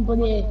doing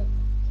bloody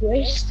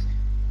twist.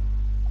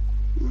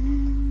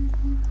 You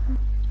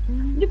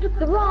picked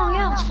the wrong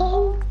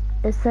asshole.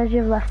 It says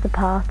you've left the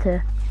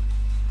party.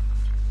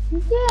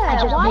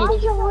 Yeah, just why made-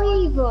 did you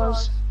leave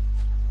us?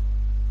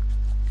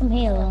 I'm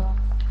here though.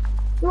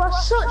 You are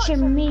such a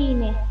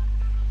meanie.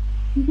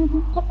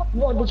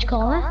 What did you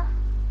call me?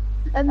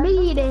 A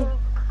meanie.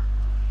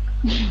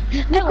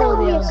 How Call old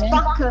are me you a again?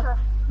 spacker.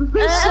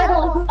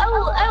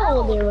 How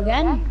old are you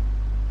again?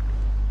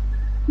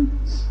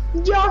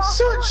 You're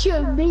such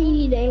a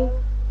meanie.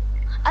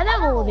 And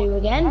how old are you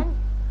again?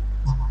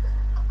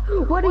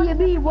 What do you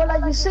mean? What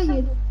are you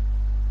saying?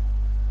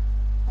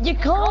 You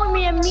called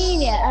me a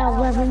meanie at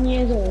 11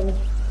 years old.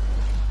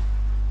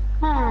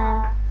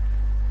 Huh?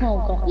 Oh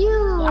god.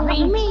 You I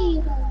mean,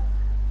 mean.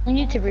 you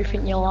need to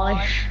rethink your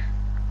life.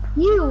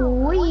 You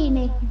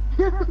weenie.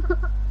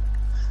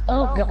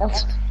 Oh god.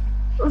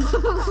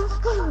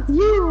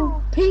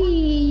 You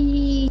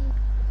pee.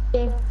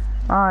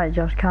 Alright,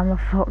 Josh, calm the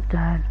fuck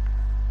down.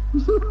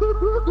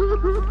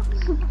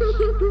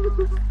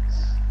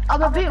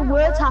 I'm a bit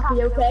word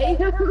happy, okay?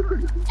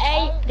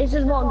 Hey, this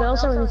is what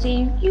girls are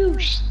saying. You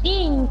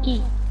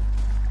stinky.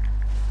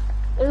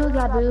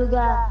 Ooga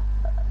booga.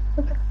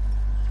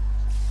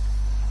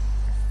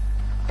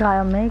 Guy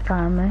on me, guy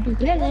on me.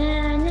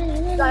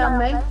 Guy on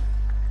me.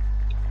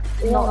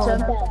 Not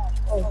him.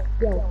 Oh,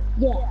 yo,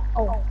 yeah.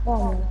 Oh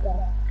my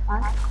god.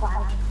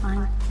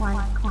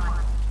 Quack.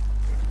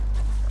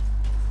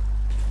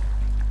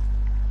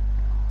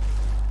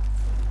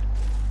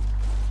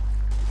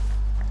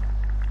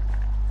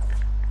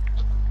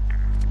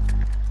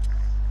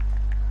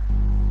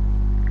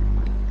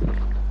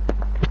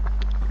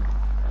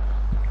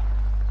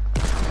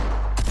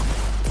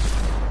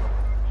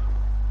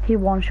 He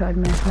one-shotted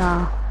me.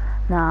 Nah,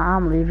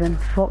 I'm leaving.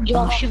 Fuck that.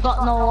 Josh, you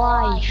got no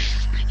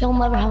life. You'll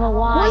never have a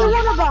What are you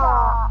wife. on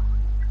about?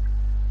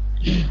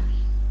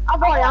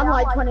 I've already had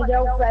like 20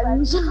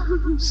 girlfriends,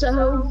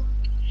 so.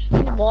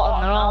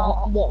 What? They're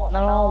all what?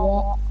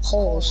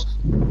 Holes.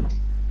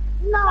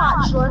 No,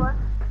 actually.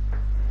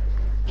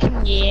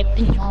 Yeah,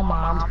 pinch your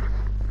mom.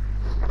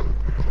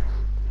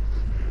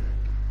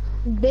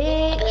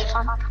 Bitch.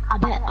 I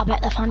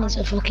bet the fannies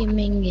are fucking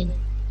minging.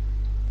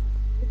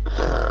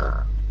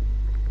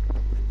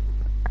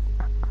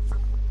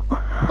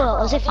 Well,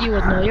 as if you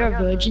would know, you're a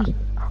virgin.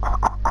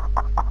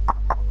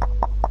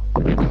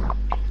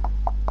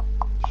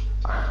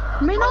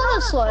 I mean,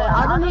 honestly,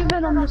 I don't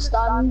even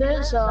understand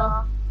it, so.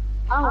 I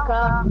don't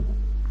care.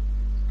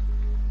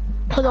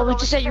 Put over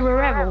to say you're a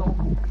rebel.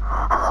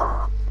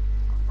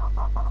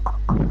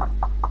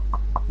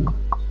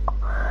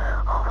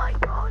 Oh my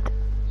god.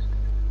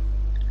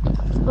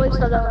 At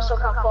least I don't suck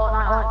at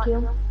Fortnite like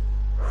you.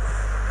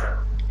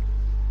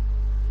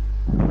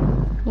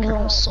 I'm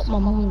gonna suck my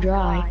mum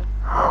dry.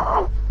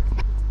 Oh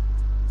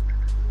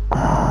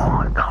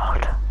my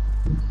god.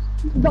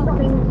 Don't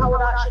think I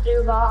would actually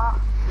do that.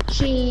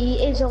 She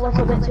is a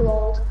little bit too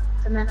old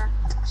for me,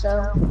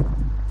 so.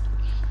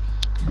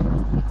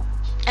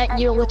 And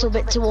you're a little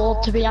bit too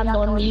old to be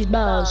handling these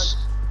bars.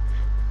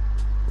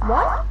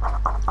 What?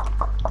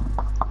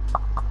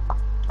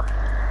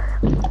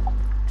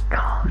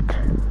 God.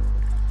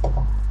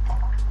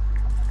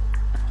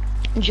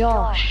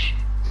 Josh,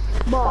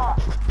 What?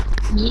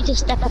 you need to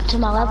step up to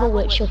my level,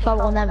 which you'll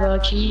probably never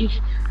achieve.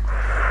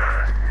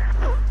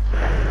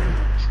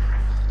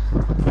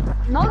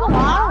 No,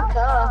 I don't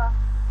care.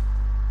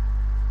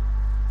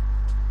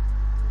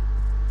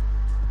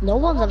 No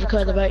one's ever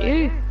cared about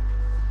you.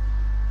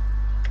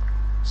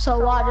 So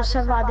what? I just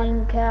said that I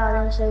didn't care.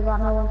 I didn't say that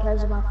no one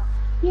cares about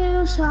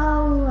you. So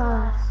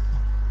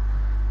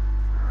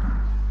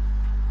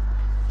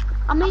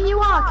I mean, you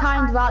are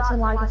kind of acting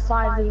like a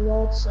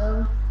 5-year-old,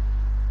 so.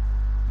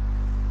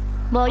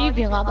 Well, you've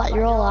been like that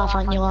your whole life,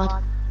 haven't you,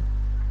 lad?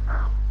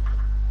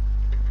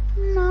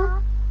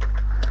 No.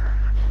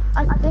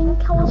 I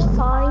think I was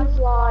 5,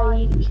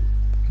 like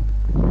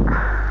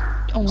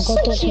Oh my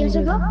god, 6 don't years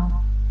say ago. that.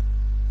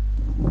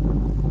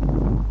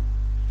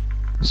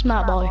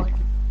 Smart boy.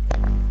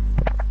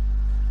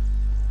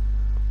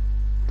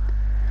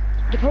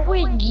 You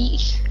probably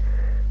geek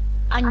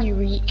and you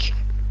reek.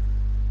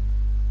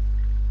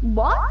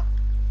 What?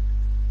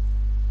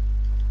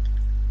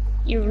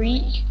 You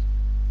reek.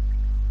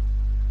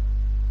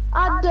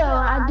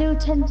 I do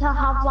tend to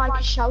have like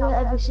a shower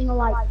every single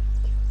like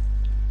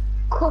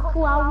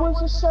couple hours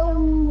or so,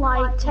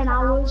 like 10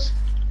 hours.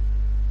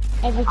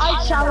 Every I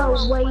 10 shower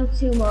hours. way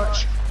too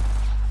much.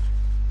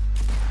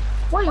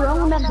 Well, you're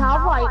only meant to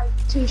have like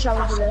 2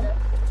 showers a day.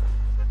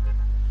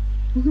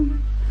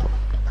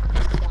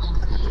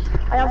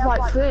 I have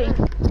like 3.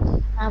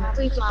 I have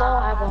 3 to 4.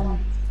 I have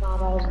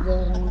 5 hours a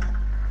day. Now.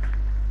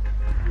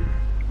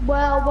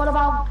 Well, what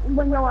about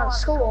when you're at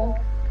school?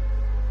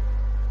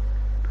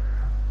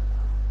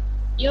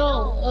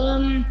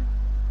 Yo,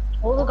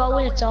 what we got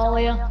with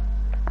Italia?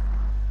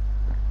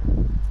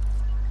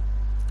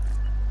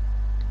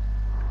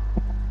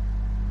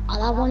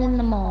 I'll have one in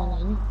the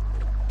morning.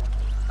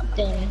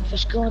 Then for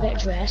school, I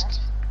get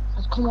dressed.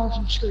 I'll come home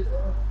from school.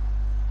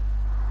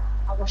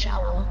 I'll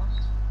shower.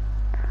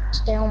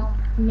 Stay on,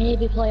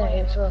 maybe play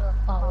out for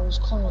hours.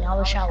 Clean.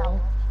 I'll shower.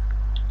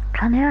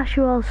 Can I ask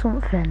you all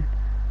something?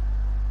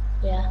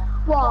 Yeah.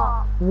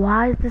 What?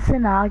 Why is this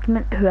an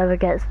argument? Whoever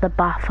gets the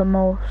bath the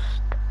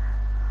most?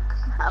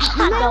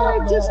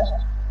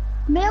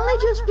 Mainly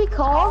just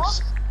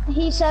because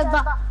he said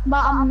that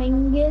I'm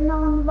minging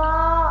on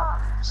that.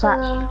 So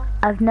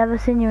But I've never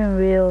seen you in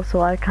real,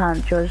 so I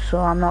can't judge. So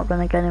I'm not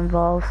gonna get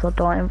involved. So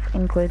don't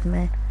include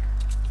me,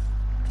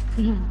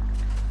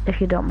 if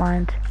you don't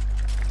mind.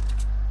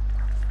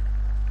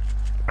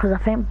 Because I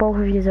think both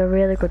of you are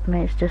really good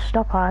mates. Just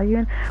stop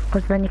arguing,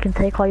 because then you can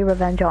take all your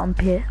revenge out on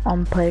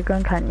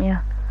playground, can't you?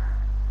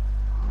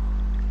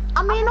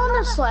 I mean,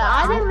 honestly,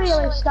 I didn't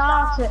really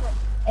start it.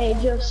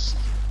 It just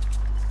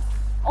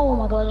Oh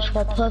my god, it's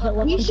got perfect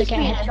weapon you to just get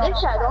being a hit.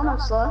 dickhead,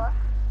 honestly.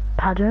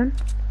 Pardon?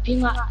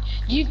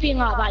 You've been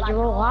like that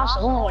your whole life, so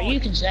I don't know what you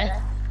can say.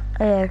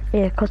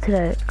 Here, cut it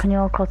out. Can you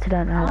all cut it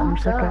out now? I'm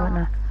sick of it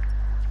now.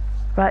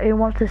 Right, who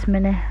wants this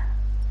mini?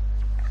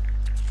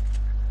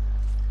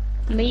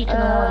 Me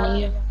can order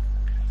you.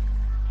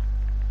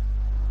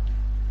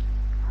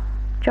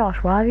 Josh,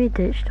 why have you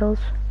ditched us?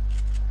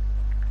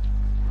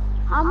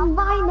 I'm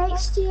right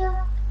next to you.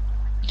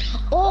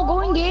 Oh, go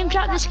in game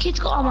chat, this kid's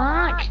got a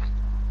mic.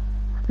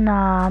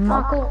 Nah, I'm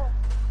not. Cool.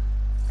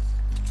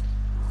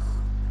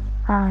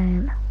 I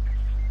ain't.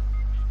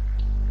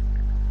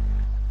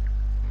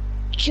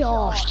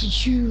 Josh,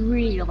 did you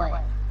really?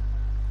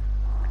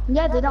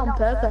 Yeah, I did it on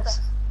purpose.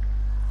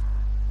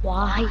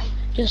 Why?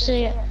 Just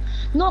say it.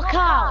 Knock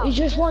out, he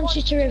just wants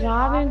you to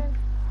revive him.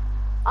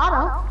 I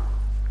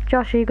don't.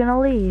 Josh, are you gonna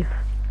leave?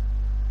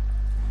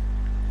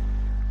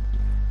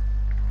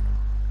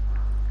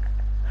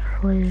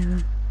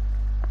 Leave.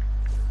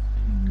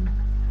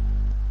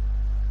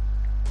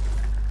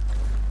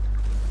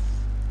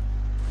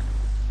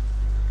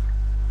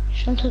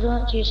 Shouldn't have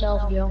done it to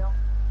yourself, Joe.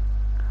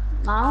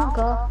 I don't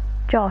go.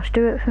 Josh,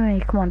 do it for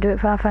me. Come on, do it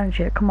for our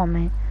friendship. Come on,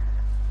 mate.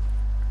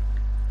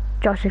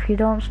 Josh, if you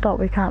don't stop,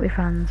 we can't be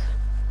friends.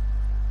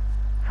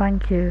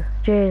 Thank you.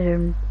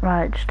 Jaden,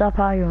 right, stop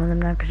arguing with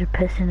him now because you're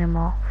pissing him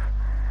off.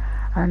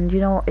 And you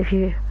know, if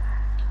you...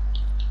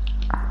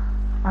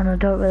 And I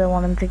don't really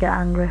want him to get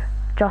angry.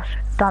 Josh,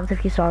 dance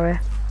if you're sorry.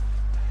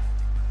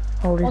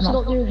 Oh, he's What's he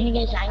not... got to do when he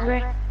gets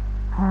angry?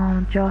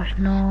 Oh, Josh,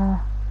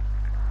 no.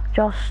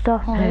 Josh,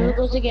 stop Oh, here it. it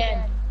goes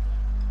again.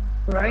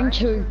 Round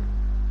 2.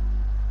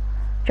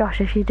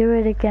 Josh, if you do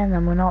it again,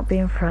 then we're not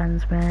being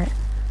friends, mate.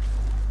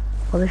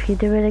 Well, if you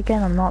do it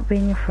again, I'm not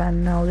being your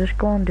friend now. Just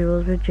go and do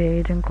us with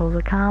Jaden, because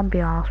I can't be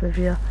arsed with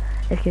you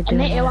if you're I doing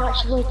met you it.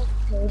 actually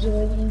told you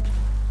everything.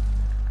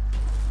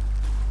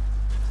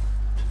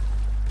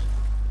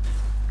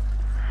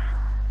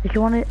 If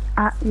you want it,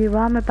 you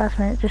are my best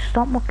mate. Just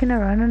stop mucking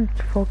around and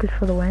focus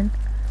for the win.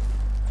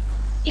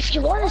 If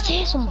you want to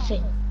say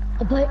something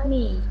about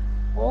me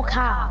or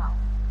Carl,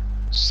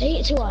 say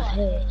it to our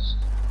face.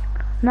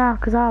 No,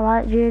 because I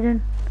like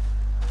Jaden.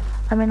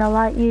 I mean, I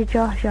like you,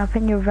 Josh. I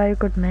think you're a very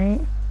good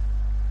mate.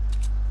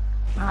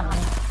 I know.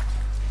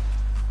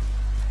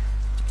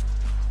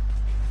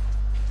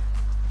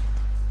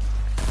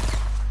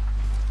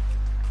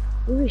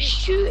 Who is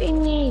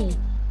shooting me?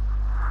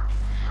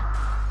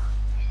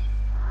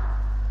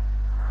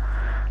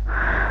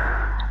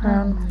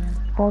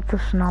 What a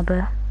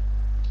snobby.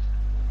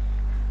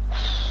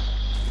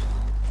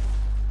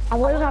 I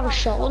want to have a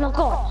shotgun. I've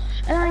got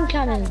an iron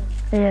cannon.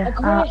 Yeah, I've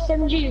got an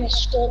SMG and a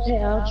stud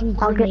here, some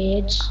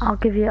grenades. I'll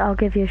give you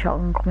a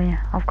shotgun. Come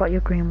here. I've got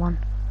your green one.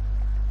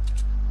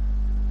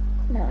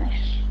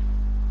 Nice.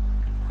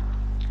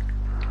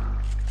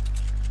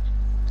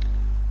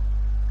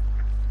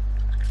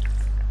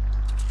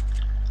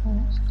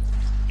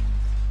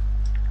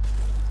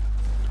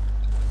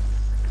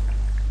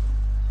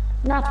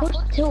 Nah, push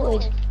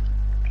tilted.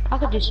 I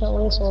could do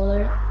something with this all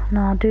there.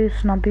 No, do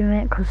snobby,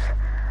 mate, because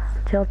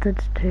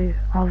tilted's too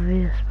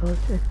obvious, but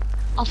it's...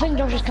 I think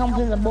Josh is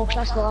camping in the bush.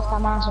 That's the last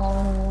time I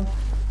saw him.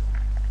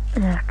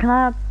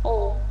 Yeah,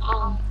 Oh,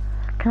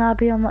 can I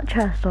be on that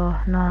chest,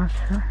 or... No,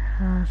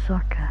 it's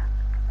okay.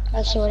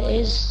 that's what it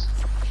is.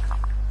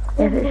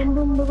 If it,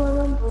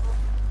 Wow,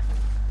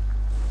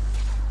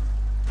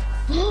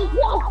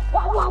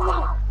 wow, wow,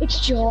 wow. It's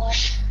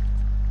Josh.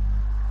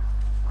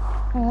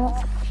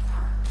 Oh,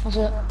 that's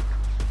it.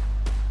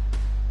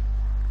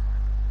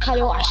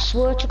 Kyle, I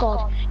swear to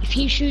God, if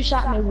he shoots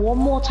at me one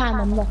more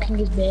time, I'm knocking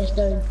his base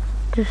down.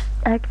 Just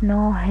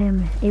ignore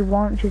him. He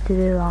wants you to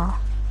do that.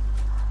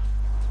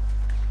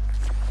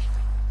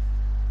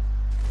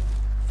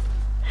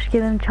 Just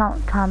give him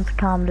time to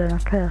calm down,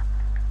 okay?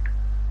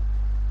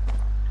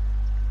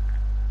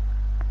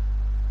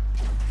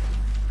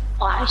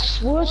 I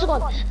swear to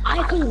God,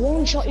 I could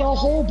one-shot your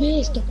whole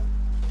base.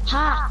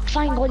 Ha!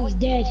 Thank God he's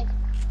dead.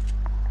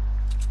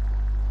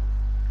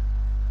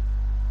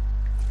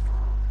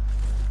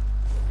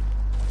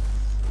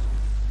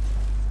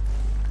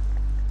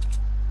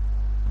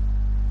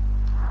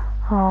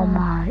 Oh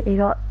my, he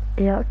got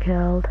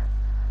killed.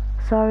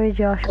 Sorry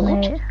Josh, Good.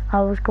 mate.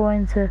 I was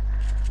going to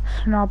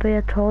snobby.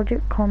 I told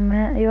you, come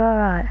mate. Are you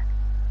alright?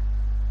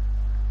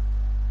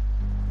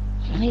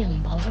 I'm not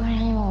even bothering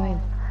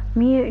anymore.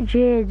 Mute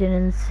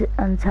Jaden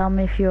and tell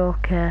me if you're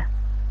okay.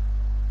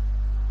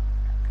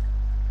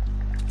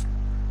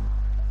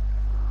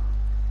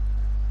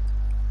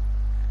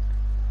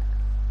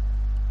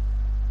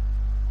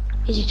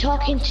 Is he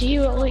talking to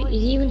you or is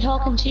he even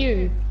talking to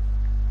you?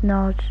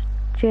 No,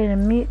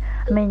 Jaden, mute.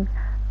 I mean,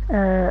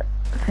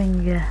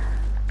 finger.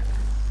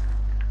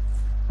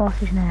 What's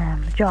his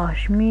name?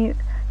 Josh, mute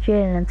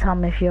Jaden and tell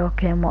me if you're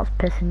okay and what's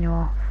pissing you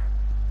off.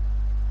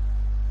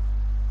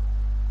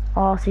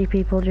 Oh, I see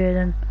people,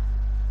 Jaden.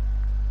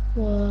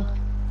 What?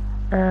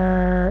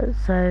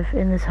 So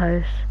in this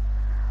house.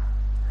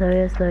 There he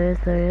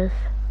is.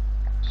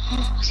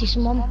 I see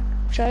someone.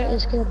 Try it,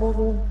 let's get a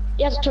bubble.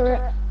 He has a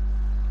turret.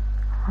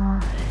 Oh,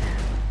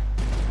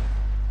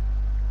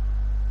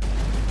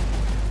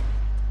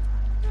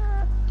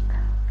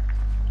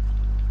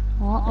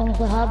 Oh, and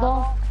the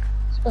hardball.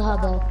 It's the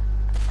hardball.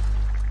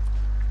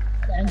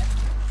 Get down.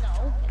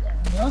 No, get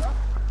down. No.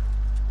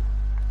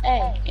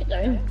 Hey, get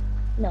down.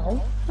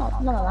 No,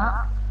 none of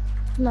that.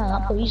 None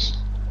of that, please.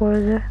 what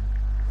is it?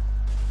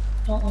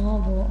 Don't know,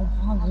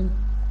 but I'm having.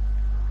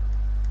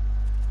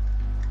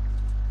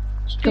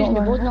 Excuse Don't me,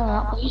 worry. bud, none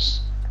of that,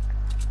 please.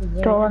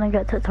 Don't want to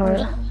get to the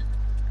turret.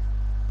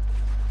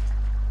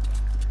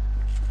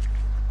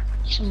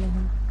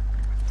 Someone.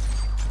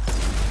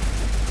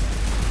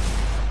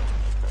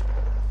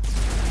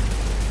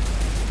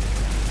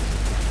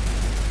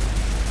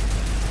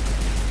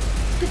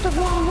 Get the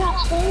wrong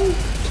rats, though.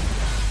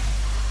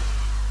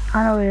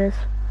 I know he is.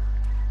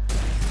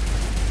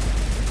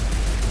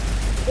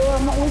 Oh,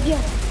 I'm not with you.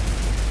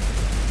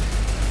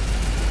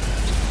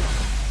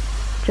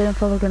 Jaden,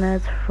 throw the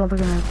grenades. Throw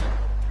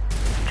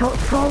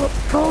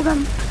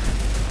them.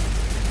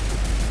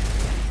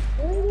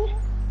 Really?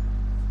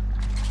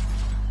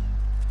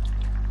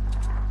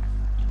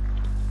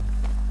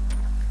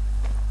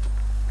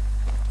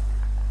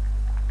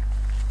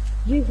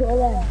 You go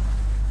then.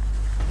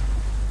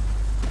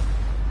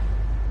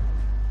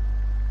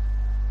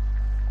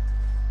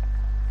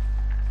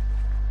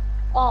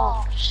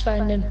 Oh, just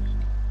found him.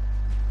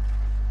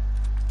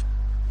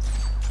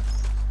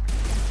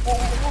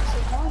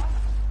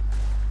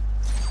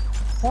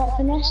 What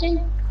finessing?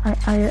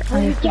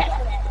 Will you get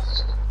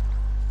finessed?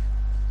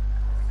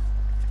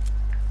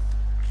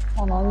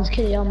 Oh no, there's a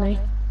kitty on me.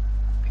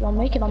 Get on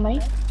me, get on me.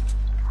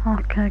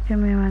 Okay, give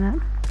me a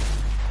minute.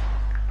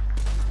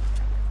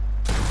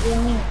 Get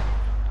on me.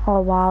 Oh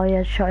wow, he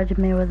headshotted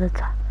me with a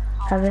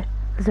heavy.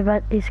 There's a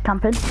red, he's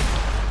camping.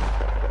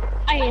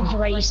 I aim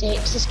for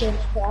 86, this game's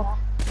crap.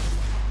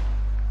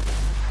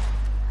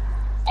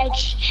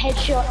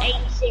 Headshot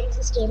 86,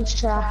 this game's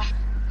trash.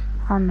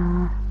 I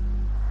know.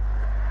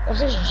 What's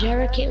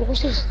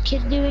this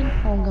kid doing?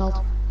 Oh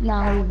god,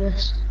 now leave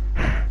this.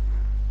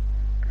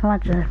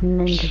 Imagine if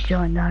Ninja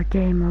joined our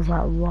game, I was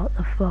like, what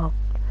the fuck?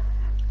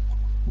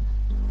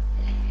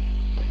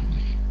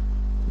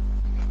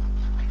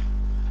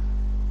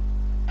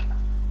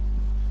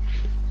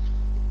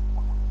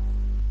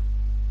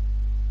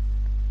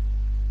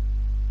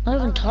 Not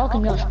even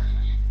talking, Josh.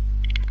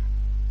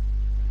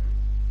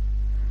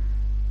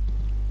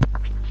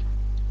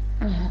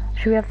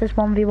 Should we have this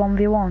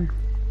 1v1v1?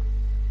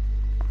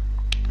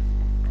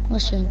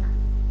 Listen,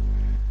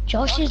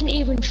 Josh isn't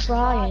even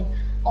trying.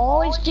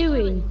 All he's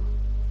doing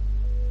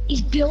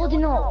is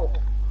building up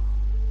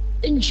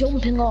and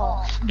jumping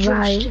off just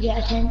Right. to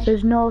get attention.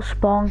 There's no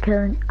spawn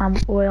killing,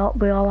 and we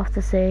all have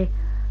to say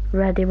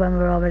ready when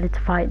we're all ready to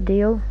fight,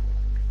 deal?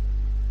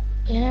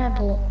 Yeah,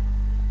 but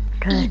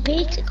Okay. he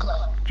basically,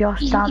 Josh,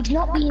 he's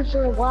not been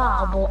for a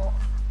while, but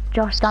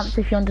Josh, dance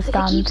if you if he keeps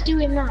understand.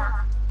 doing that,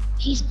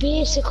 he's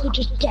basically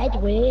just dead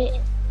weight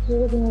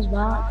holding his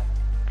back.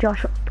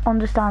 Josh,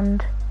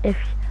 understand if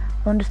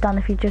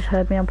you just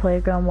heard me on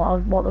Playground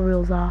what the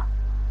rules are.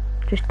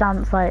 Just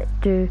dance, like,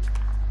 do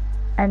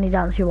any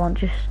dance you want,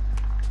 just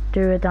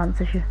do a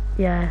dance if you,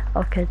 yeah,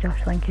 okay Josh,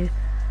 thank you.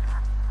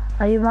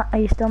 Are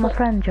you still my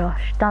friend,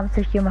 Josh? Dance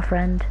if you're my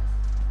friend.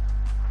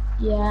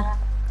 Yeah.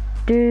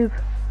 Do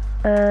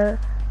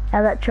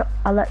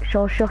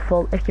electro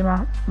shuffle if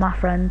you're my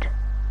friend.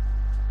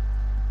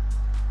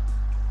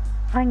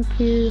 Thank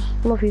you,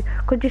 love you.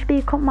 Could you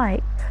speak up,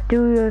 Mike?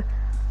 Do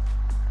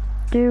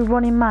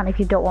running man if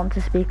you don't want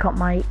to speak up,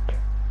 Mike.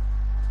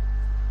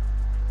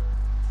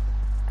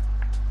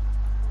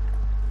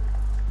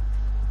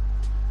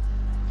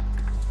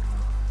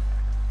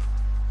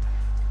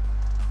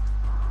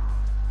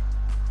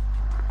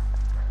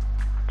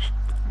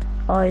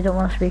 Oh, you don't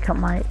want to speak up,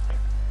 Mike.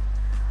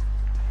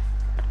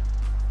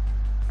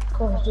 Of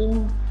course,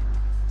 dude.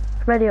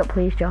 Ready up,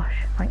 please,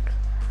 Josh. Thanks.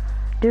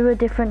 Do a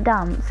different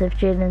dance if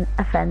Jaden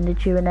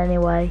offended you in any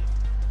way.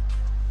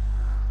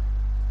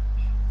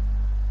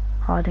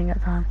 Oh, I didn't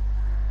get time.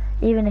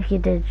 Even if you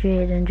did,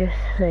 Jaden, just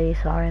say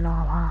sorry and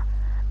all that.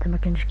 Then we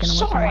can just get on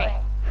with Sorry.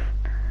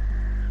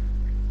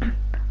 it.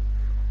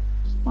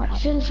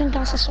 What, you really think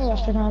that's a sorry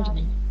after an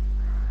argument?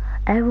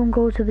 Everyone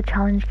go to the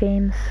challenge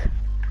games.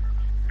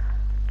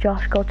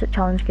 Josh, go to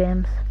challenge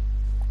games.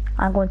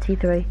 I'm going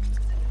T3.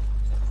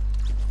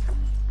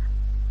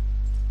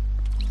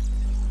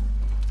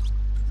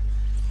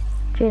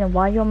 Jaden,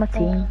 why are you on my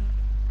team?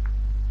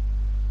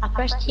 I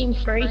pressed team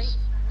 3.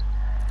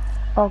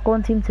 Oh, go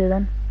on team 2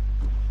 then.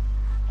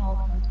 Oh,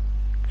 God.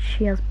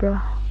 Cheers, bro.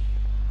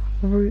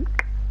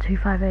 Rook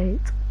 258.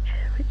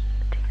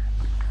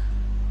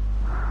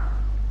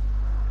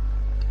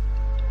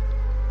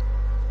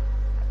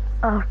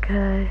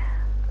 Okay.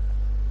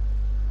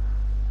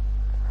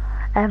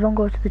 Everyone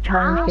go to the I'm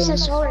challenge not so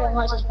games. sorry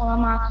unless it's one of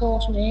my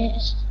close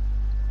mates.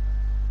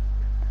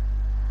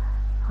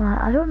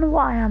 I don't know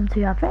what I am to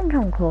you. I think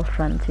I'm a close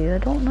friend to you. I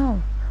don't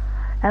know.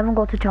 Everyone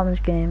go to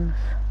challenge games.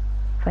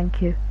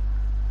 Thank you.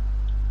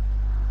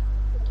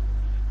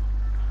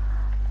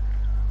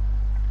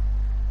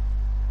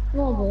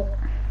 No, but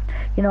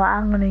You know what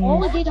I'm gonna all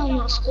we use? did on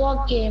that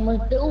squad game was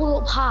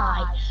build up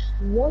high,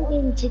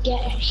 wanting to get,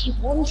 he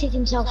wanted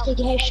himself to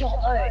get shot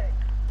out.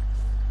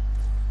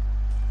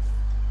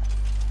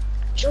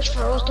 Just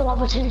for us to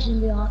have attention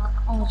and be like,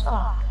 oh,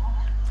 fuck.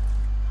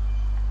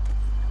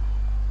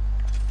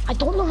 I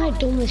don't know how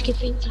dumb this kid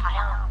thinks I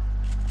am.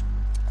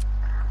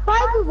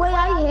 By the way,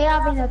 I hate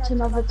having a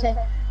ton of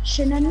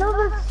attention.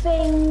 Another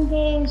thing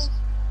is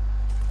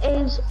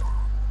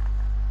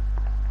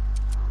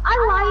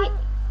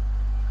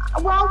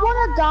I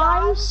want to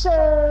die,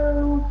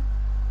 so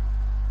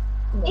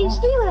it's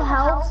really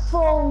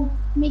helpful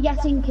me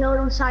getting killed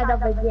inside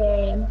of a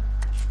game.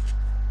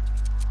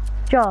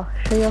 Josh,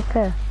 are you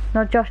okay?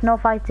 No, Josh, no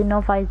fighting,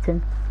 no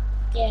fighting.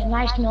 Yeah,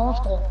 nice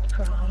North Dog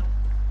cry.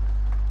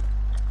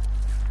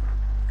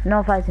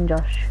 No fighting,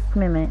 Josh.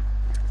 Come here, mate.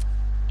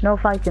 No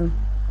fighting.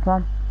 Come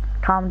on.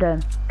 Calm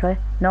down, okay?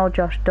 No,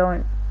 Josh,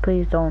 don't.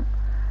 Please don't.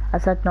 I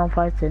said no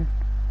fighting.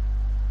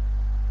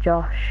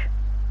 Josh.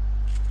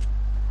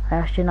 I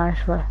asked you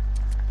nicely.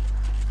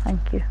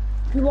 Thank you.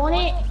 You want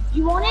it?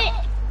 You want it?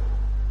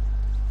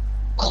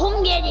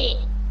 Come get it!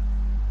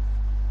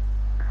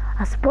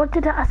 I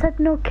spotted it. I said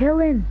no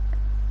killing.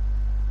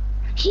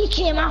 He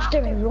came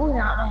after me, running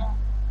at me.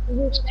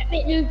 You expect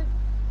me to?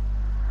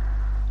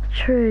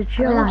 True,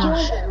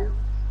 Josh.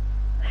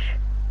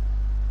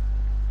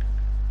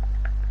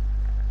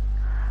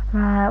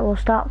 Right, we'll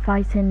start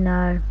fighting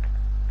now.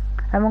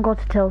 Everyone go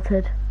to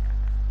Tilted.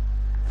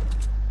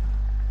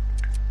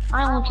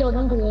 I only killed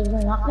him because he was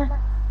running at me.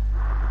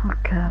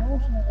 Okay.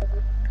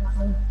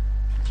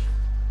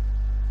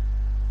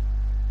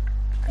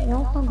 Hey,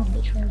 don't come on,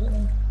 bitch, runs at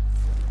me.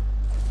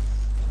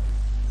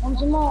 Want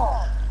some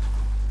more?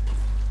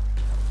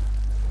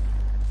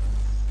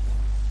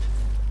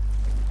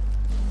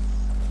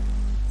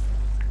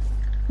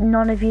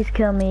 None of you's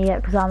kill me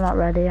yet because I'm not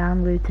ready.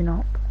 I'm looting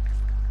up.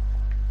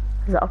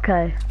 Is that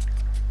okay?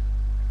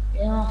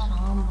 Yeah, that's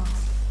fine, man.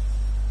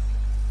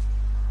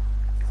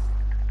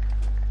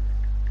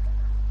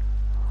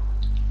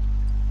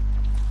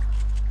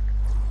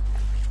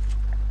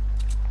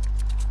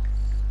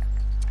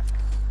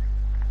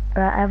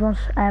 Right,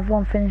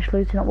 everyone finished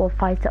looting up. We'll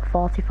fight at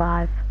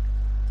 45.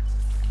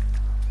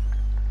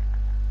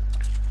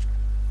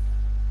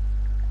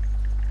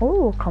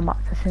 Oh, combat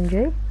to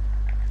Sinji.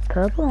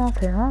 Purple, I'll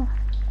take that.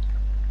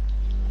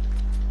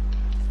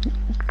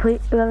 Please,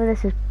 whoever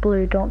this is,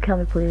 blue, don't kill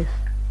me, please.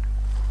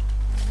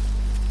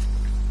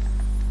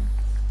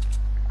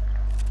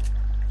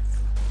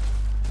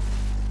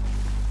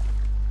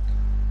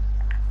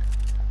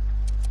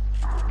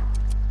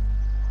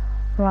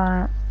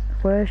 Right,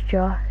 where's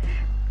Josh?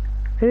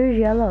 Who's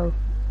yellow?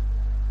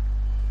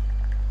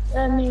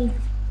 Me.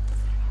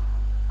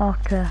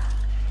 Okay.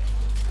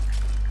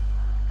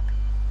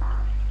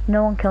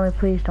 No one kill me,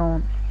 please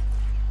don't.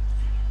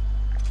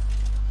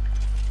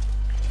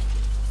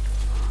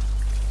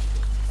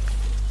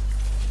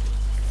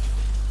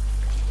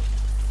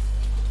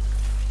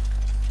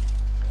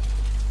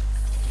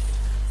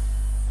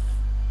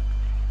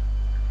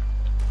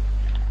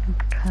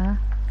 Okay.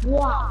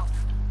 Wow.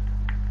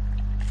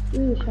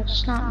 Ooh, tried to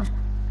snap me.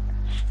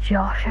 It's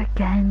Josh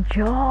again,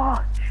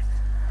 Josh!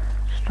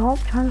 Stop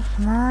trying to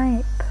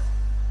snipe.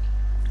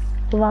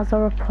 Otherwise I'll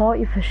report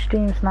you for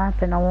stream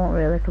sniping. I won't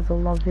really, because I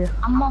love you.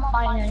 I'm not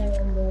fighting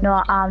anyone, bro.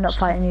 No, I'm not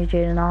fighting you,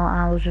 Jaden.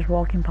 I was just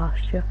walking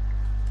past you.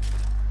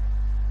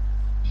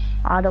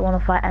 I don't want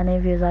to fight any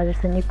of you. I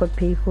just think you're good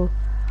people.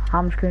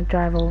 I'm just going to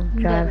drive.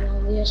 Yeah,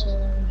 well, yes,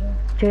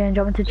 Jaden, do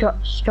you want me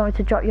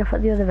to drop you off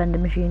at the other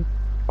vending machine?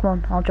 Come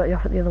on, I'll drop you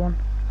off at the other one.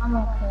 I'm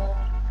okay.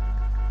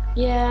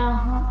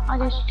 Yeah, I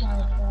guess you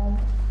can.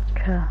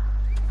 Okay.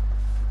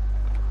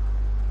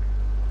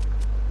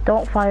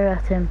 Don't fire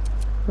at him.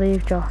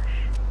 Leave Josh.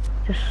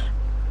 Just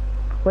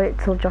wait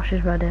till Josh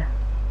is ready.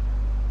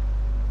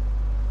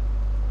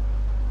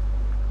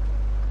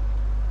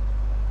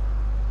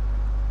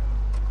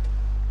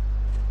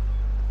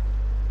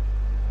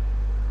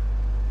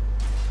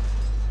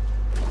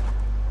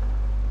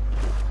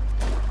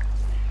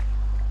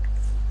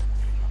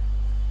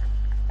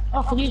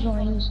 Oh, for these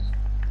ones.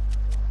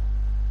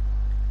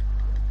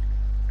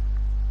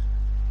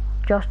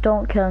 Josh,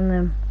 don't kill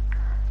him.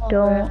 Oh,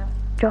 Don't. right.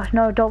 Josh,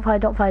 no, don't fire,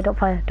 don't fire, don't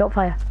fire, don't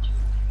fire.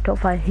 Don't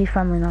fire, he's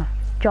friendly now.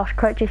 Josh,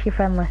 correct if you're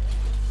friendly.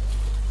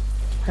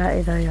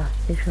 Right, there you are,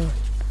 he's good.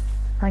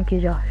 Thank you,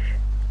 Josh.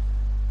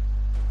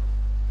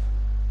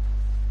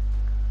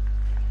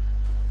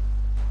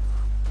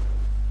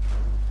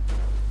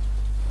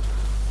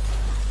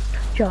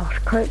 Josh,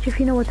 correct if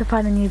you know where to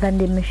find a new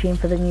vending machine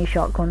for the new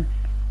shotgun.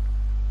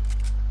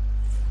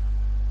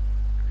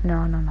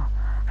 No.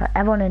 Right,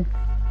 everyone in.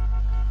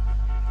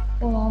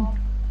 Hold on.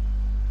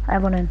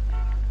 Everyone in.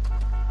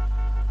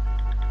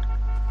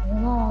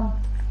 Hold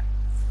on.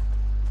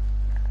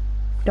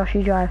 Josh,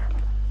 you drive.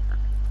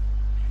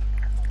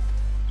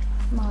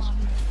 Must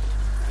be.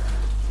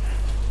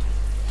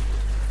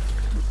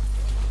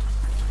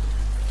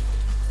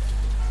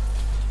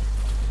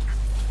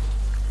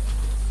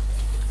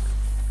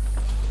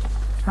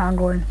 I'm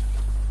going.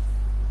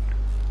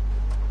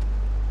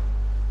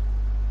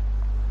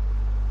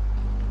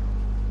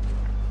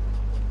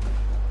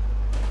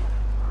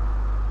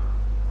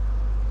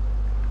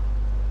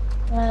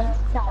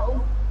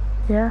 So,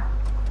 Yeah?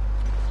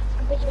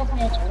 I bet you back in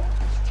here.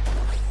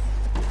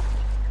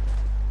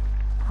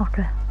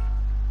 Okay.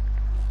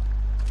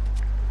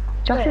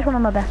 Josh is one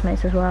of my best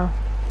mates as well.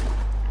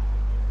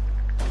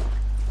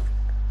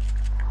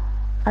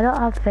 I don't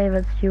have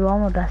favourites, you are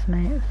my best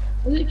mates.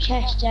 Loot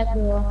chest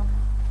everywhere.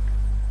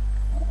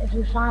 If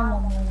we find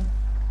one then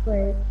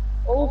great.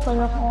 Oh, for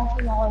the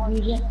awful while I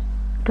use it.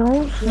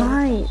 Don't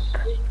snipe.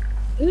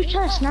 Who's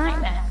trying to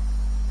snipe me?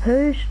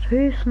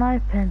 Who's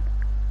sniping?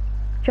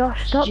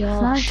 Josh, stop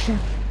Josh.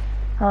 sniping.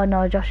 Oh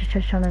no, Josh is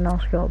just trying to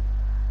no-scope.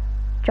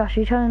 Josh, are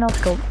you trying to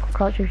no-scope?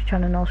 Crouch if you're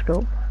trying to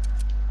no-scope.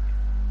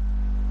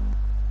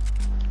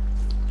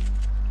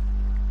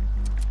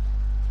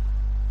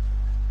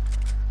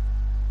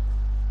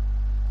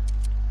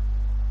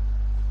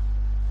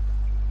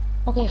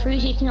 Okay,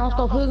 316, let's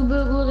go.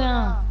 Booga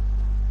down.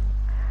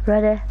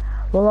 Ready?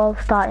 We'll all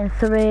start in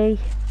 3,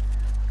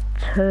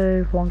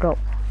 2, 1, go.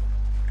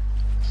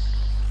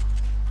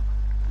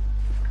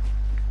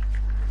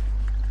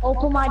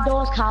 Open my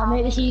doors, Carl.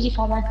 Make this easy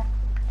for me.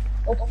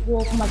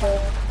 Open my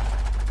door.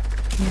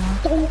 Yeah.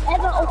 Don't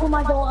ever open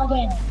my door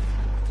again.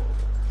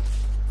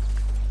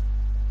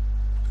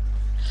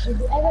 If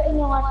you ever in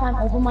your lifetime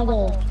open my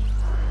door.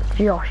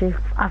 Josh,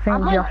 I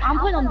think Josh... I'm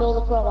putting on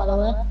Builder Pro, by the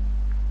way.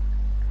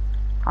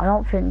 I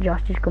don't think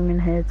Josh is coming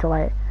here to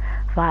like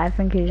fight. I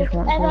think he just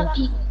wants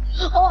to...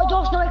 Oh,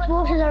 Josh, no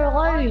explosions are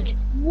allowed.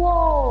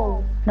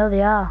 Whoa. No,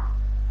 they are.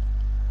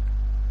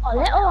 Oh,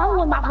 I'm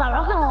going back for that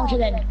rocket launcher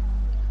then.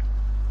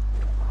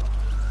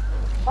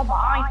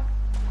 Bye-bye.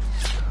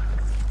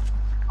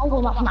 I'm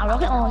going back for that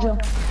rocket launcher.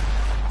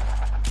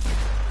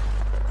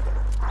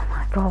 Oh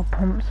my god,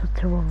 pumps are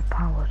too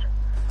overpowered.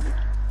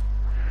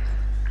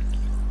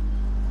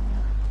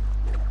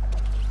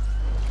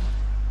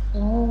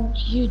 Don't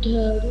you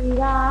do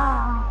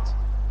that.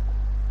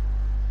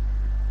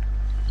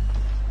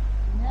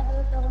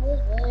 Never felt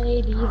this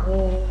way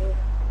before.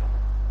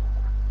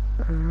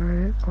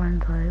 Right, going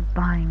to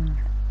bang.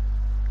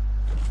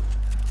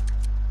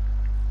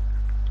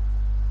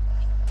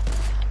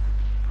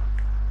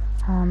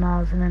 Oh no,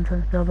 there's an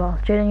intense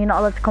billboard. Jaden, you're not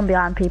allowed to come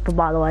behind people,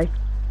 by the way.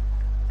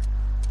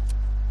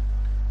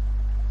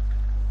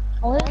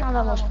 Oh, I didn't have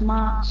that much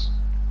marks.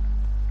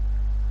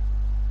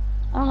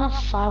 I don't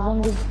have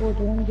 500,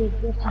 400,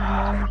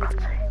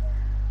 500.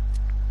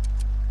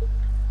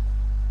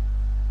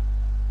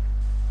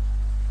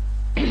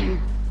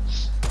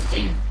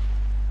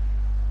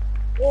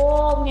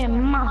 Oh, I'm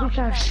getting mad, who's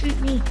trying to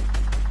shoot me?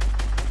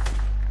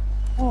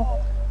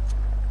 Oh.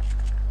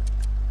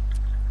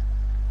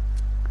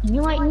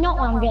 You like not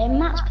when I'm getting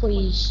mats,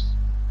 please.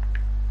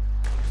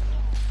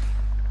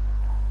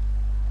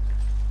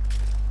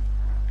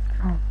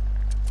 Oh.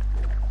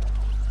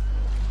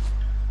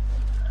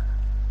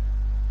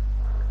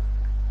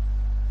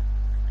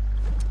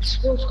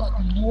 Squad's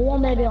got no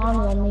one maybe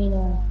on me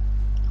now.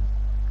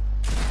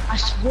 I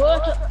swear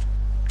to...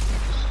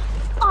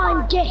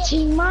 I'm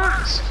getting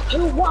mats!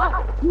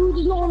 Who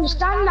does not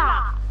understand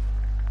that?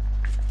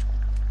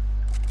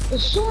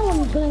 There's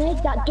someone gonna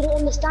make that don't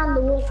understand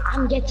the word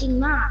I'm getting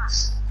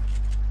mats.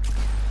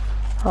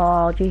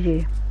 Oh,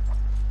 GG.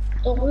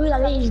 Don't know who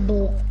that is,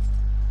 but...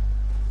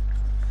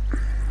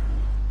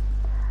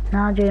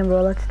 Now, Jaden,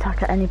 bro, let's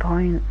attack at any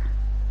point.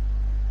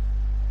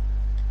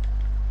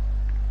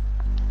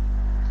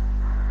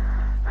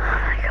 Oh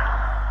my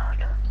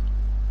god.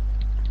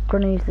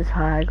 Gonna use this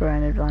high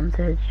ground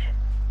advantage.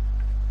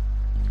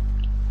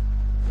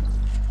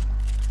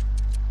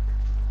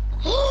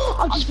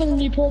 I've just found a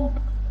new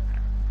pump.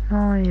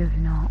 No, you've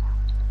not.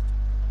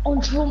 On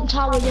Trump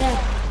Tower, yeah.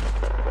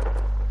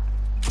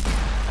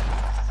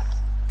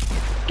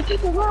 The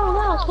people around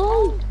us,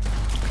 hold!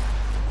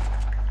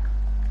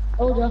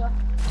 Hold on.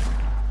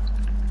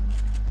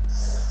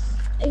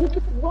 Hey, the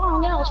people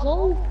around us,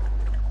 hold!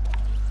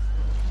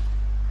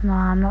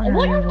 Nah, I'm not Hey, gonna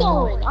where you leave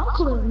alone.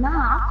 going? I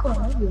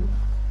couldn't leave you.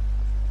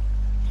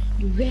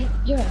 You red,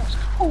 yes,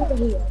 over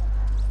here.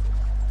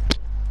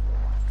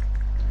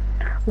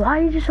 Why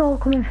are you just all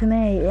coming for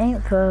me? It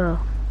ain't fair.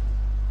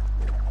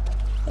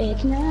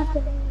 It's not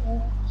fair.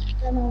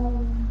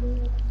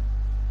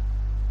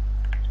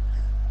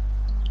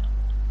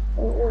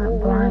 That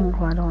blank,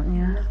 why don't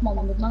you? Come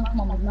on, big man,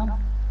 come on, big man.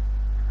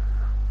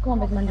 Come on,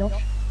 big man,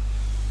 Josh.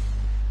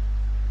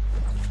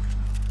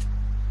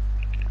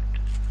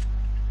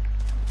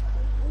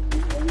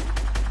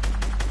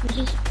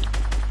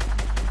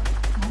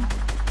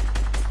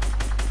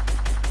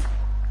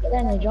 Get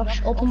in there,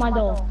 Josh. Open my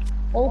door.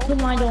 Open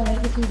my door,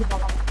 make this easy,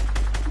 Bob.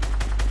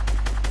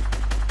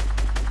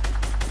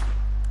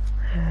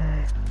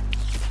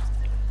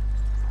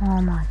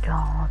 Oh my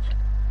god.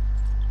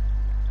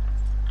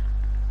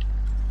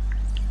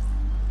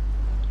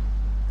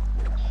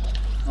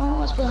 Oh,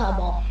 let's play that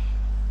ball.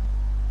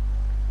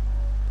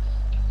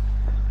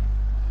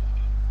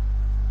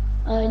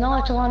 Now I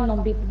have to land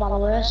on people, by the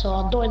way, so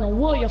I don't know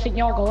where you think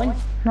you're going.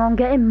 No, I'm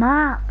getting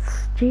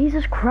mats.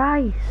 Jesus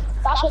Christ.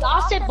 That's what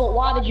I said, but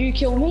why did you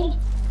kill me?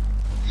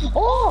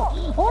 Oh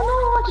no,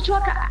 I wanted to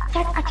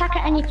attack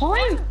at any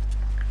point.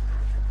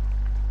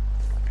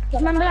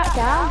 Remember that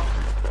guy?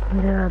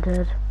 Yeah, I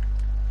did.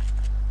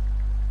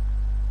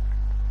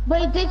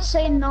 But he did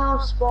say no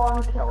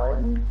spawn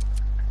killing.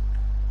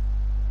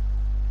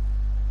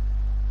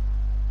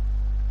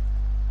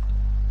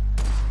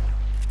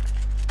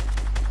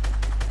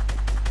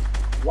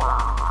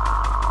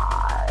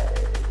 Why?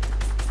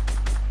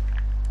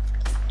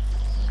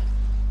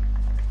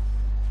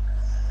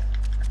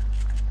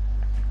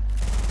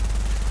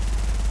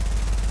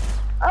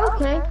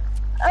 Okay.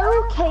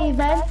 Okay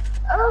then.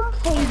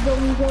 Okay,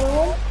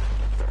 Bungo.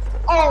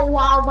 Oh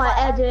wow, my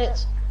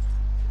edit.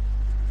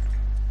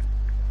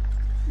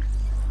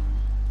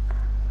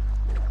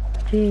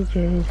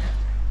 GG's.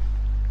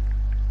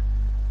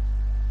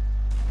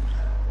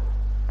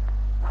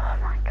 Oh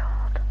my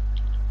god.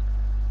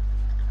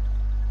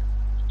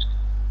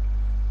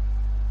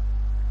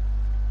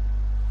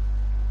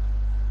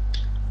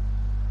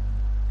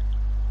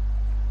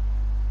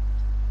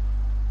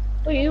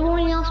 Are you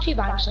going else to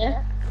banks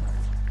there?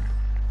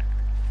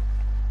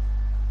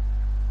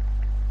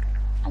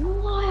 And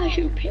why are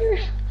you here?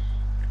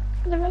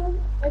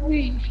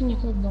 Everything you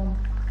could have done.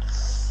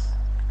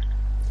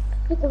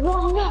 Get the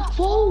wrong ass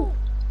full!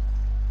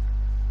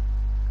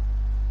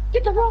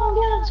 Get the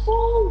wrong ass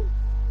full!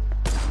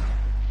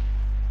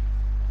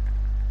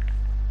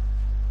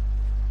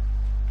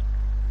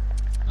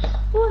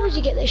 Where did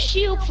you get the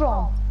shield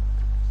from?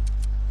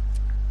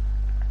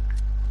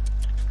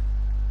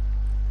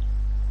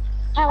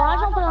 Hey, why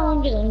don't put on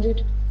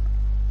 100?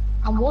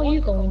 And where are you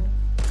going?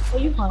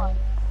 Where are you hiding?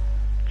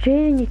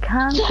 Jaden, you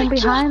can't come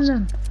behind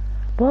them.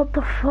 What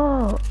the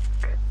fuck?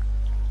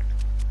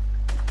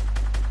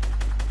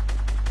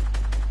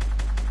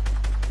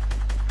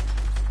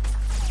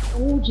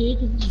 Oh,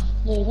 Jaden.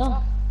 There you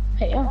go.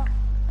 Here.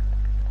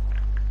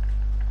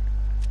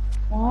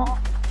 What?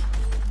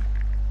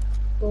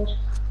 Good.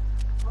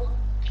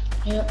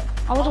 Yep.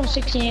 I was on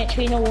 16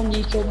 HP, no wonder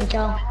you killed me,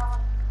 Cal.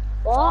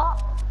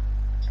 What?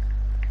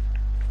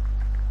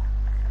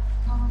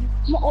 I'm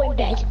not going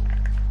dead.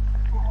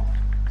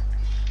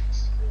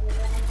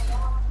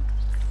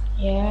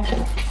 Yeah.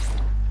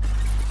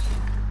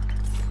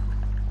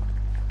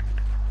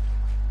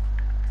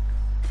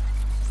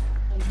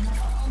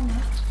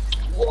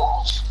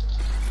 What?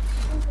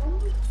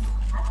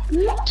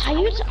 I'm not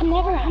tired, I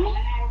never am.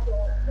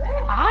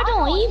 I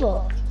don't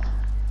either.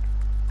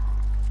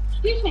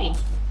 Excuse me.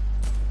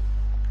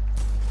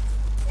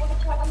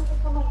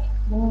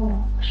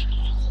 Oh.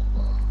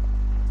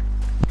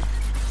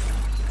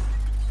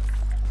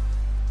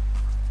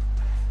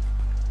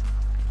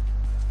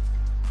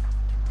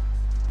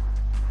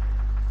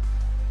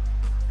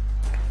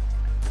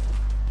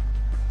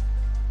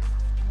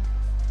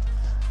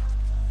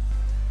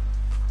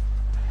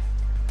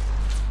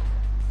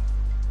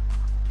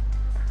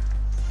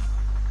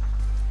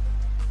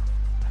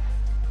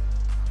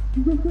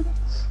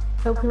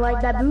 Hope you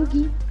like that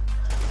boogie.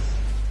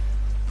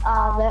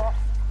 That.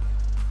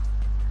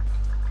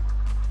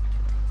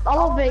 I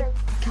love it.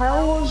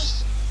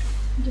 Kyle's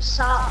just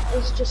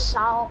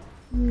sat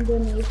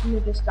underneath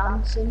me just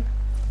dancing.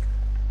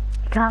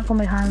 You can't come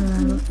behind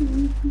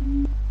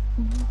them.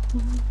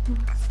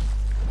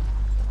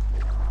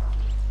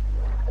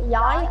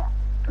 Yeah,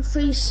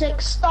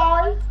 360.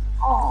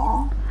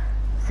 Aww.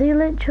 See,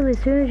 literally, as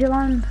soon as you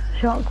land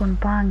shotgun,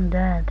 bang,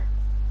 dead.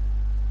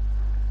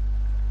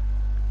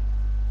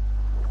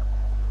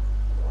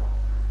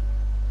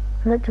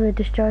 Literally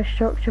destroy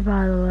structure,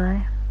 by the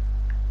way.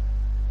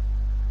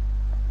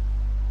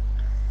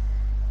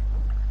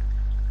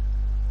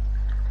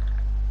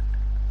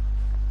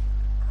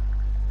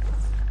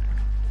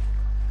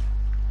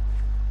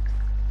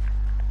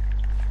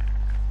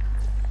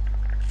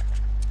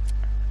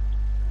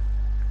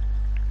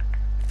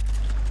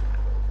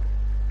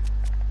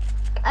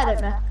 I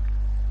don't know.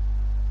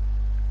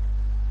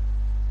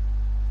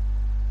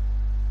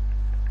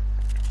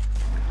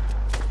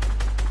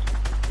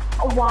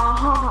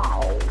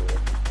 Wow.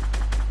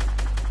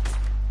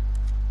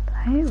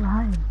 I ain't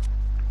lying.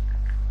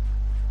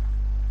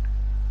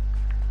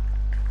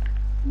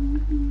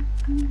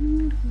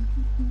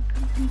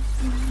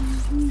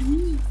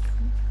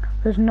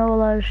 There's no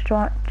allowed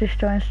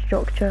destroying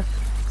structure,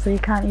 so you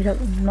can't use it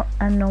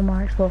and no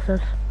more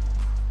explosives.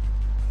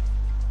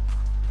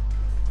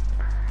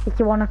 If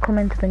you want to come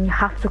into them, you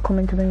have to come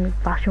into them in a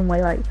fashion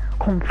way, like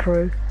come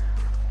through.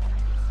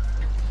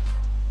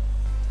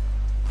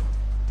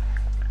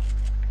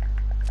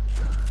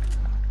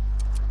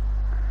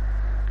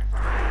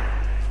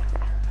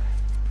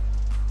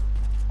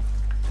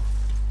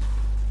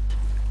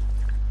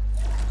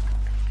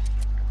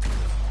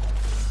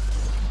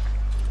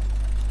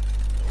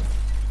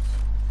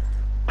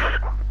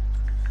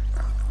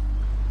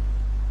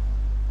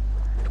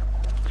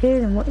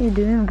 Jaden, what are you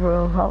doing,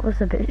 bro? That was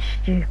a bit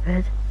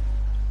stupid.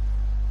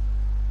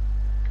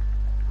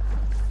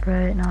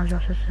 Right, now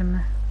Josh is in me.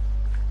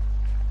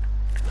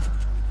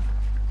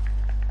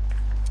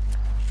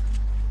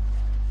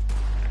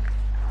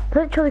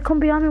 Literally, come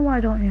behind me,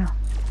 why don't you?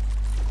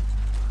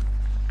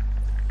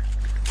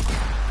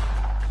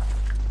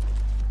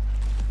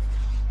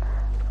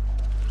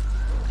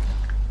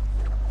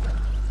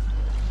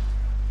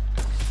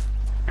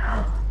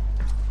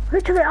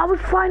 Literally, I was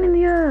flying in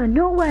the air.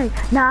 No way.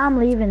 Nah, I'm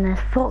leaving this.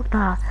 Fuck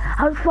that.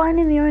 I was flying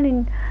in the air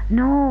and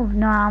no,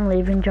 I'm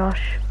leaving,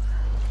 Josh.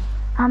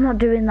 I'm not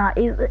doing that.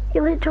 He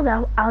literally,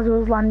 as I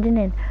was landing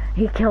in,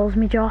 he kills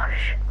me,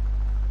 Josh.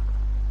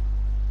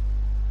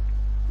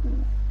 Do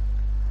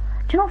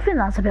you not think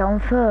that's a bit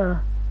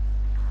unfair?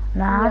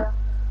 Nah, Yeah.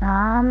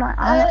 nah, I'm not.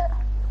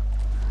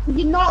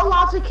 You're not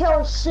allowed to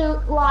kill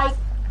like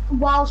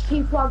whilst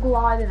people are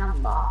gliding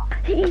on that.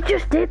 He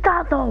just did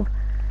that though.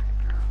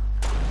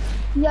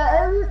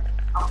 Yeah,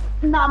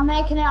 no, I'm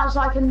making it as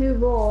like a new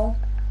rule.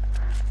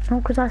 No,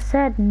 because I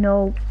said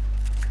no.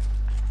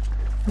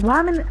 Why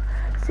am I?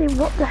 See,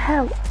 what the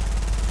hell?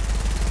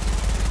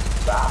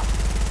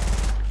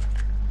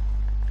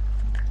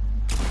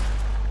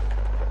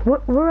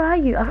 Where are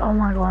you? Oh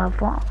my god,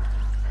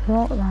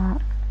 what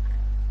that?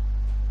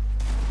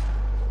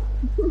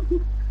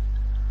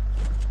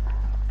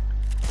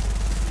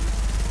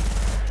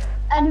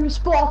 Enemy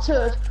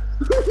spotted.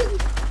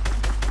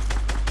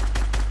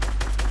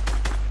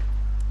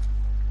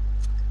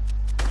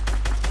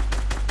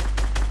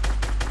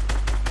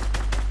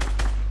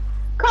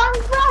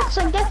 Congrats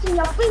on getting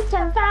your free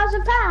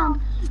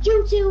 £10,000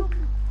 due to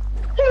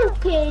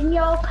pooping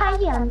your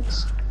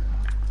pants.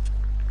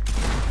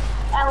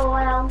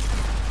 LOL.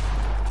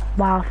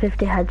 Wow,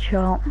 50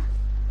 headshot.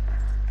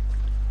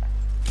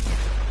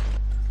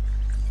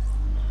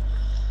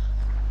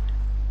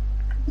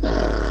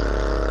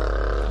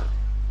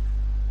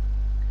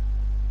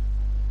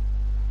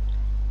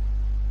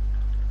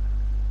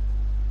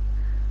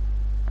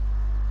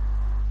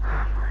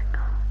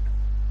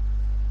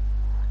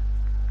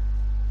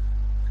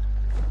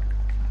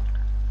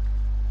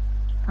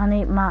 I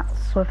need mats,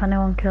 so if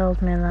anyone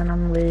kills me then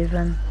I'm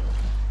leaving.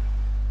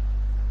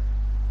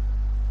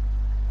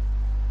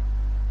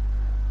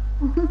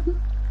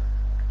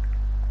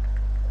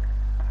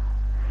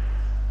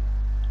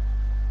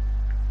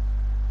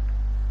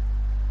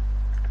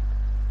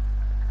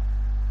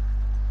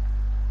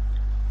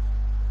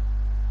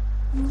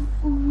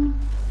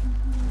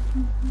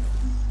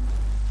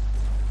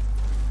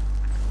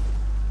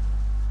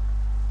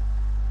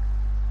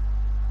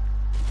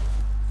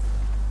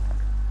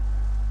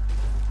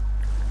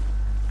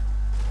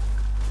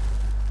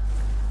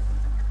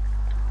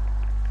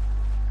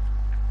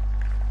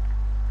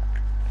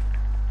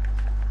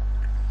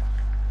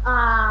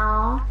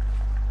 Aww.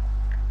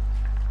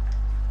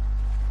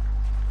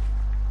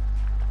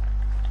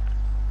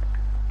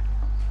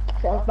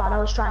 Feels bad I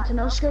was trying to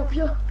no-scope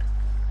you.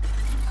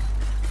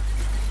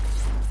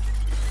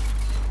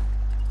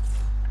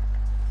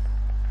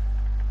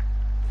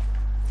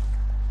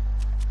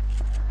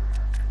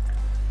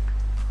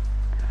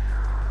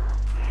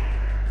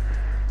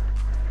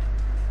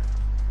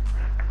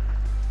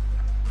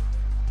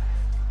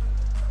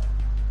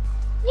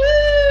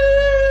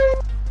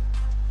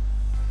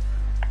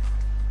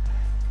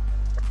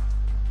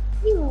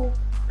 You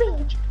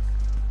bitch.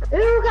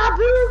 Ooga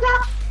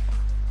booga.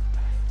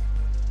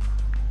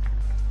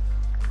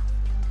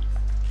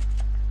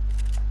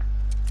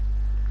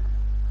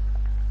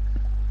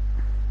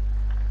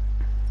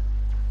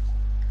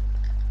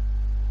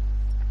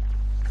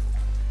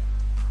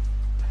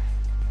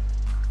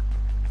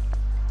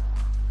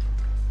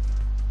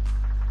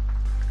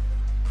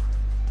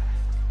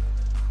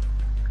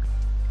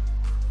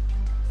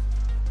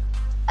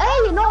 Hey,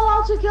 you're not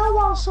allowed to kill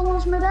while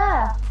someone's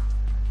midair.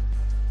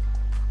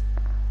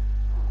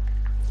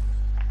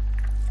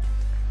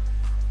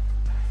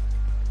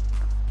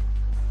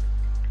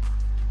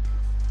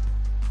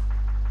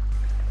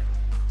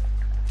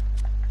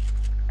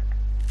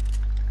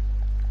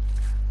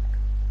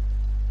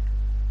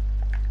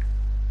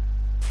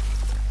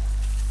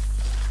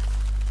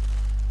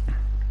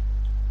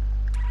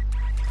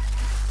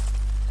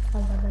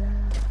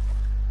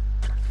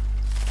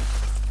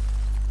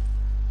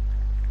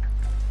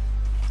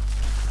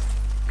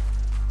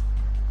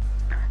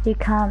 You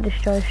can't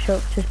destroy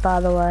structures, by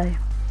the way.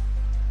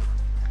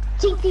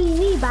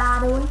 TTV, by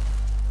the way.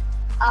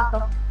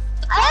 Okay.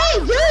 Hey,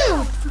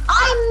 dude!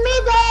 I'm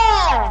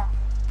mid-air!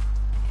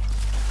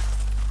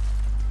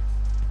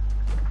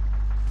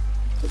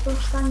 People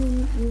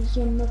standing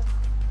using the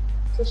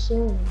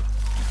facility.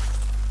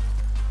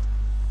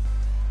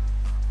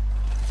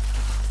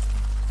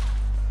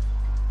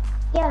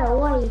 Get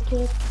away,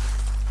 kid.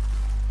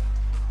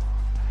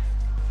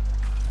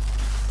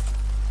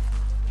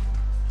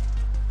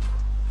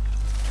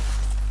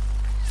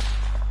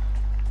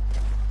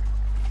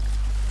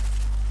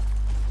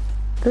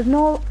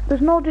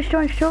 There's no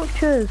destroying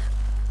structures.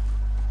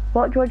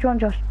 What do you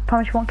want, Josh?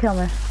 Promise you won't kill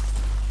me.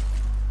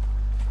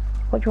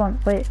 What do you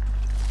want? Wait.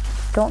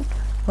 Don't.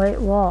 Wait,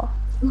 what?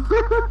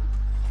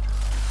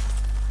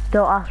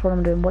 Don't ask what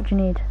I'm doing. What do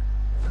you need?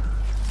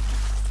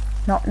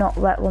 Not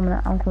wait 1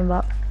 minute. I'm coming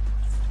back.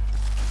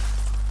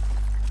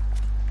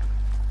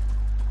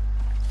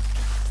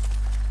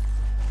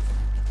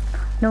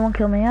 No one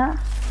kill me yet.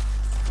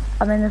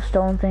 I'm in the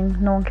stone thing.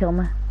 No one kill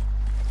me.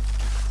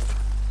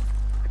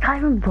 I can't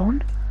even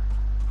run.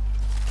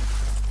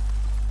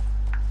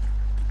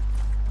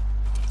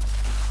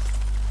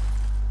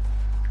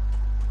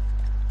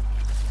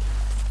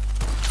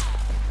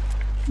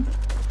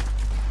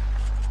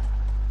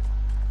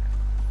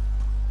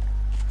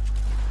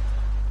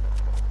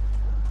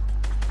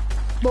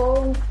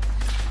 Ball.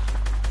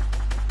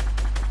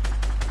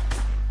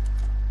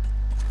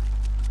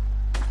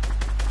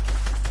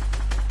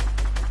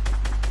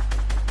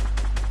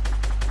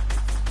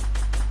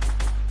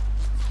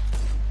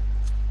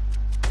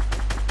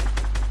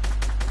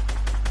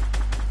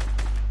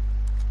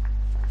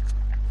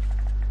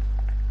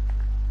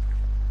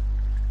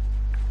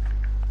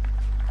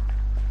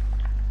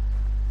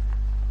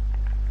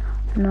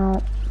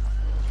 No.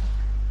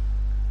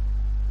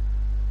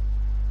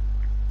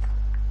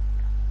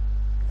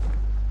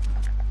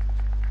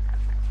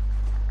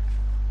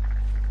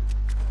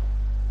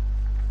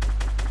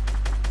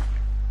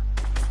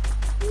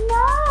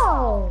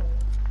 No!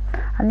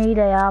 I need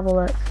AR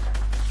bullets.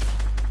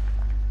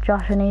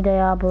 Josh, I need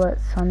AR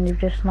bullets, and you've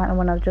just sniped me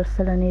when I've just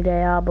said I need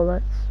AR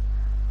bullets.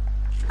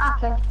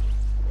 Okay.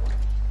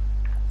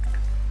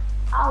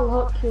 I'll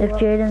hook you If up.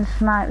 Jaden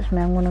snipes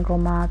me, I'm gonna go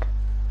mad.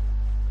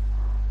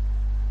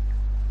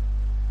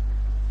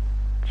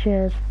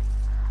 Cheers.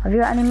 Have you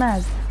got any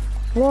meds?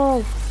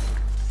 Whoa.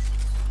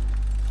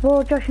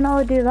 Whoa, Josh, you know how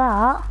to do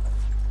that?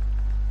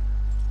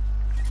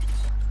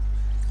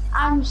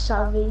 I'm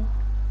sorry.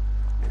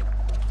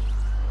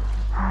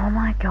 Oh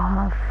my god,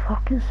 I'm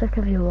fucking sick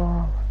of you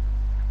all.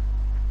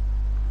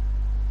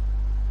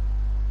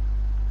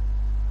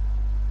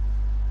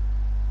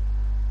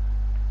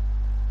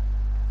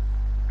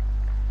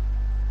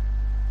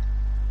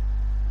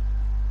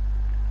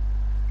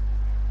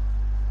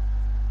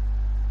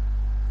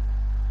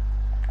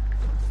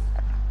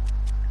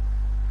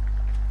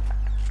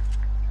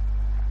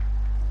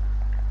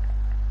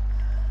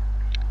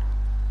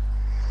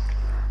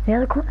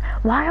 Yeah,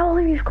 why are all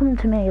of you coming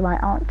to me? Like,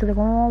 do they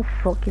go, oh,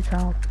 fuck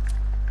yourself?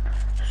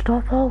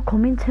 Stop all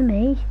coming to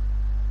me.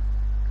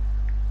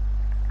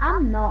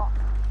 I'm not.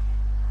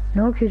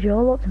 No, because you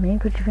all up to me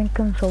because you think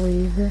I'm so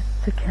easy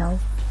to kill.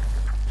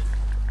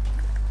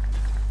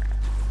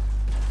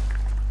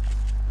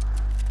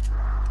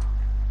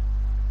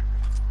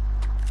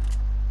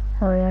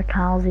 Oh yeah,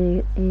 Carl's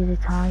easy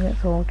target,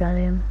 so I'll get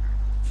him.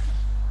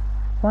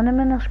 When I'm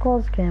in a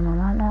squads game, I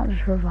might not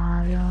just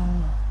revive you.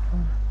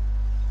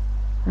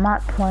 I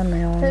might play on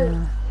my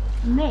own.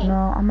 Who? Me?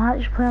 No, I might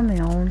just play on my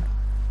own.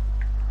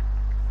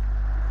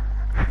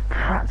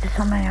 Practice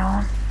on my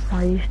own.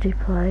 I used to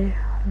play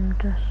and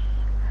just,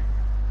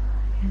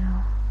 you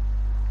know,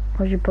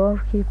 because you both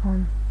keep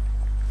on.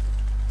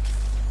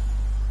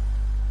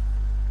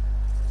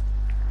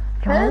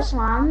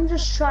 Personally, I'm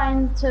just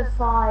trying to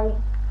fight.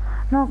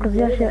 No, because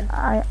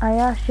I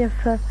asked you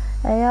for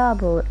AR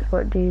bullets.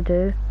 What do you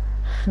do?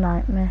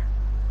 Snipe me.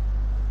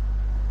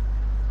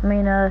 I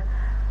mean,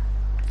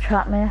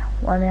 trap me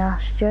when I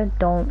asked you.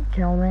 Don't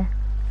kill me.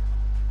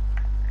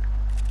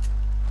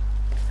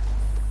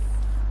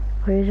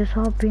 But you're just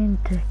all being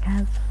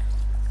dickheads.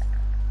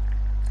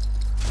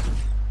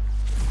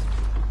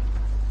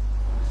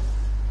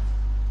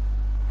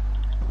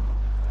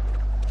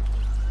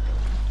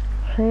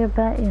 So you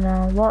bet, you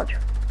know, watch.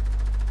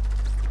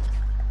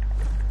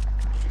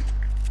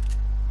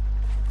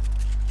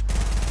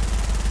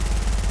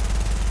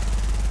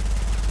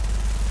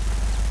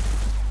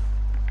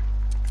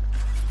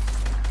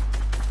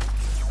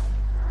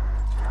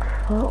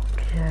 Fuck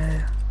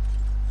you.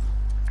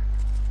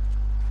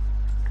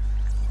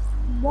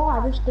 Why?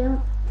 I just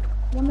don't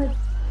wanted.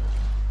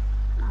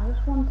 I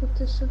just wanted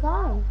to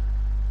survive.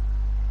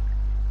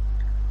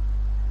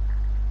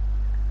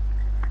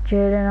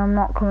 Jaden, I'm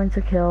not coming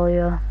to kill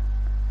you.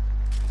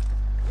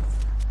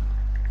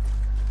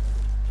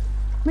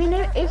 I mean,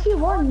 if you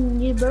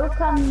want, you both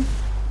can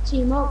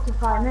team up to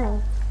fight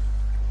me.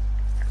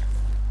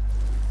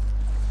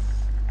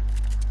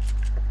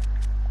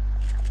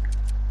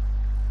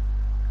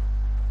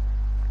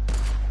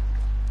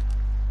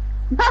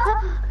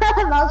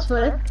 That's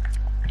funny.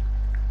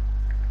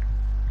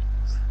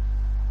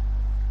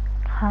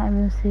 Can't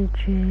even see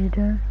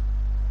Jaden.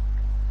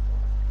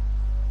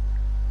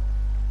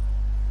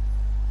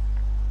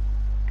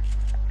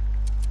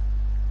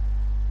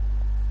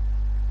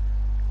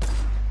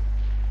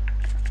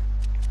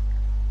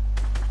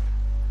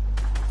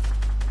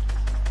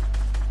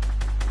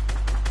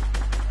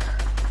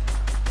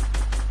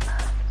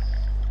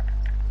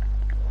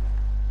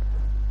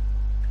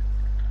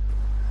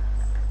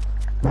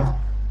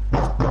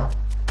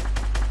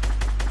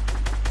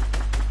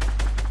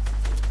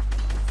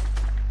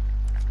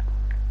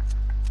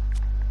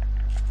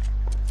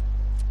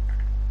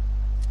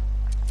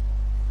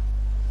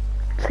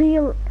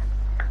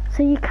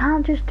 See, you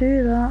can't just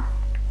do that.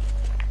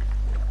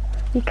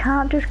 You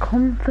can't just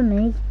come for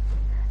me.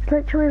 It's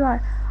literally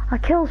like, I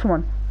kill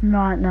someone,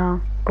 right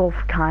now, go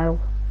for Kyle.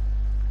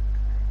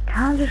 You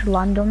can't just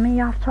land on me,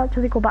 you have to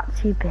actually go back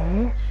to your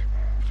base.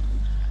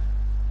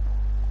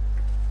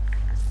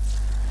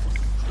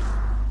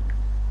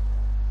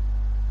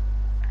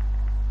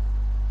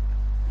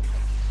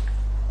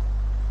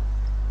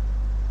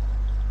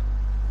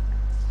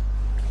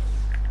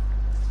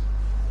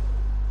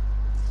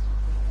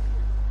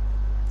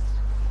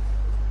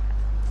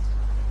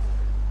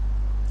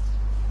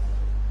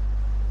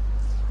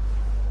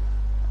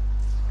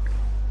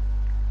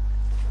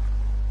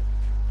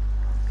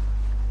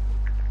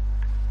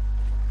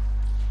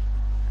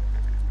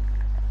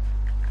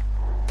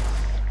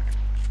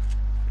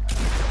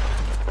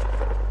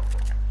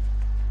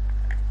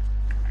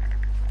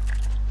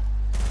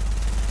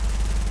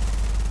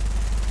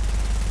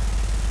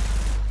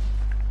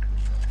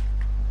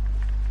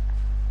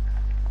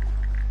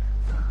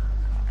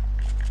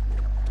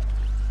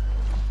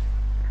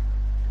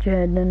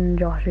 Jaden and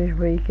Josh is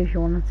weak if you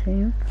want a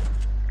team.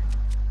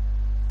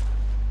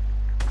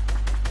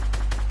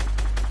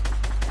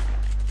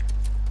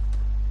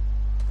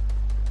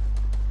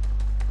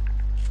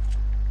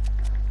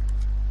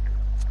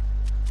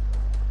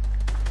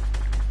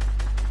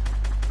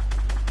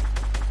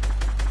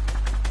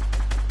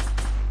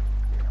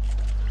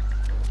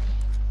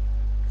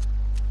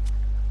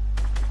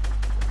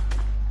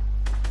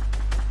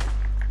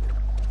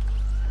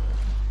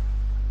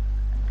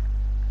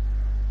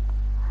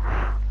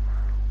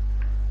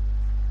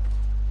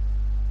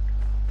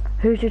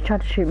 Who just tried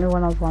to shoot me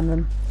when I was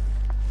landing?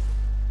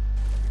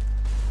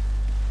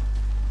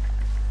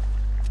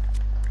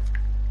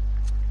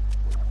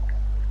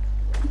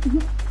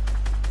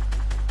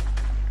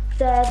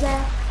 Da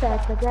da da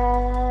da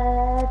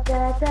da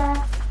da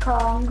da.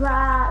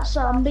 Congrats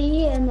on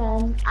being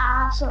an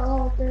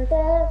asshole. Da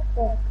da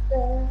da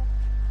da.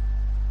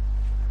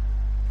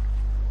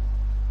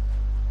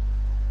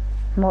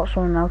 Not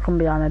someone else can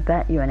behind and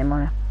bet you any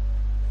money.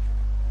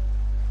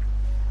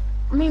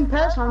 I mean,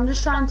 personally, I'm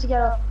just trying to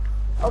get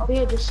up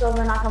here just so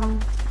then I can.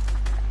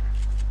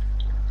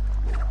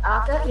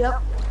 Okay,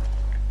 yep.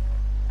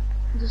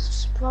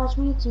 Just surprise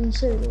meeting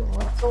too.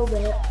 I told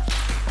it.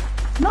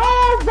 No,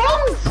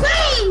 wrong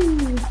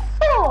thing!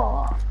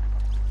 Oh!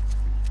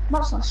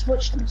 That's not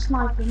switched to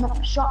sniper, not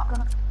a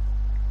shotgun.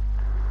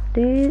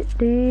 Do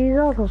you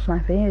auto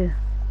sniper you?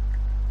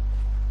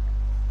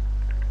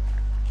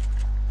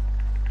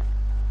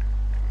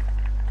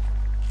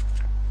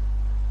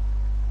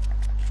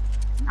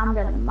 I'm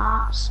getting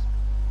marks.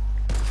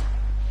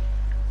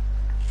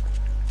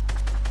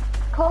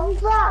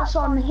 Congrats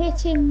on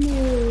hitting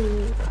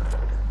me.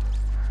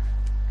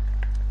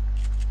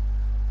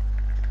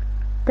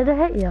 Did it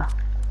hit you?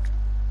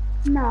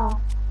 No.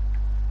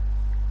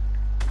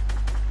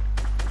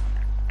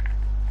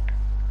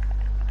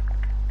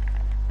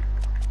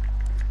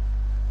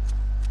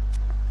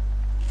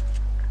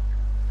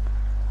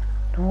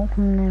 Don't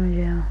come near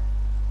me, Joe.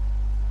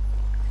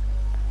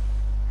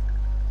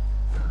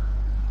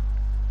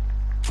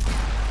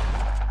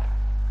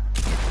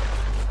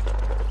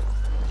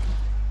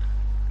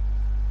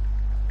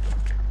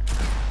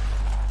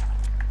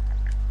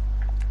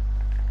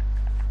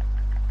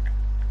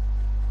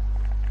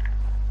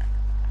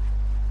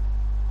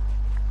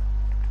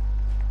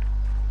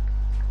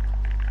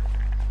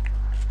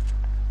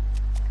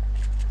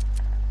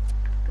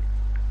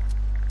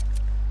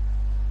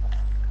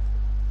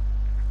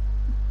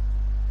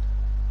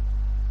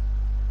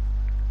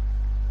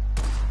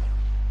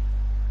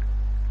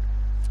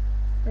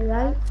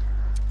 Right?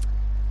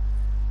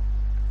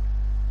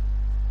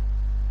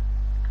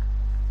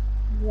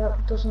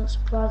 Yep, doesn't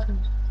surprise me.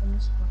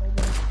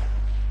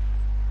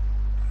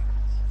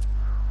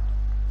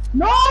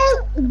 No!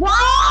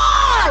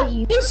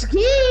 Why? This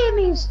game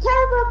is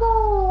terrible!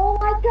 Oh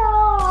my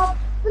god!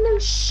 The new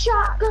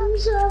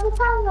shotguns are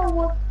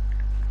overpowered.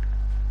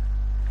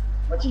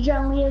 Which it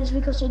generally is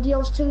because it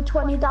deals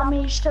 220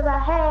 damage to the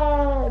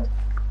head.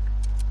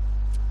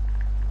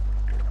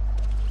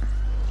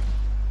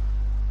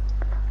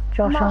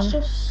 Josh,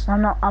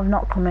 I've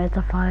not come here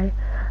to fight.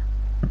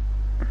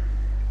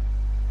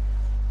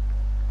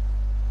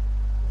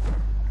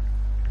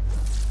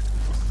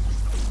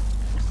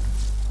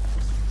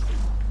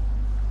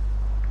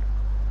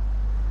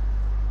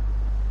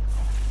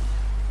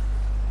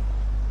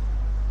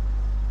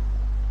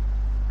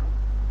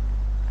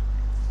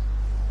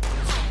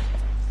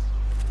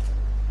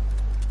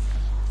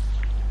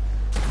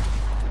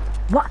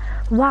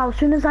 Wow, as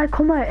soon as I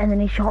come out and then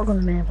he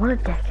shotguns me. What a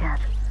dickhead.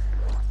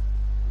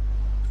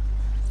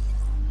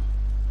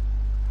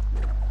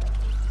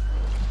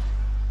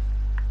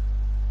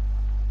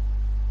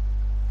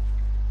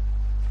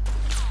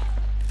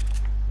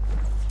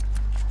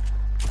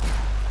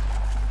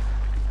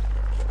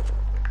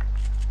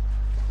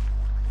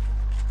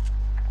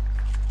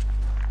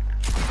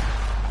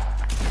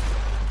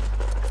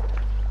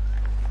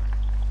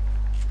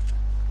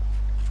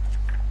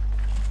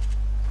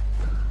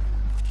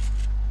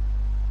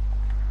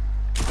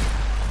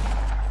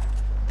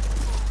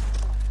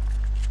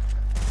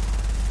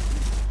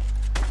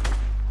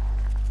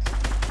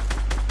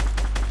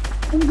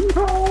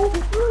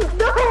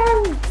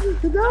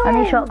 No!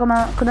 Any shotgun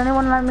ammo? Could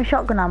anyone lend me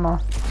shotgun ammo?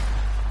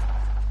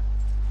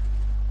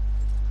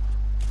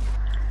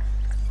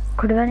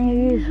 Could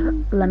any of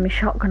you lend me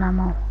shotgun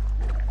ammo?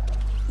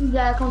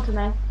 Yeah, come to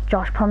me.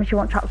 Josh, promise you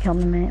won't trap kill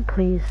me, mate,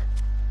 please.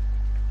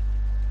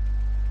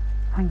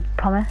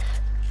 Promise?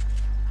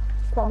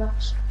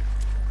 Promise.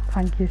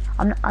 Thank you.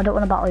 I don't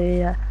want to battle you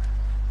yet.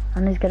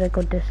 I need to get a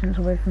good distance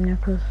away from you,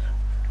 because...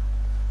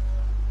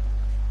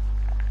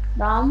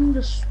 No, I'm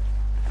just...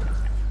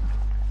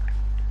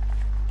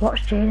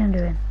 What's Jaden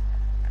doing?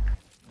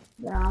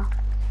 Yeah.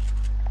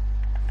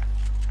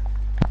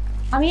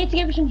 I'm here to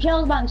give you some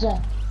shells back,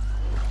 sir.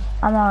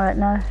 I'm alright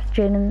now.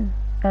 Jaden,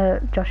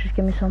 Josh, just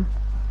give me some.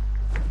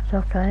 It's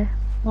okay.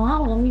 Well, I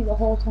was on mute the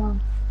whole time.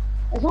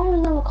 As long as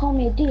you never call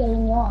me a deal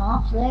in your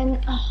ass,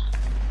 then...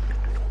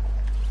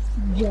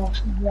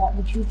 Josh, what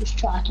would you just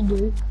try to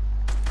do?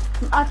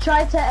 I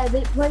tried to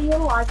edit for you,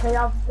 like I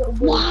have...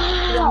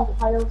 Wow!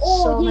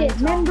 Oh, so yeah, many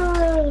times.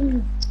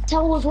 remember,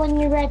 tell us when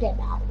you read it,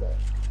 by the way.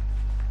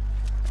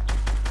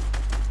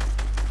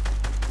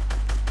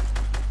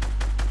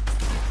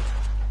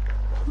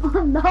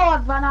 No,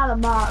 I've run out of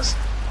marks.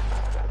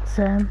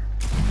 Same.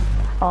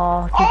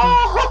 Oh,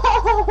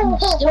 Oh!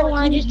 Still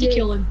managed to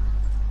kill him.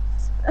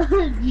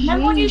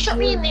 Remember when you shot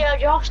me in there,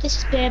 Josh? This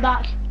is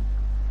payback.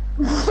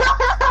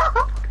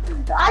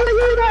 I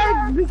knew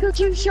that because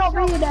you shot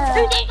me in there.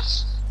 Do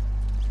this!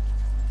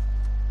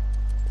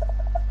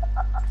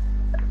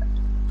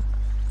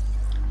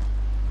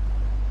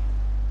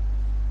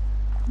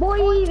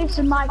 Boy, this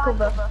is my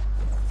cover.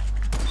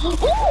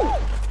 Oh!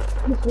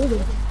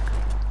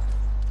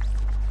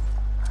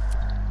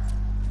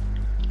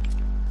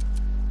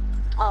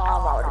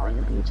 Oh, that would have been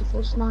a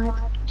beautiful snipe.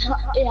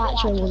 It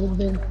actually would have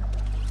been.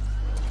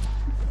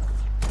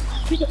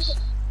 Do this.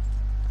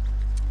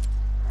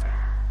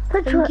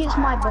 I think it's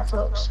my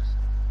buttocks.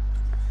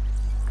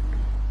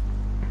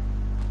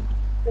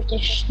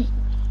 British.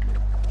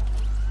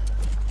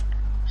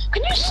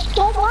 Can you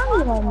stop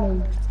landing on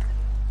me?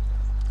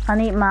 I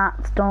need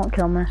mats, don't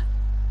kill me.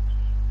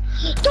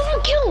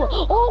 Don't kill!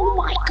 Oh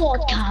my god,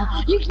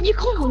 Kyle! You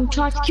come and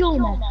try to kill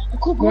me a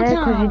couple of Yeah,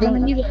 'cause you times and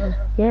then you didn't. go.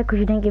 Yeah, 'cause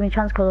you didn't give me a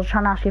chance, 'cause I was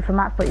trying to ask you for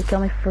mats, but you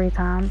killed me 3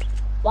 times.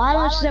 Why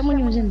don't you say when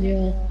you was in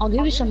there? I'll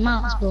give you some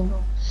mats, but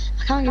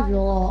I can't give you a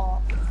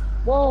lot.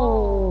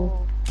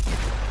 Whoa!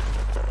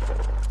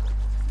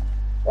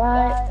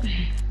 Right.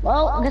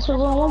 Well, I guess we're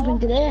going one thing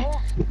today.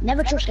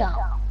 Never trust Scout.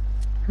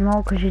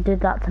 No, 'cause you did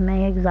that to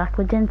me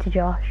exactly, didn't you,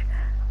 Josh?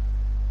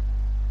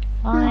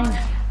 Fine.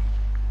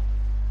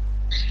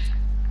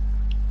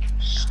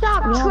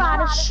 Stop trying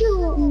to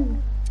shoot me.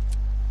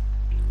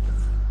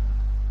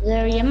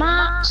 There are your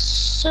mats,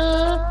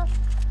 sir.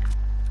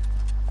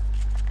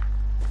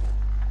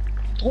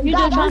 Don't you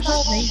dare try to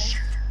shoot me.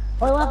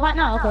 Oh, you want to fight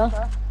now? Okay.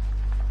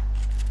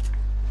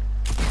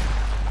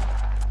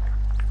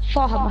 If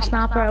I had my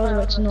sniper, I was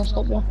about to no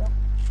stop you.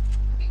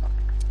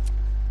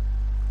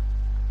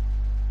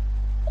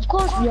 Of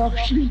course,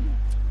 Josh.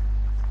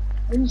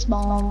 In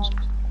spawns.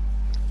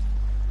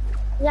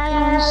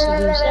 Yeah.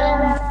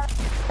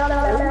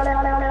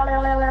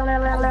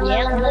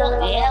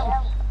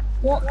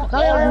 What? I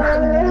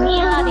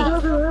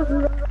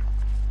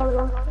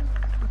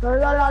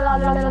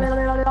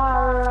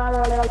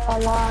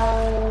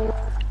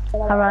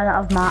ran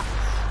out of mats.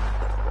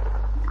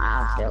 I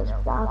feel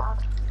bad.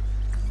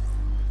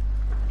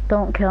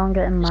 Don't kill, I'm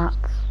getting mats.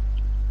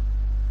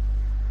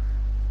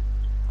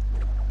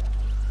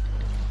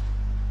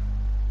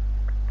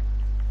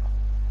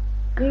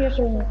 Me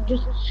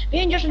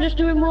and Justin just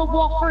doing World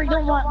War 3,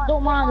 don't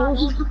mind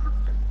us.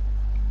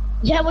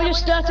 Yeah, we're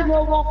just starting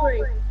World War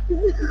 3.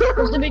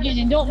 That's the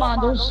beginning, don't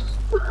mind us.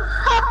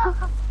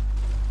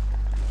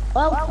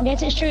 Well, I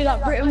guess it's true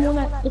that Britain won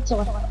it,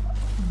 Italy.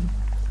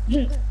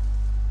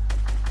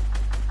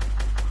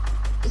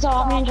 It's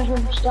alright, me and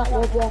Justin will start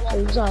World War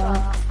 3, it's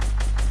alright.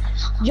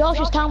 Josh,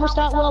 it's time we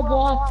start World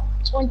War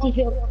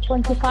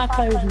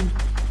 25,000.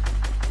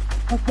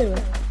 Let's do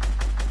it.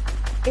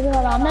 Even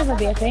though that'll never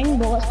be a thing,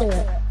 but let's do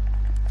it.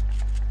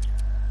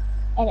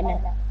 Edit me,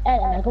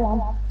 go on.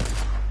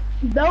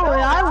 Don't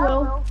worry, I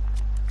will.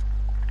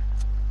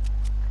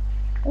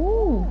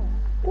 Ooh,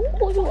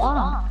 you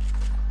are.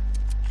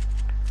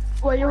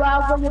 Where you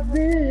out from the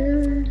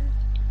beer?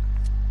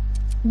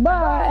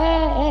 But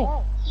hey,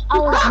 I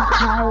was that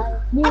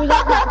tight. We was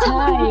at that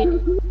tight.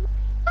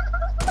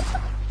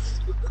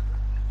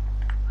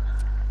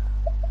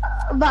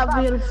 That'd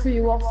be a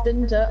few off,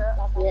 didn't it?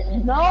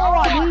 No,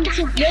 I need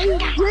to do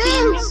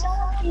this!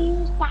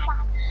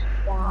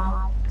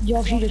 Wow.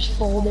 Josh, you just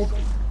folded.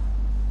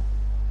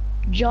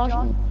 Josh,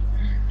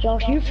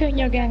 you think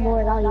you're getting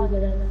going out, you're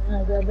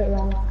gonna go a bit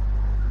wrong.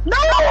 No!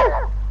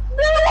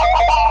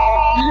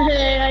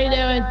 Hey, how you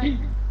doing?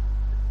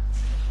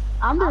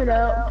 I'm doing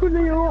it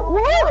pretty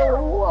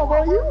whoa, how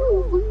about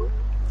you?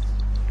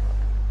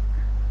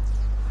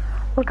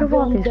 Look at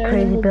all these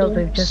crazy builds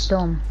we've just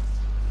done.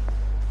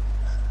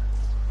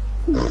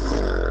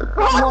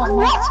 Oh,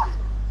 what?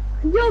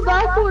 You're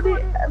back on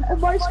it. On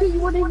my screen, you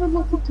weren't even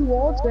looking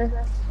towards me.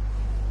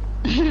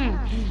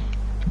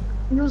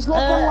 You was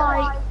looking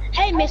like...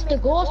 Hey, Mr.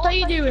 Ghost, how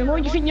you doing? Where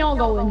do you think you're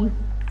going?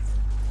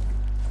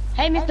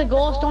 Hey, Mr.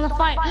 Ghost, wanna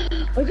fight?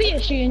 Look at you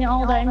shooting it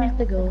all day,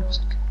 Mr.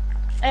 Ghost.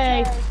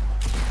 Hey.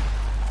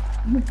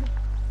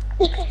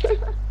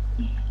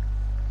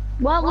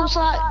 Well, looks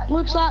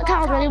like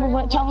Carl's ready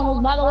with telling us,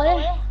 by the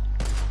way.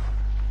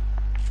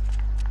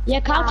 Yeah,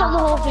 Carl shut the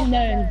whole thing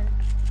down.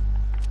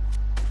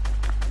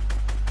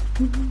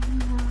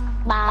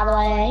 By the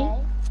way.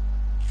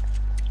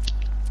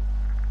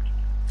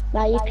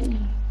 Now you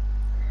can...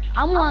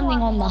 I'm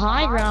landing on the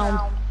high ground.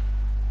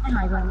 My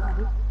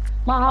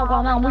high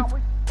ground now.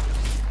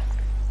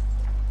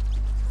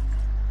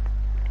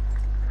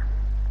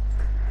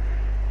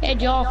 Hey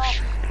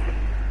Josh.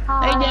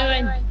 How you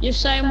doing? You're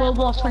saying World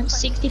War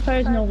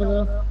 60,000 over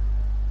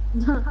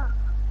there.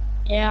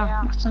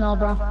 Yeah, that's an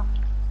bro.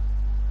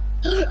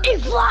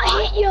 If that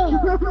hit you!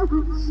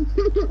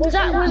 Was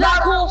that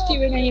close to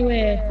you in any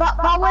way?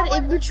 That went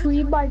in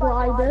between my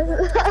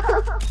glider.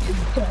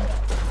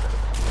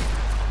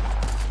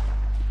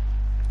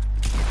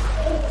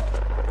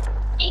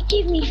 It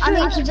gave me I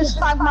need to just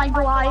find my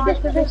glider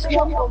for this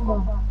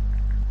one.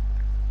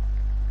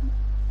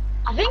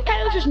 I think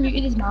I just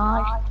muted his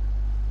mic.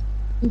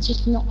 He's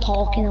just not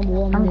talking and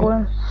warming. I'm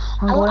going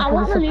for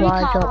the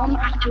supply drop.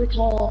 After it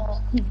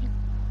all.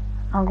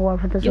 I'm going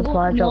for the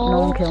supply drop, no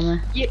one kill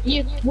me.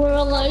 You were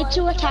allowed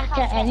to attack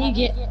at any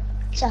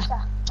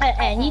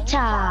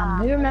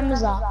time. Who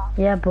remembers that?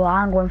 Yeah, but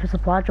I'm going for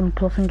supply drop,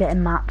 plus I'm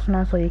getting mats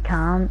now, so you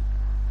can't.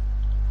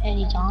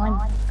 Any time.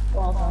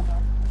 Well,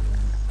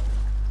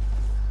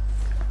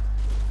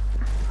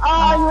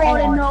 oh, you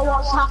already know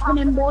what's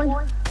happening, boy.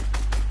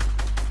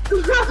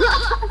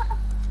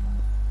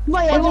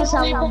 My head just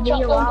sounds like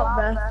you out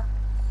there.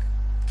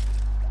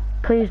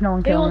 Please, no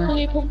one kill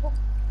me.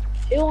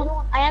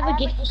 I have a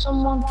gift for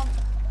someone.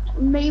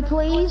 Me,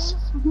 please.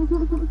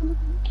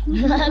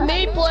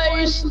 Me,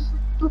 please.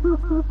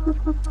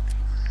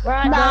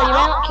 Right,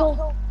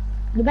 no,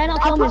 you better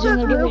not kill me, so I'm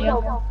gonna give it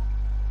you.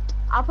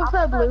 I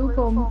prefer blue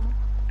pump.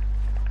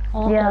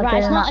 Okay, Yeah,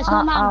 right, okay,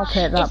 I'll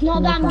take that. It's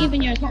not that I'm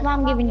giving you, it's not that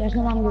I'm giving you.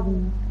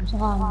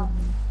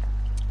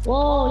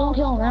 Whoa, don't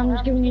kill me, I'm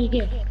just giving you a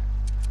gift.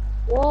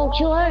 Whoa,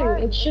 chill out,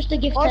 it's just a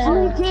gift to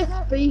hell. What's the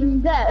gift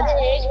being dead?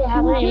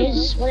 What it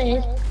is.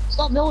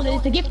 Stop building,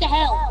 it's a gift to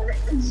hell.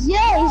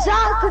 Yeah,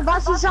 exactly,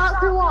 that's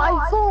exactly what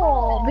I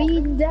thought,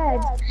 being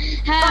dead.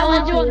 Hey,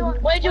 what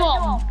do you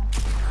want?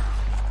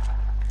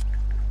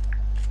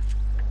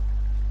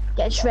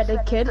 Get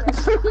shredded, kid.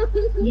 That's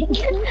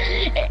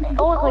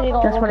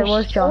what it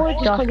was,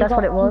 Josh. Josh, that's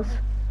what it was.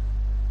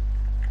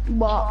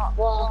 What?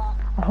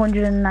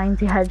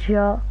 190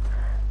 headshot.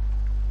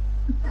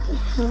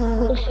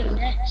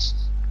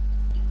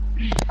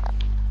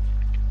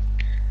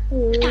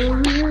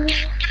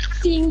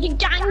 Sing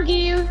thank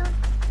you.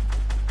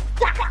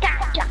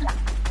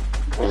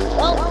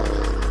 Well,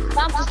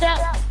 time to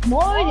start.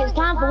 Boy, it's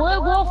time for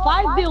World War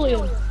 5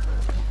 billion.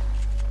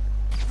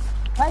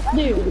 Let's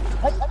do it.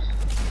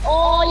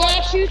 Oh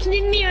yeah, shooting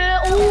in the air.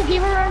 Oh,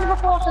 give her a round of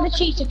applause for the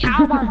cheater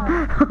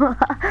cowman.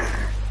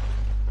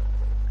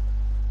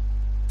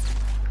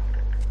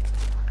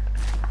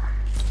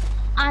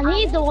 And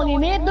he's the one who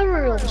made the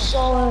rules, so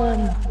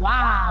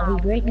wow,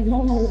 he breaking the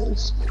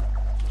rules.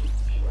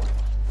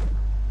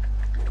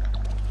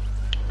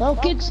 Well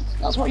kids,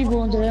 that's what you're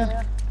going to do.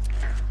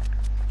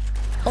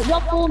 Hope you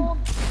have fun.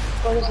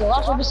 But it's the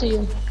last one we see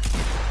you.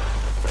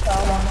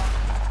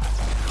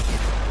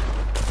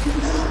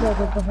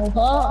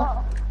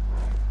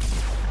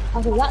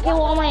 That's exactly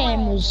what my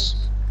aim was.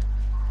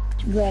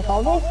 To break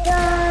all this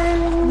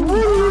down.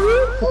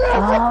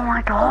 Oh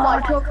my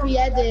god. Took me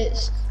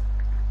edits.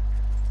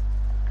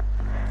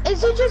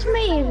 Is it just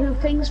me who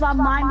thinks that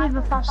might be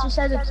the fastest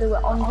editor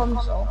on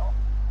console?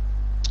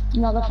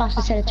 Not the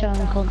fastest editor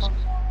on console.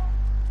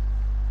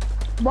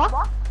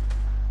 What?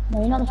 No,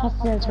 you're not the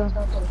fastest editor on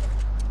console.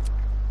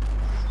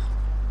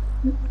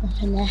 The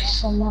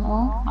finesse on that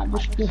one. I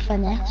just do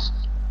finesse.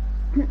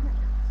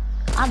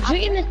 I'm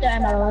shooting this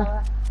down, by the way.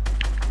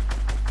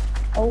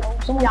 Oh,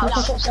 someone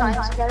just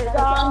shot it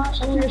down.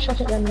 Someone just shot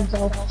it down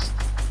themselves.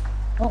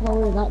 Don't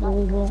worry about that,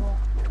 really, but...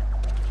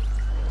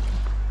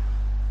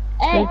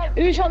 Hey,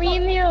 who shot me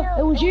in there?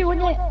 It was you,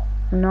 wasn't it?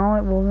 No,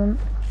 it wasn't.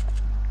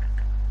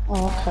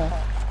 Oh, okay.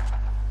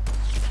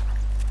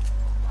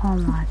 Oh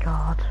my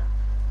god.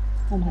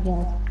 Oh my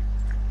god.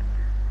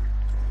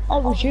 Oh,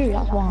 it was you,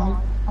 that's why.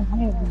 I'm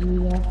here with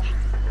you, yeah.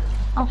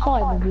 I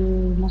thought it would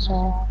be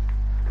myself.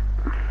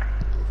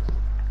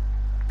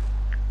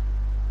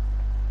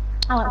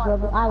 I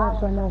went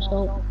for a no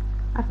scope.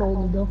 I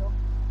folded though.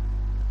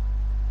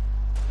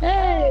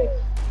 Hey!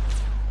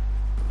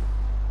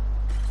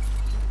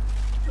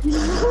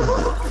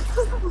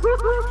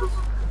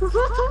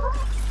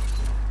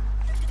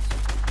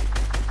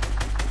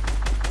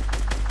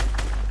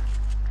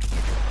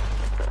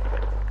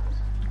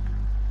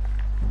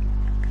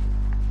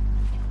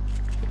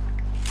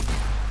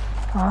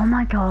 Oh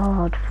my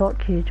god,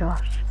 fuck you,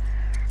 Josh.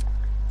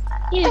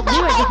 You didn't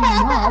do anything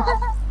bad.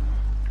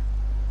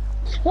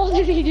 What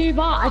did he do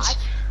bad?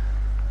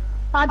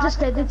 I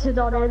just edited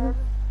on him.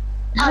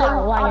 Oh,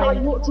 And wow.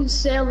 it looked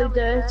insanely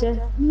dirty.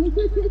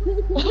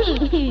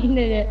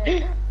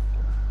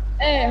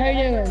 Hey, how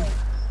you doing?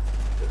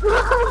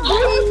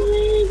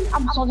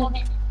 I'm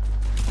Sonic.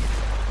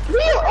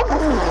 What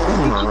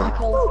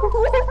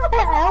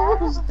the hell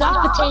was Thanks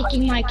that? for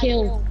taking my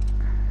kill.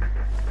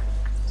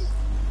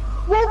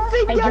 One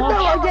thing Hey, I know,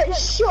 Josh. I get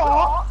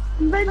shot.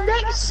 The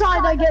next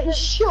side I get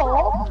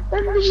shot,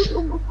 and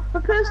the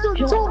person on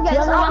top gets You're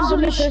the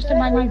absolutely first to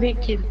my new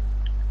victim.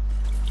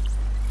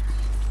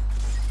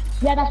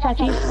 Yeah, that's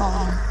actually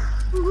fine.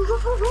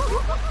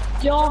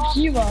 Josh,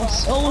 you are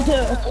so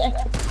dirty.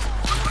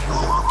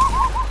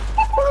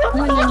 I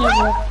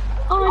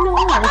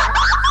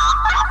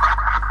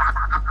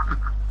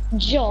know.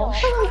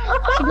 Josh, you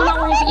not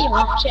want to get your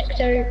laugh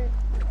checked out.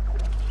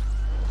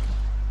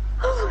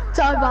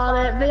 Talk about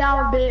it, they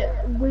are a bit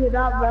weird,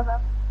 aren't they?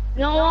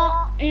 You know what?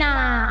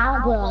 Nah, I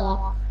don't play like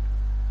that.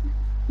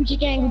 Gucci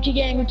gang, Gucci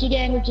gang, Gucci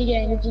gang, Gucci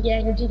gang, Gucci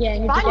gang, Gucci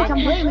gang, Gucci Fine, you gang.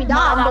 can bring me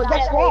down, but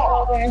guess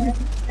what?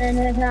 And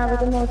then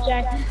have a more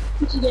check.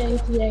 Gucci gang,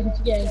 Gucci gang,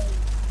 Gucci gang.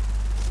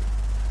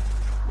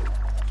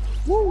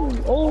 Woo!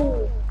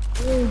 Oh!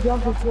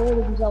 Josh is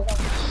rolling himself.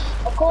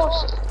 Of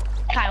course,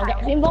 Kyle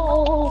gets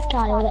involved.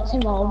 Kyle gets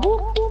involved.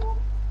 Whoop, whoop.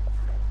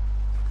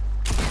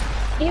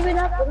 Give it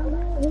up.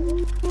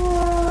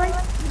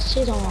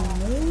 Sit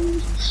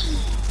on.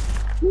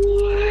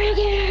 We're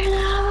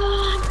gonna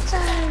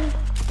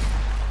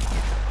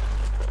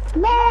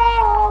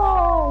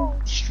no!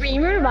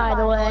 Streamer, by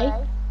the way.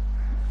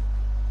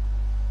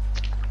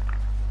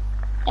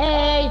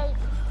 Hey!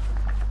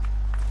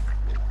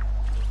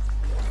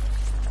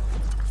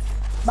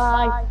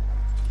 Bye.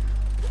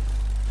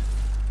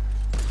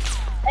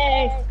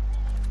 Hey!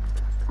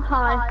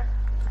 Hi.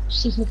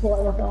 She's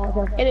recording with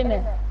all Get in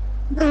there.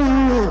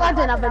 I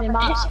didn't have any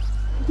maps.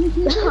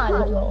 I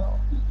don't know.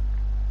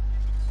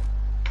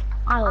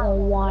 I don't know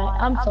why.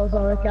 I'm so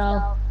sorry,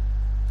 Kyle.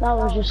 That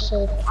was just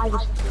so. I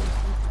just.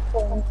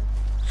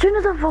 As soon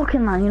as I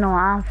fucking land, you know what,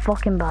 I'm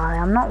fucking bye.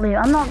 I'm not leaving.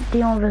 I'm not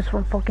dealing with this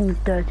fucking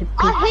dirty piece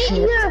I of hate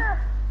shit. you!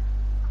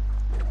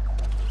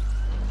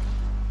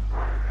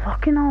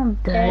 Fucking all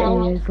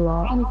dirty is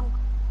lot.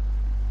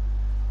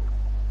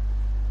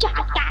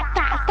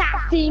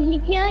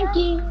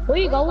 Where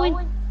you going?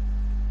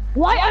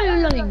 Why are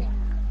you running?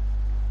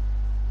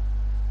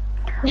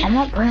 I'm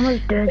not playing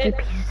with dirty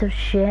pieces of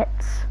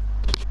shits.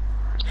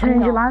 As soon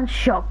as you land,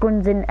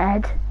 shotguns in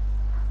head.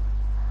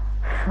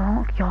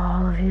 Fuck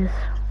all of yous.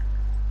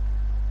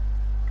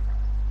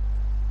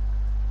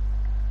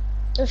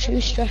 Just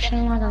you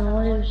stressing like I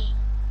was.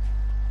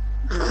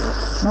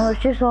 No,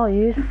 it's just all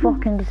you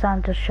fucking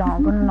decide to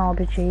shotgun and all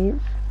the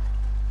cheats.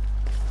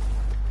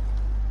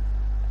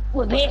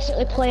 We're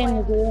basically playing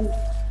the game.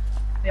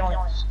 To be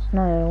honest.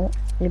 No,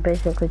 you're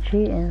basically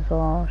cheating, so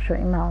I'll shut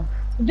your mouth.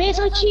 We're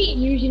basically cheating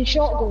using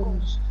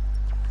shotguns.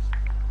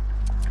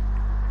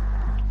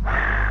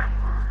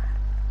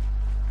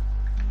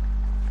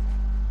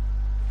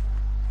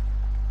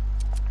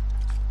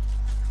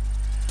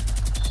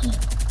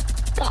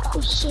 That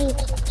was so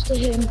close to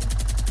him.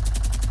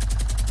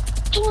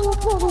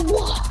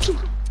 What?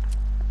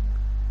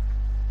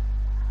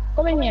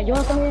 Come in here. You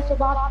want to come in here so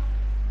bad?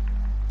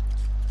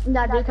 No,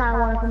 I do kind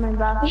of want to come in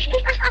back.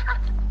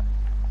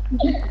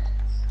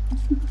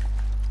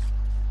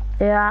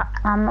 Yeah,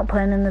 I'm not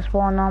playing in this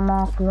war no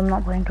more because I'm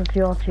not playing because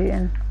you're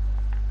cheating.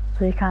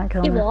 So you can't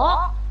kill You me.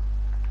 what?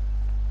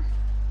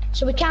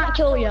 So we can't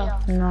kill you?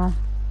 No.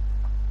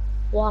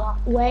 What?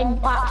 When?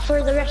 Like,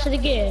 for the rest of the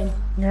game?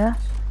 Yeah?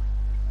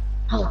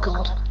 Oh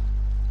god.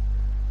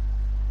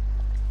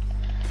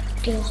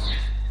 Cause,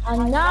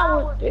 and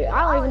now,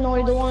 I don't even know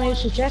who the one who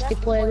suggested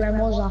playground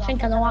was. I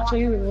think I know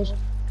actually who it was.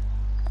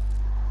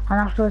 And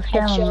after this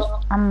game,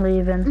 Headshot. I'm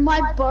leaving.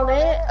 My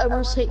bullet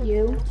almost hit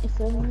you. If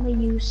only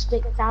you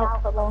sticked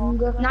out for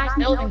longer. Nice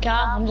building,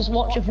 car. I'm just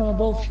watching from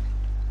above.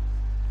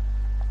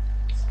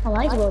 I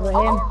like it over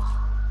him.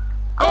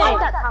 I like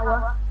that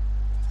tower.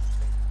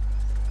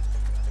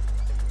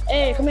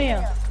 Hey, come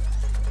here.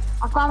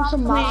 I found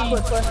some maps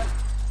Man. quickly.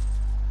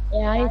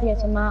 Yeah, I need to get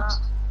some maps.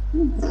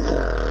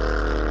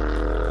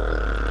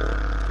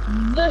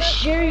 The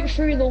shoot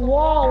through the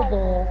wall,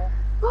 though.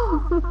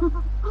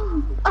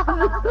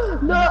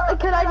 No,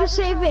 can I just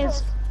say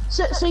this?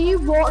 So you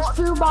walked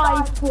through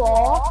my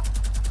floor.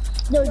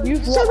 No, you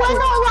So we're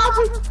not allowed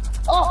to.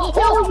 Oh,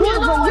 Yo, we're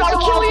not allowed to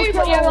kill you,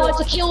 but you're allowed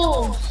him. to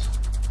kill him.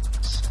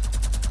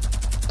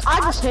 I I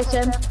just hit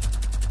him.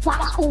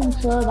 That's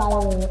unfair, by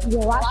the way.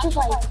 Yo, that's just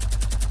like,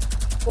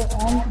 go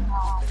on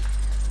now.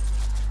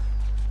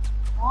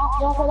 Oh,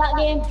 you for that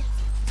game?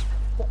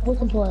 We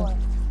can play.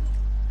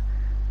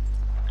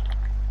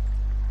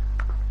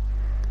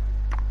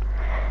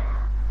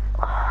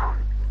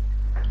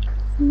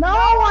 No,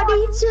 I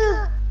need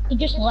to. He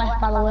just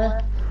left, by the way.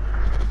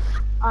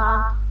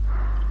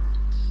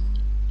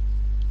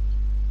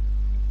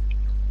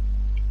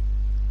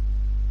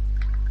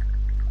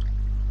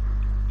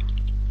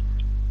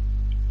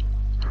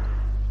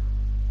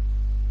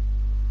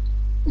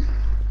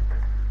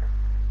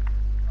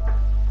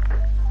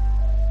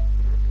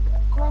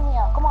 Come in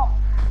here, come on.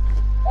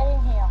 Get in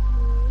here.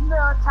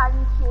 No, thank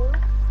you.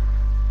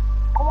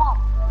 Come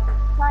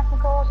on. Nice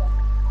and cozy.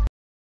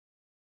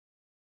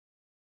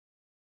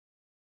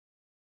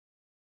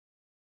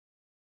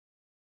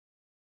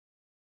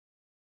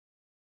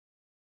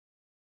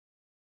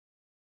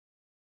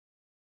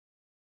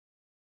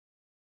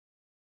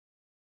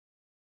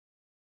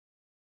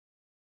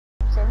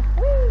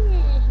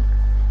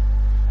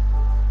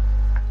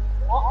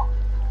 What?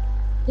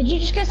 Did you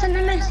just get sent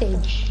a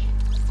message?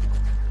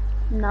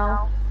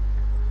 No.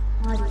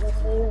 Why did I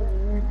say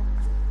that?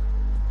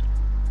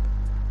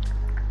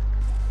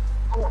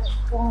 Oh, it's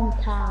from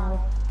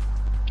Cal.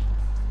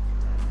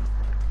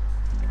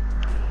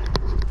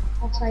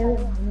 I'll tell you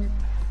what, man.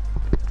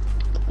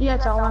 Yeah,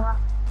 tell him.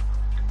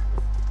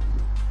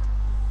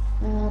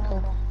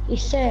 Okay. He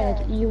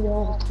said you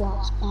all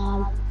twats,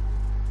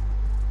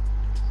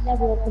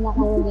 never open that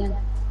door again.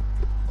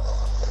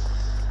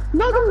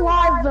 Not gonna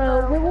lie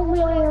though, we weren't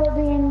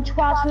really being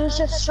twats, we was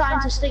just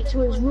trying to stick to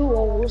his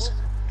rules.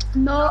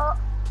 No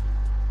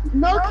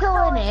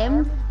killing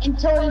him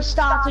until he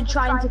started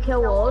trying to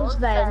kill us,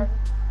 then.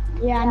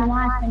 Yeah, no,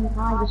 I think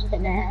I just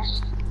hit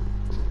next.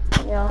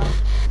 Yeah.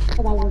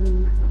 But I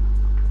wouldn't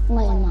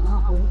let him that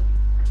happen.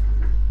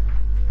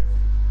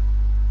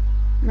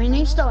 I mean,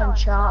 he's still in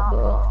chat,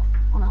 but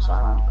honestly,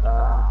 I don't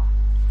care.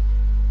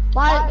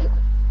 Like,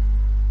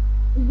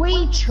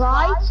 we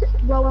tried,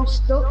 well, we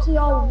stuck to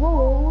your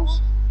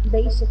rules,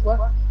 basically.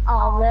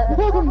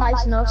 Oh,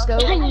 nice no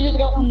scope. You just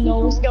got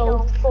no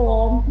scope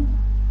form.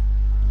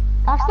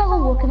 That's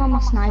not looking on my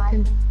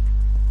sniping.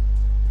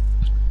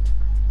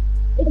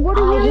 What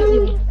Oh, are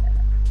you? you-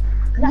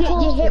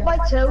 You hit by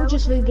 2,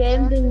 just the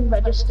game didn't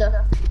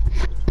register.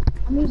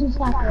 I'm using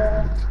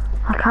sniper.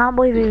 I can't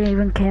believe you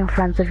even became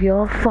friends with you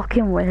all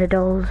fucking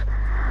weirdos.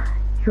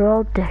 You're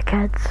all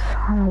dickheads.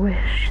 I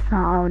wish that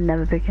I would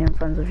never became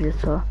friends with you,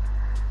 so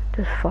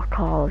just fuck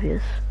all of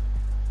yous.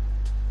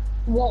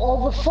 What,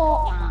 over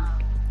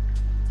Fortnite?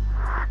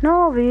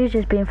 No, over you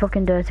just being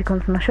fucking dirty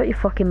cunt. Now shut your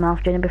fucking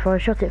mouth, Jenny, before I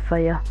shut it for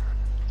you.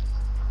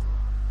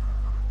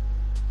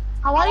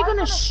 How are you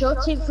gonna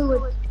shut it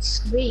through a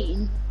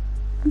screen?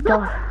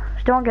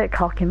 Don't get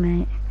cocky,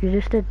 mate. You're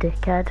just a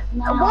dickhead.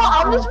 No,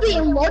 What? I was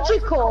being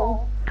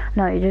logical.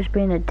 No, you're just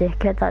being a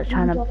dickhead that's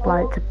trying to,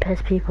 like, to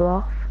piss people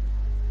off.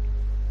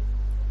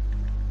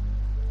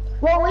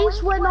 Well, at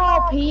least we're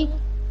not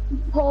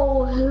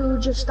people who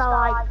just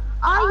are like,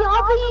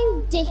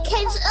 oh, you're being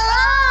dickheads.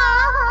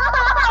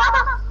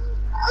 Ah!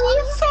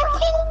 You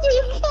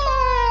fucking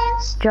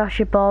dickheads. Josh,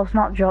 your ball's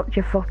not dropped,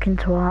 you fucking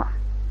twat.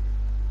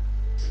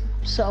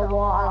 So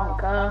what? I don't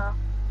care.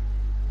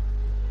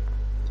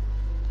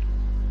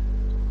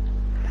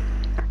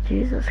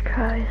 Jesus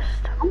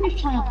Christ. I'm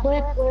just trying to play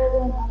them.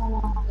 I don't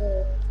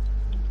know.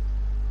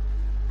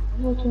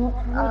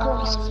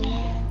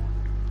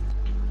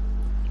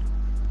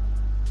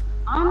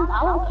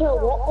 I don't care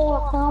what all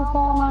I can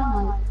for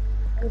my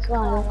It's fine,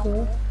 I don't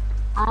care.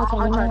 I can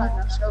I'm know.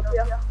 trying to scope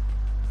you.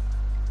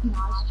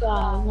 Nice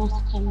try,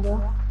 nice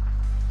timber.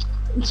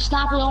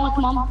 Snap it on,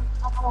 come on.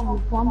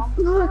 Come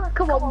on.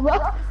 Come on, bro.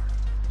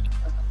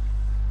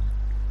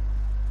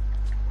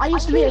 I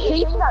used to be a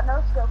keeper. That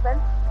no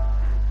scoping.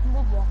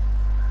 Did you?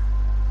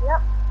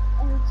 Yep.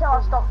 Until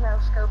I stopped no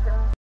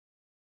scoping.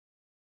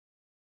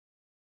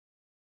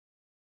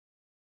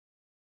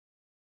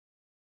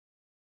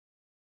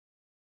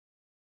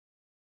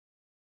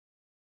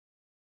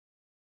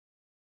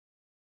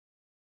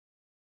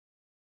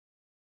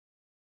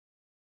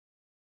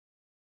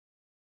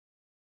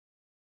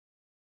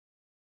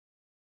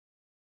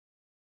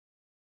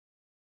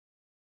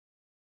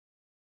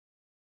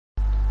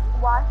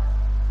 Why?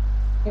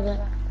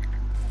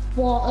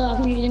 What,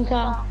 I've muted him,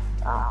 Carl.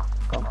 Ah,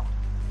 go.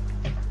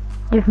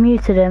 You've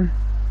muted him.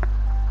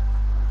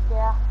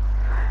 Yeah.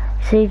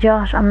 See,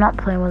 Josh, I'm not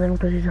playing with him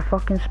because he's a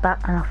fucking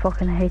spat and I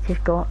fucking hate his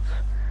guts.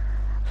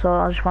 So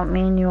I just want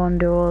me and you on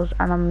duos,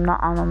 and I'm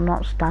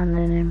not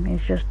standing him.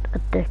 He's just a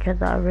dickhead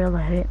that I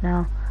really hate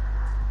now.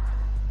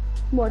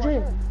 What,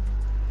 dude?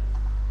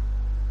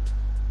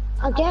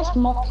 I guess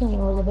mocking you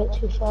was a bit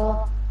too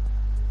far.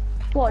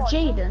 What,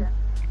 Jaden?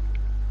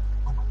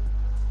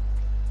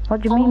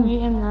 What do you I'll mean?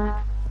 mute him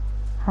now.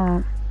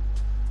 Oh.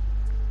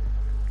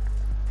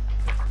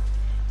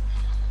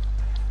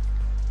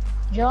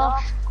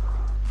 Josh,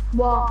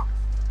 What?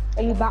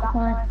 are you back,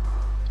 man?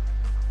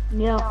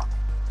 Yeah.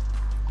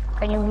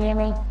 Can you hear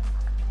me?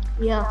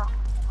 Yeah.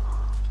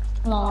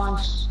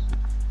 Nice.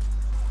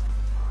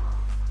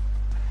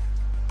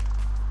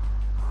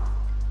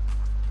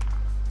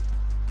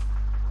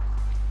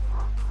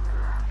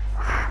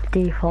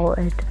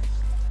 Defaulted.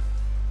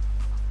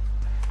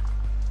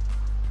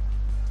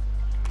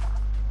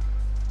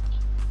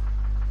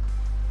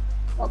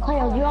 Okay,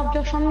 do you have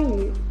Josh on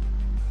mute?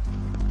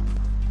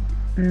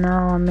 No,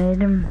 I made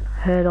him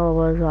heard all the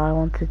words I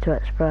wanted to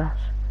express.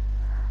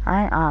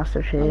 I ain't asked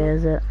if she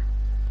hears it.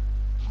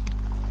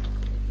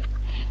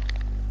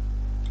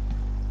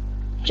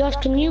 Josh,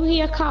 can you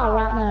hear Carl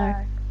right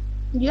now?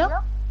 Yep.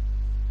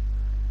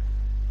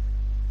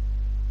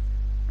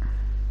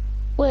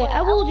 Wait,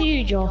 how old are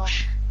you,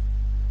 Josh?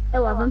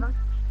 11.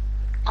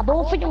 I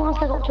don't think you want to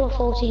step up to a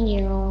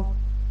 14-year-old.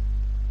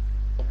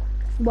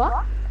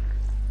 What?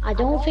 I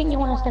don't think you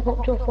want to step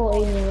up to a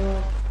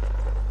 14-year-old.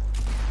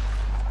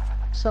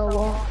 So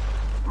what?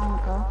 I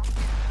don't care.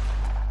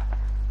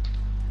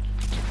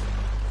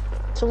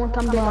 Someone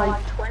can be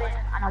like 20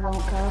 and I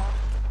won't care.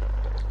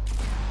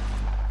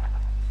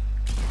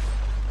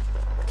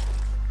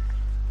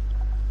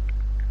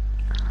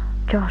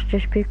 Josh,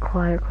 just be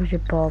quiet because your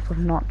balls have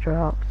not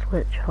dropped,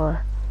 literally.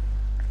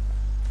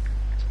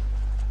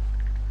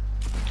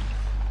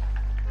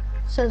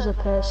 Says a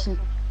person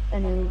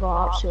and who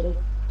got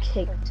absolutely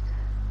kicked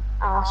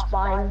ass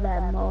by their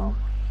mum.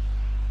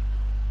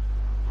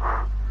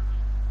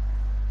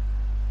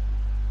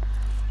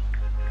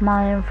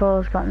 My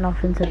info's got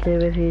nothing to do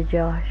with you,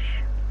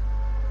 Josh.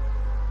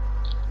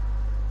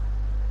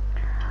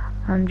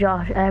 And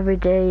Josh, every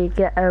day you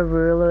get a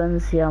ruler and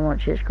see how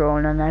much it's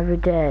growing, and every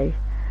day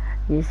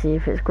you see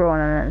if it's growing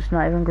and it's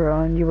not even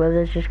growing, your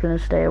wither's just going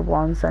to stay at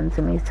 1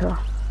 centimetre.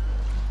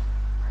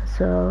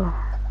 So,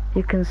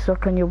 you can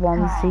suck on your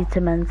 1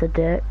 centimetre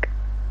dick.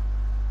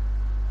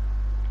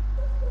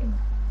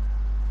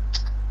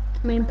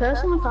 I mean,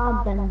 personally, I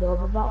can't bend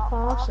over that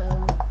far,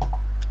 so...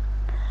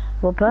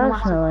 Well,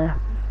 personally,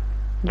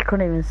 you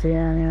couldn't even see it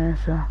anyway,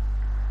 so...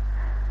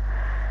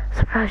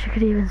 Surprised you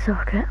could even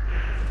suck it.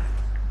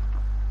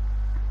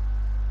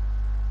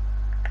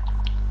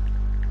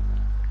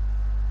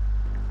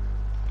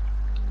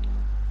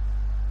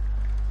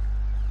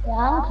 Yeah,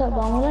 I don't care, but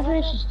I'm gonna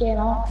finish this game.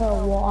 I don't care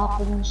what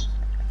happens.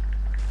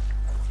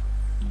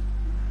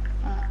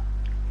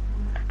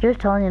 Just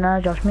telling you now,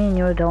 Josh, me and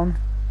you are done.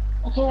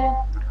 Okay.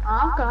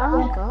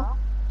 Okay.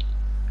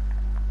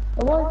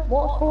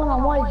 What's going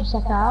on? Why did you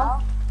check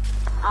out?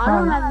 I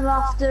don't ever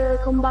have to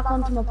come back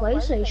onto my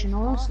PlayStation,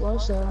 honestly,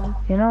 so...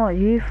 You know what,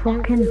 you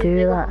fucking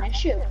do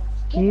that. You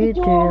do You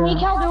that.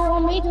 can't do it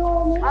on me, do it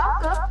on me.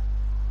 Okay.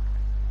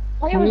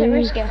 Why was it You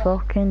risky?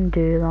 fucking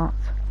do that.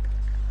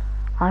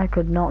 I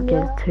could not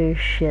give two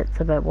shits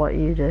about what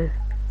you do.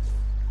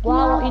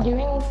 Wow, what you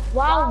doing?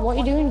 Wow, what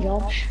you doing,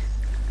 Josh?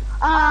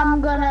 I'm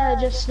gonna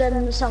just sell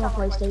my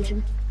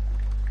PlayStation.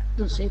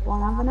 Doesn't see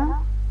one having it.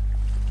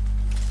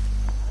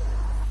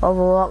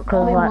 Over what? I've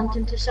Cause been like,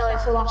 wanting to sell it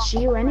for last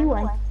year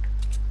anyway.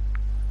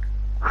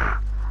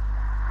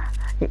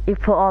 you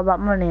put all that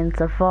money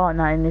into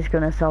Fortnite and he's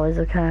gonna sell his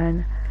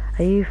account.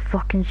 Are you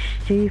fucking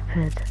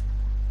stupid?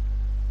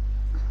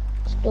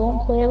 Just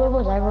don't play with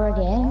us ever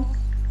again.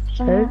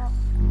 Who?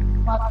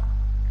 Like,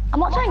 I'm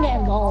not trying to get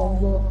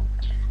involved, but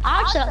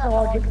actually that's a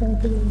logic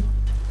thing to do.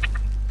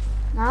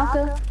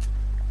 Okay.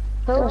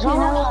 Hope you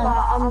know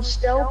that I'm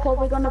still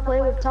probably gonna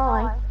play with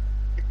Ty.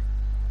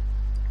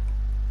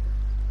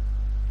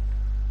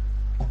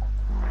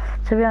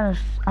 To be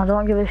honest, I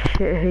don't give a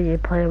shit who you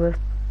play with.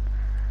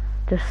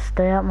 Just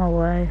stay out my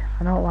way.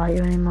 I don't like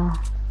you anymore.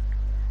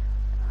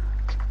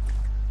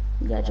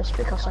 Yeah, just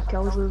because I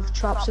killed you with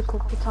traps a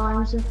couple of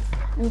times in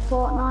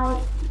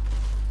Fortnite.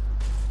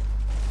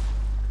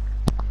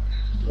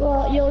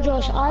 Well, yo,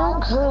 Josh, I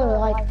don't care.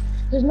 Like,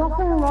 there's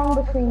nothing wrong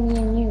between me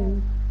and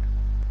you.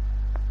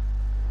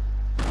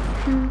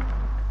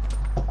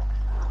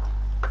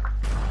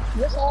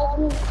 This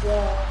argument,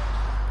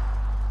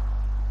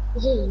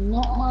 this is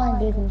not my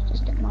business to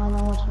stick my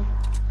nose in.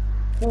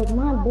 Well, it's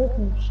my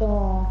business,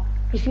 so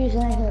if you say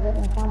anything about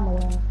my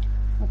family,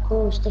 I'm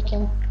cool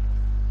sticking.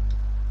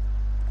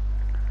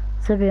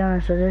 To be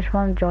honest, I just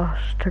want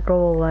Josh to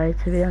go away.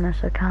 To be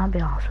honest, I can't be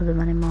arsed with him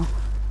anymore.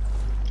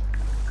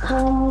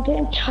 I'm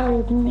getting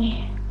tired of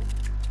me.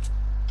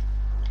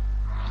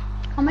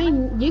 I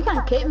mean, you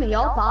can kick me,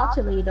 you're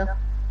party leader.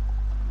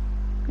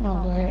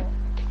 Oh, great.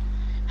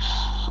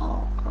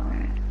 Oh,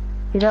 great.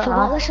 You don't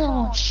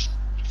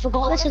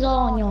Forgot this is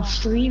all on your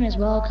stream as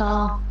well,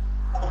 Carl.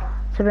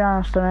 To be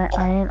honest, I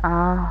ain't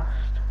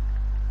asked.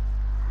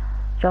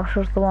 Josh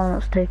was the one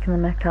that's taking the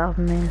mick out of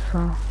me,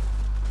 so.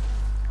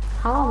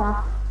 How am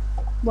I?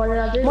 What did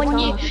I do?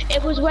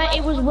 It was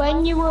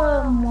when you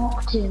were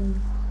mocked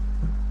him.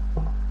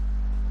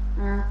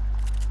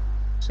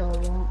 So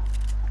what?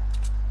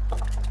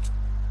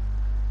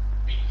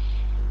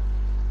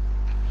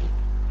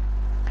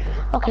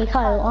 Okay,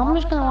 Kyle, I'm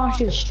just gonna ask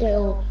you straight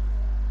up.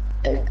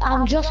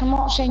 I'm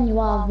not saying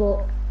you have,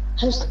 but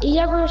has he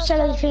ever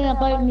said anything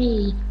about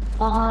me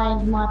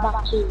behind my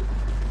back too?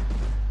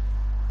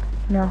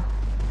 No.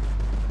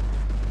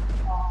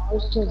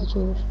 Let's tell the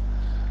truth.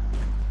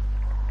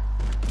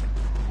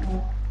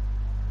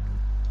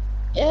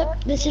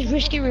 Yep, this is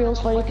risky rules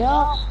for you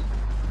girls.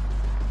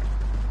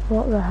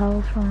 What the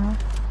hell's wrong?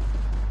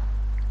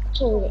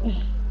 So,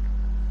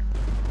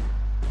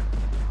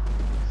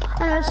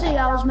 See,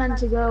 I was meant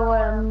to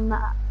go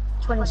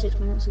 26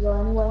 minutes ago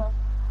anyway.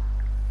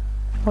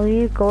 Well,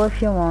 you go if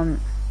you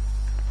want.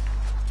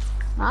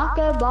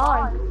 Okay,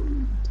 bye.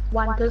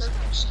 Wankers.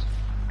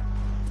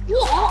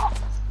 what?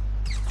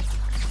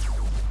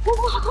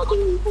 What am I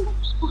doing?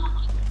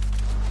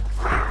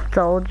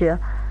 Told you.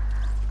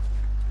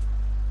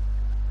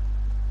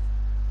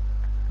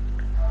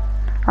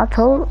 I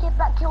told. Kid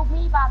that killed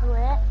me, by the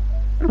way.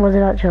 Was it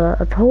actually?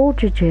 I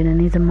told you,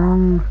 Jaden, he's a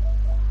monk.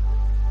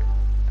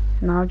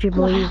 Now do you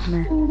believe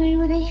me? What do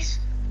with this?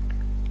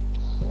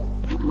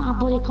 My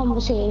bloody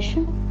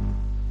conversation.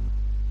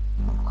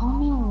 Call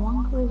me a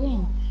wanker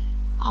again.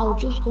 I'll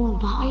just go and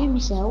buy you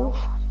myself.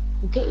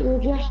 I'll get your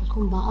address and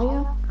come buy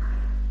you.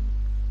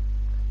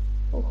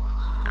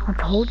 Oh. I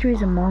told you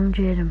he's a monk,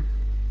 Jaden.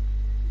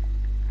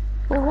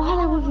 Well,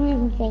 why was we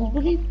even friends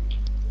with him?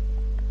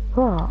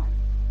 What?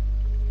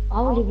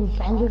 I was even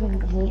friends with him in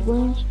the first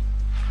place.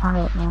 I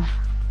don't know.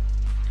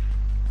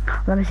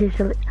 Let me see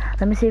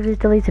if he's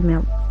deleted me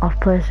off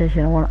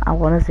PlayStation. I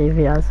want to see if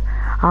he has.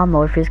 I'll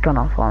know if he's gone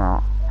off or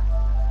not.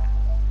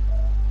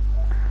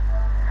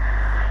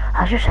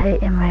 I just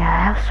hate him, mate.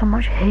 I have so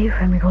much hate for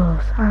him. He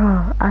goes,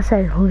 I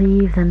said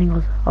leave, then he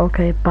goes,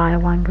 okay, bye,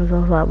 wankers. I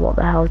was like, what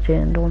the hell's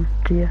Jane done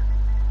to you?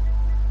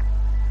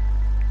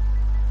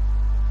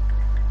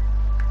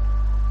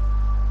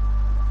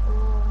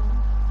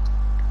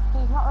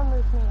 He's not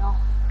removed me off.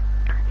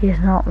 He's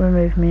not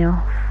removed me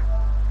off.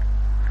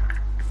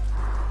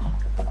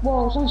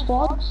 Whoa, some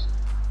squads.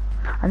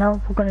 I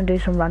know we're going to do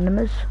some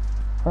randomers.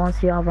 I want to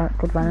see how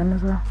good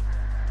randomers are.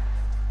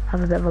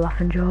 Have a bit of a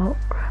laughing joke.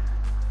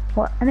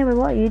 What? Anyway,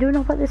 what are you doing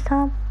up at this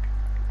time?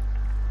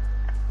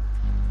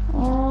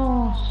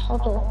 Oh, I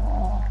don't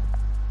know.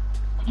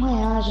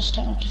 My eyes are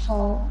starting to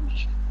fall.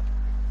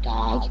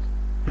 Gag.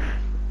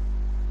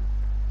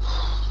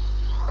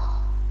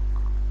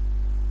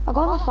 I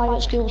got in a fight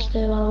at school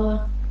today, by the way.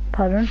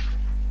 Pardon?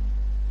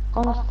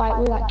 Got in a fight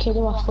with that kid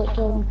who I flipped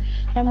over.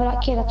 Remember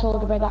that kid I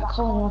told you about that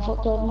Colin who I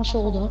flipped over my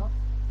shoulder?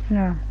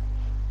 No.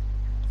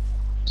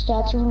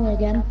 Started with me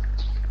again.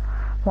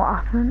 What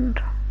happened?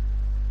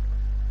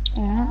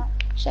 Alright.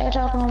 Started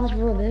talking all this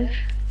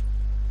rubbish.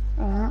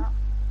 Alright.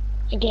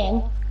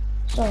 Again.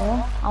 So,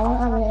 I won't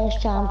have it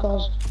this time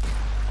because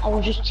I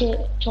was just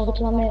talking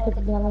to my mate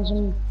because we're having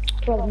some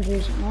problems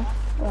recently.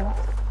 Right.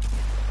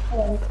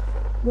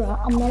 Right,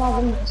 I'm not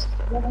having this.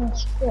 I'm having a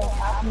squat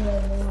out in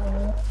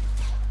the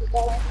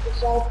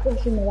This guy's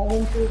pushing me like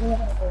into his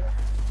ankle.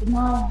 His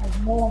mind has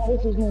no one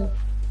pushes me.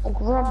 I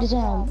grabbed his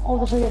arm,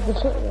 obviously at the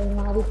foot and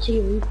I did to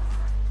you.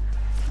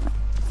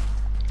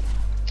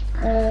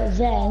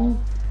 Then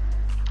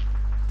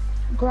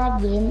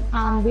grabbed him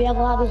and we had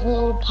like this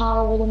little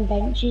power wooden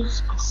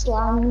benches. I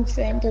slammed him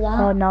straight into that.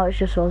 Oh, now it's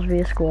just us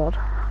via squad.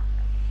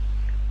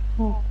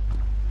 Hmm.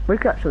 We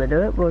could actually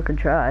do it, but we could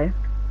try.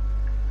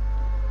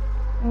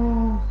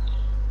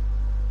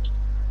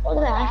 What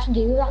did I have to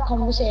do with that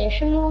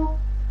conversation though?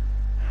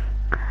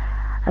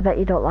 I bet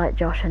you don't like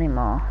Josh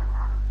anymore.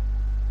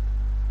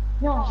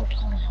 No, I was just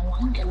calling him a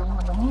wanker, no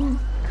I don't.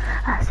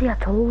 Ah, see, I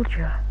told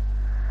you.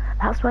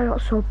 That's why I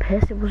got so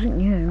pissed, it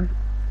wasn't you.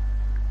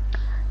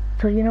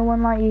 So you know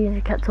when like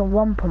you kept on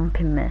one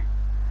pumping me?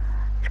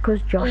 It's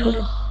because Josh would.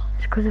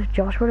 It's because if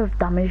Josh would have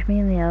damaged me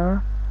in the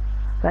air.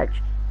 Right,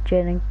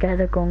 Jaden, get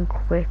a gun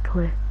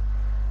quickly.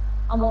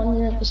 I'm on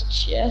in his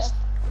chest.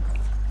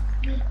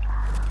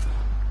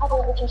 I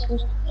got the chest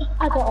first.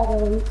 I got all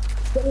the loot.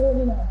 Get rid of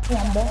me now. Come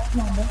on, boy.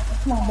 Come on, boy.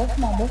 Come on, boy.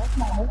 Come on, boy.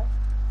 Come on, boy.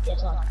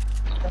 Yes, on.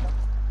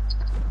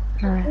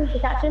 Right. Who's the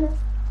captain?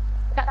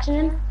 Captain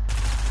in?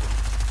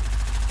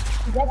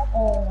 Yep.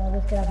 Oh, no,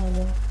 this guy's on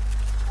me.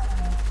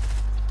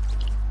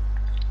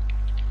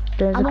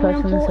 There's a I'm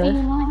person in the 14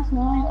 house. lights,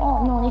 9.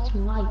 Oh, no, it's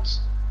lights.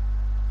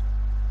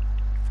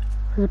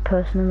 There's a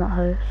person in that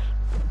house.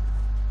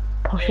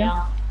 Pushing.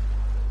 Yeah.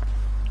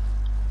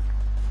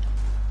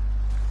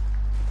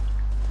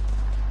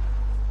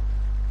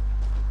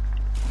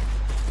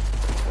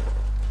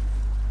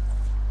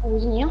 Oh,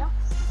 he's in here.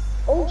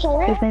 Oh,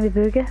 sorry. He's made me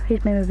booger.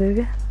 He's made me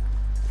booger.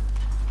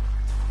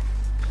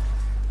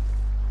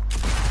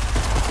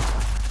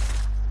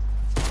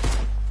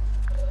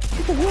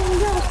 It's a really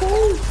good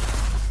thing.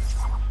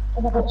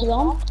 If I put it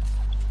on,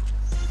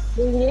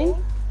 leave it in,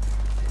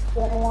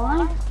 get the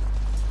line.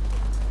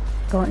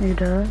 Don't you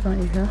dare,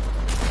 don't you dare.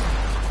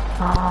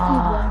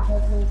 Ah,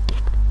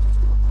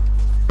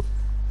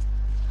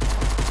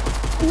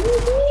 Who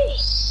is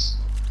this?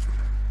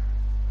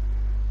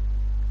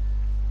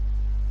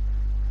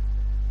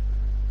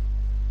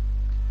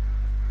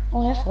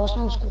 Oh yeah, first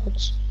one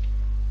squads.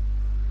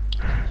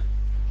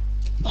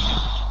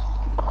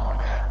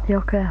 you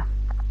okay?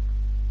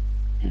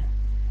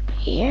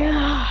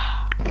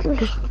 Yeah.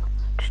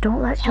 Just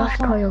don't let Josh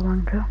call you a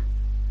wanker.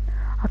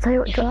 I'll tell you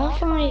what, If I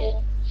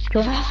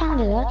find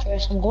his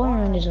address, I'm going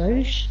around his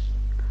house.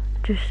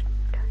 just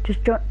do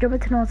you want me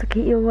to know how to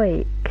keep you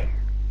awake?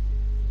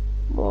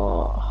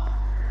 What?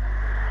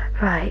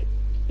 Right,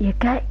 you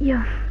get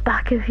your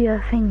back of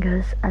your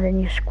fingers and then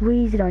you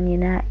squeeze it on your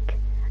neck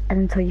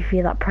until you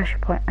feel that pressure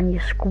point and you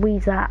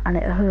squeeze that and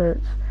it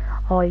hurts.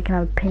 Or you can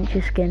have a pinch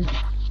your skin.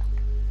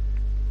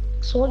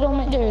 So what do you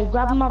want me to do?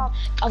 Grab my...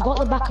 I've got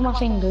the back of my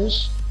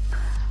fingers.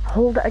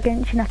 Hold it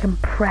against your neck and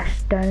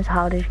press down as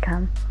hard as you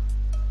can.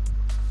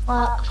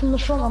 Like, from the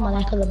front of my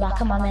neck or the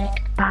back of my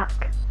neck?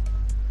 Back.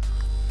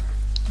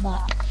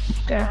 Back.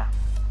 Okay.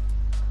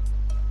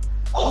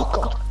 Oh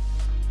god.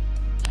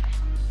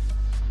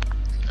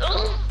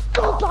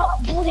 Oh,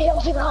 that bloody hell,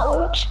 I think that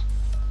works.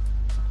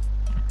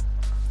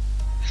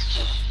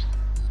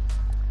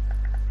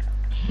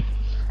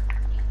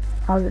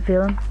 How's it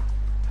feeling?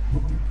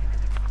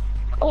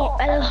 Oh,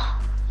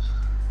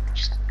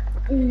 just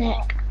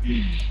neck.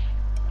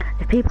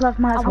 If people have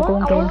mics, I'll go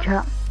on game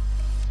chat.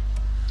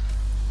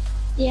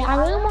 Yeah, I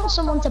really want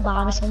someone to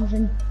buy me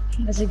something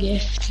as a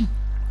gift.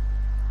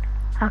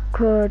 I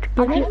could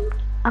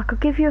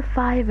give you a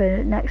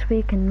 £5 next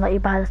week and let you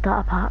buy the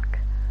starter pack.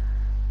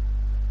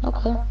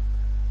 Okay.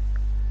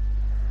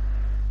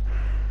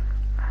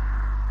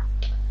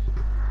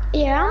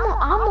 Yeah,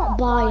 I'm not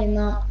buying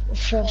that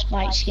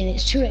frostbite skin.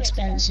 It's too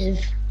expensive.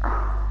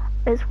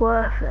 It's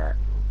worth it.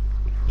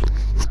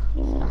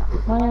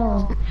 I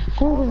know.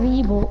 Going for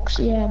V-Bucks,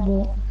 yeah,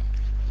 but...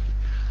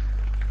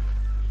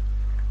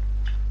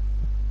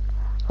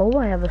 Oh,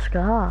 I have a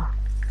scar.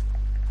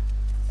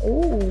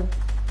 Oh.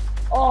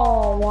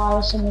 Oh, why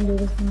would someone do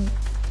this to me?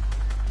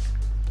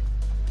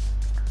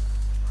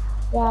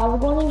 Yeah, we're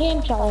going in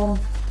game chat then.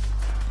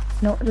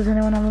 No, does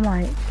anyone have a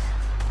mic?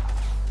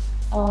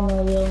 Oh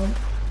no, we don't.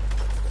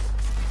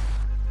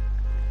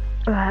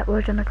 Right,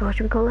 we're gonna go.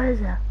 Should we go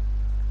laser?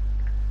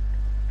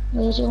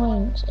 Laser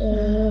links?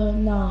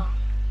 Nah.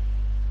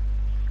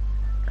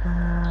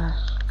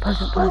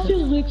 Pleasant.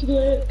 leaky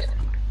lick.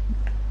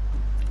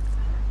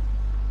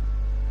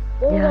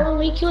 Oh, Yeah. no,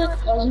 leaky lick,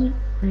 cousin.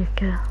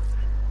 Leaky.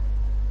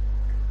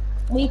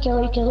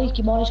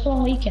 Leaky, boys, come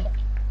on, leaky.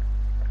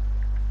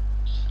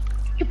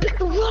 You picked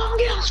the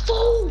wrong ass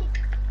phone!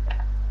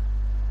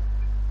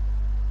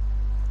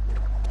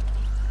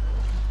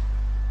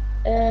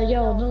 Yo,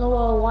 I don't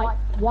know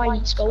why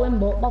it's going,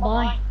 but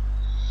bye-bye.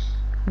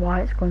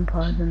 Why it's going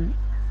pleasant.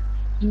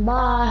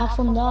 Bye, have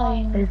fun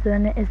dying. Is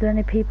there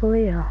any people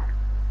here?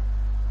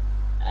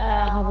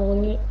 Have a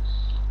look.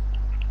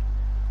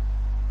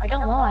 I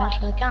don't know,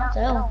 actually, I can't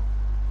tell.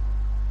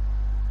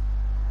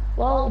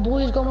 Well,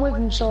 Blue's gone with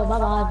him, so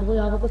bye-bye, Blue,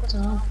 have a good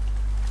time.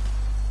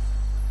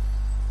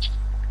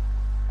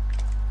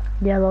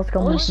 Yellow's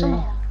gone with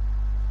me.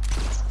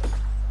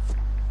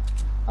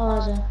 Oh,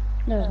 is it?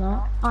 No, it's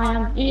not. I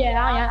am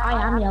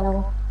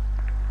yellow.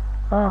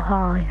 Oh,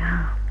 hi.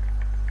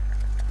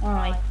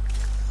 Hi.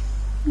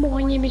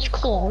 My name is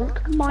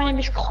Clark.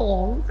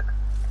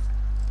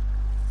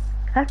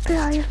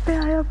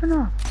 FBI, open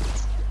up.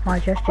 My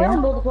just Play on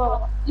yeah. Build the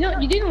Pro.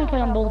 You didn't want to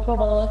play on Build the Pro,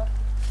 by the way.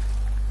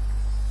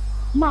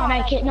 Might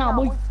make it now,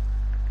 boy.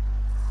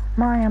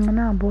 My am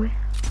now, boy.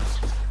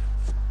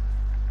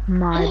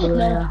 My boy.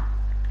 No.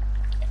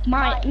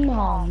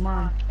 No,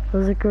 man.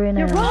 There's a green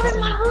You're area. robbing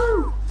my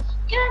room!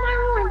 Get in my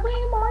room!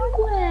 Where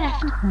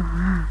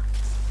my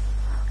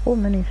Oh,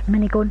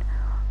 minigun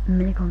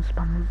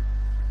spamming.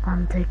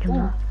 I'm taking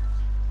that.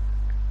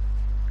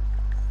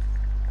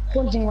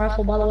 Hunting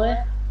rifle, by the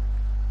way.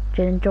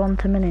 Jaden, do you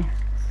want a mini?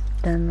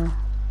 It's down there.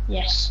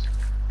 Yes.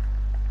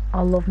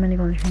 I love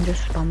miniguns, you can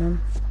just spam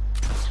them.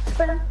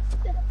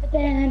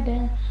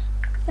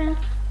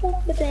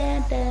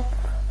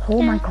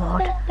 Oh my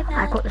god,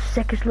 I got the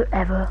sickest loot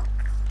ever.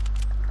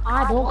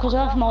 I don't, because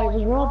half my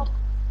was robbed.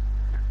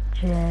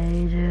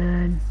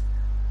 Jaden.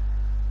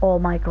 Oh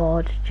my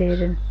god,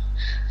 Jaden.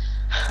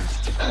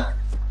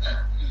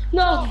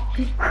 No!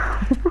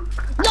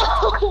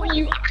 No,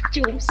 you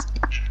actual.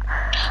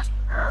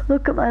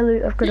 Look at my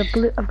loot. I've got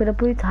a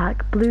blue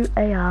tag, blue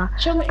AR.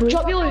 Show me,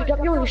 drop your loot,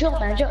 show me.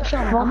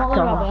 I'm not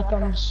gonna rob it, I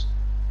promise.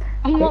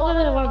 I'm not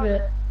gonna rob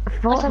it.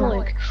 Let's have a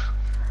look.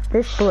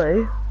 This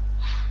blue.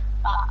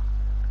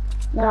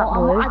 No, That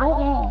blue. I don't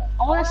know.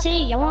 I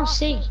wanna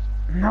see.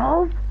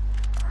 No.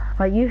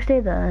 Right, you stay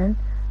there then.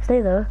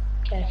 Stay there.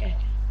 Okay.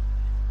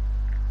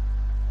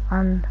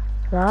 And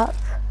that.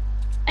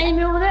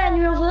 Enemy over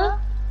there.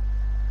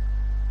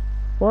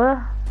 What?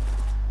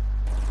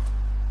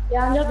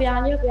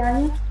 Behind you.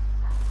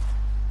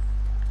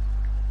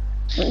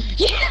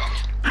 Yeah!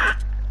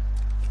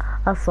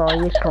 I saw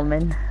you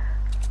coming.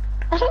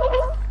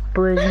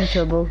 Blue's in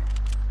trouble.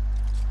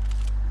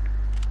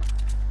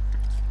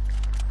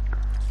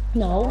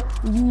 No.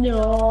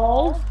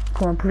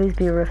 Come on, please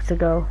be a rift to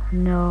go.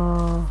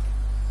 No.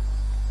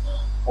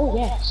 Oh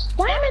yes.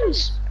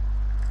 Diamonds!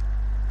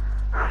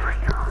 Oh my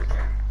god.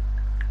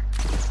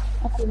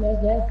 I think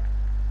they're dead.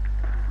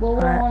 Go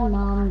on,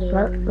 man, dude.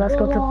 Let's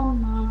go to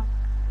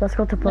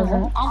No,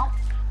 Pleasant.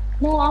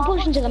 I'm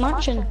pushing to the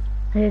mansion.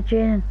 Hey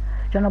Jane,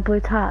 do you want a blue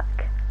tack?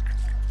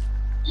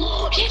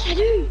 Oh, yes, I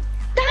do!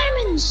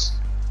 Diamonds!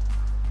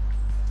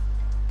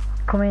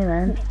 Come in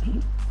then.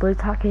 Blue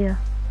tack here.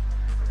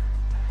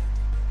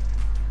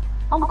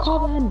 I'm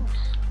coming.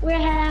 We're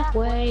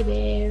halfway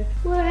there.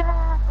 We're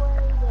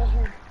halfway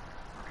there.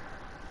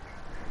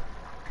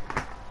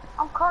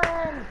 I'm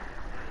coming.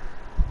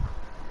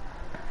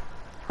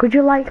 Could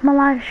you like my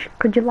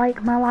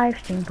live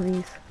stream,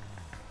 please?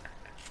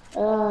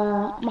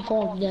 My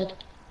phone's dead.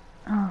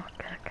 Oh,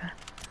 okay.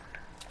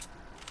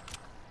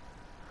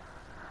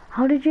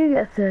 How did you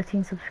get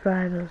 13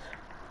 subscribers?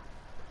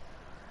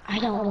 I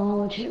don't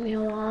know, it took me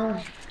a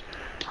while.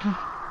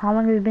 How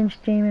long have you been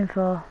streaming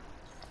for?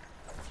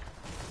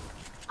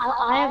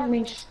 I haven't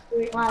been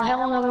how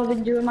long have I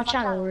been doing my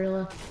channel,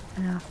 really?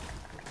 Yeah.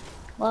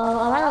 Well,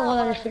 I've had a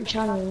lot of different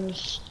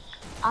channels.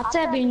 I've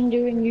been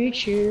doing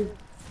YouTube.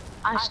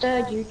 I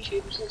started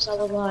YouTube since I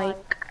was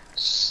like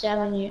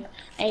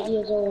 8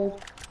 years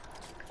old.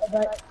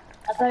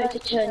 About to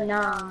turn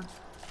 9.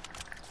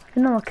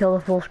 You know I'll kill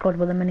the full squad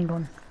with a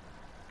minigun.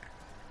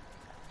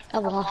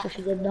 I'd laugh if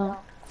you did that.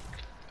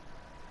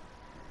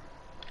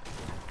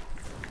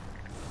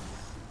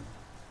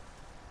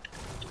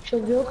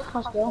 Should we go?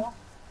 Let's go.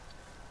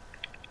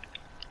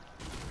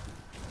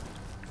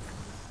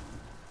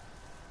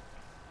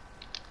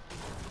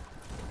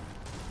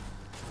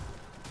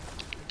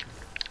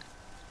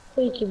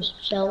 Please give us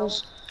some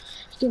shells.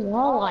 Give me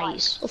all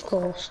lights, of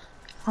course.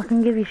 I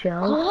can give you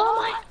shells.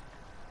 Oh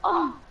my!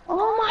 Oh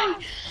my!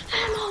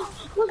 Ammo!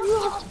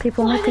 Look!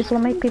 People on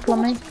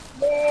me.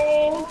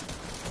 Yeah.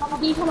 I'm a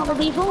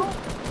default.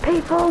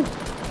 People!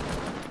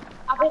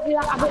 I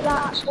bet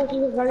that squad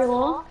was very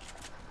low.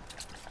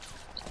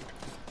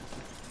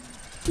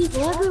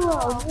 People everywhere!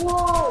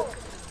 Whoa!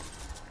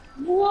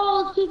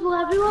 Whoa! There's people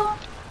everywhere!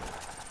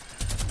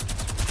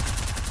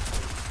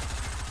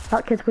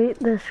 That kid's weak.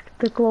 The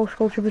glow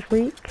sculpture was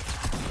weak.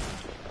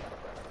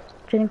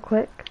 Getting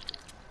quick.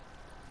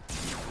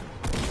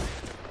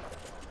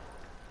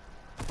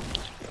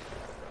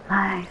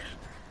 Nice.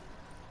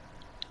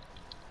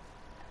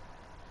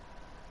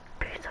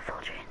 Beautiful,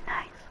 Jane.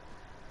 Nice.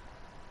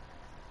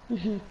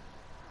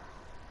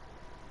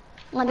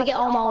 Let me get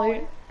all my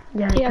loot.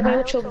 Yeah. Here, I got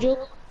a chug jug.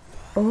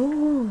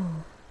 Oh.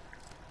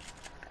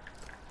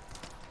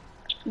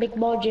 Big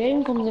boy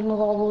Jane comes in with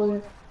all the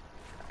loot.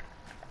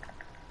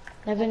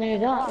 Never knew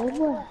that, would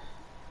we?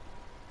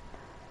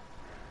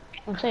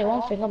 I'll tell you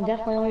one thing, I'm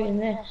definitely looting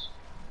this.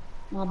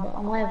 I'm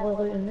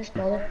definitely looting this,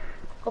 brother.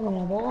 Come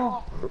on, boy.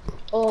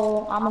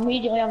 Oh, I'm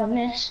immediately having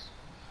this.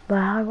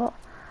 Wow,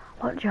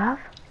 what do you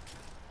have?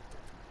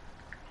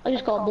 I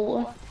just got a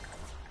bullet.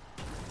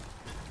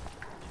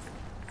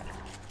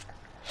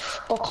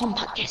 Oh,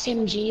 compact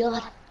SMG,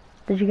 lad.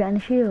 Did you get any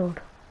shield?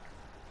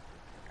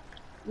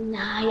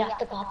 Nah, you have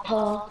to buy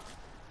pearl.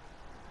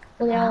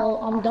 Well,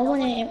 I'm done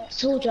with it.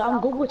 Soldier, I'm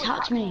good with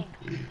attacks me.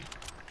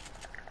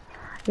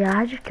 Yeah,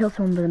 I just killed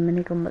someone with a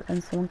minigun, but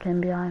then someone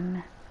came behind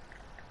me.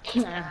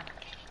 Nah.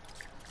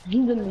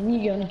 He's a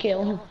minigun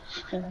kill.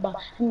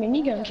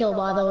 Minigun kill,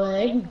 by the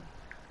way.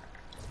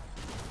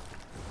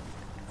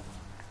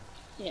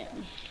 Yeah.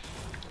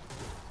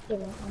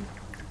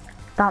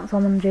 Dance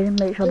on them, Jane.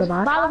 Make sure they're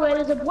bad. By the way,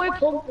 there's a blue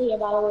pump here,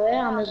 by the way,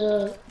 and there's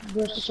a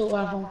burst assault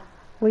rifle.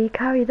 Will you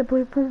carry the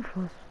blue pump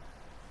for us?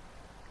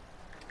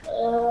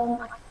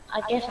 I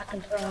guess I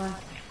can try.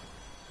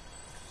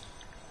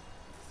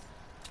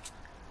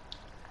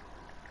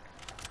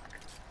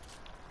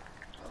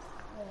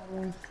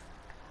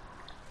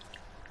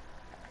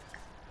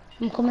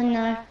 I'm coming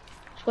now.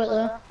 Just wait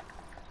there.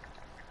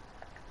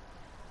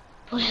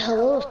 Well,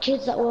 those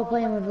kids that we were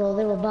playing with, though,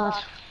 they were bad.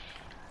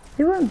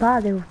 They weren't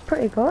bad, they were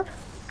pretty good.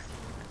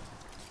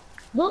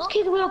 Those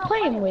kids we were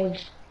playing with,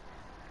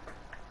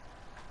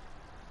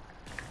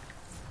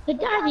 they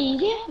died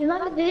easy. You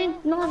know, they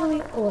didn't know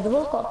really. Oh, they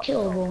both got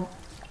killed, though.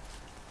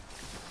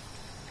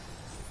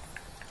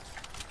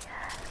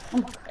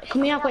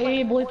 Come here, I've got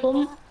your boy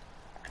pump.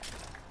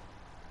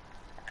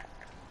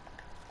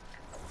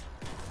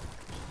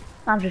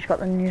 I've just got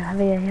the new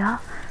heavy AR.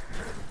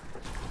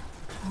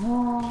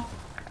 Oh,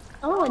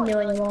 I don't want to do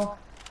anymore.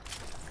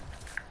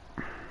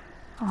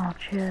 Oh,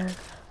 cheers.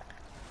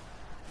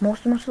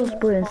 Most of my stuff's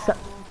blue except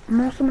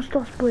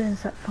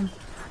from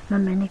my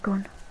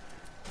minigun.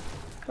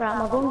 Right,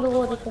 my guns are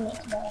loaded for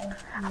next morning.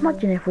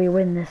 Imagine if we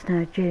win this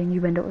now, Jane,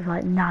 you end up with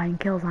like 9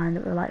 kills, I end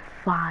up with like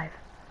 5.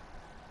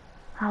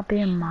 I'll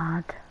be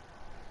mad.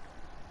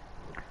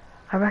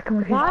 I reckon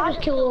we If I should...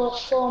 just kill a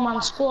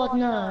 4-man squad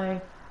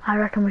now, I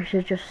reckon we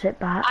should just sit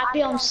back. I'd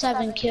be on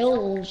 7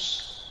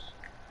 kills.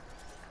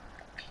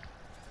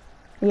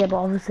 Yeah, but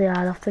obviously I'd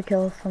have to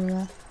kill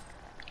someone.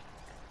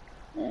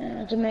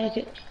 Yeah, to make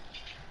it.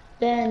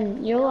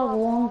 Then you'll have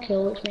 1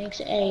 kill, which makes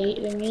it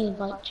 8. Then you need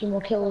like 2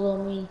 more kills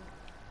on me.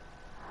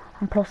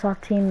 And plus our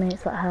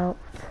teammates that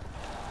helped.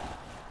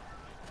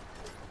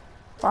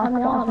 What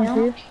happened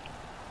to you?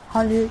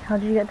 How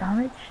did you get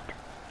damaged?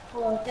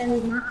 Oh, can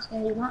you max,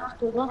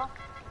 good luck.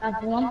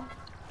 Have one.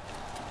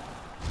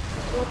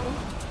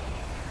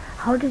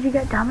 How did you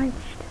get damaged?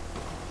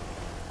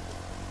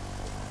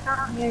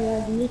 Can't hear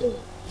you, you need to. You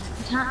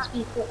can't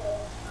speak up.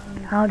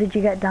 How did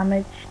you get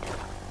damaged?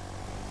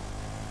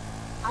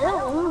 I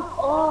don't know.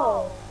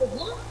 Oh,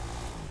 what?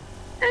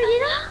 How did you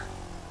know?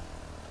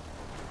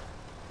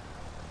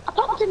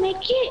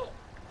 make it?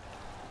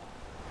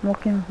 I'm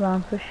looking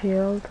around for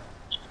shield.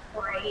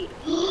 Right.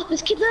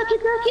 Let's get there, get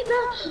there, get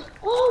there.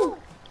 Oh!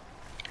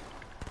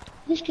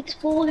 This kid's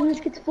falling, this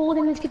kid's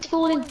falling, this kid's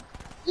falling.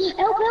 Help,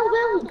 help,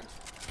 help!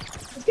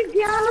 Let's get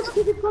behind us,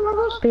 get in front of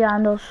us.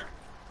 Behind us.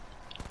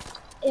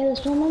 Yeah,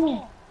 there's so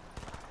many.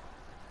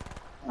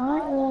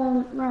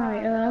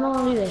 Right, I'm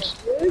gonna do this.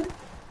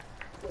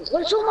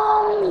 What's so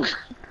long?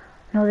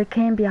 No, they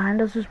came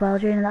behind us as well,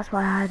 Jane, and that's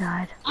why I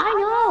died. I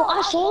know,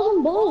 I saw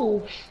them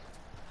both.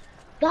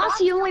 That's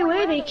the only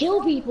way they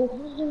kill people.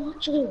 They're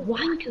actually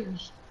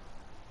wankers.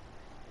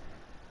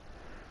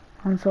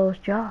 And so is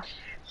Josh.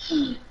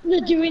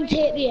 They're doing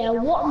take the air.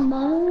 What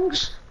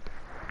monks?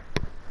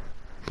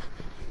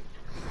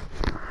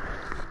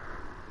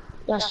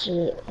 That's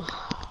it.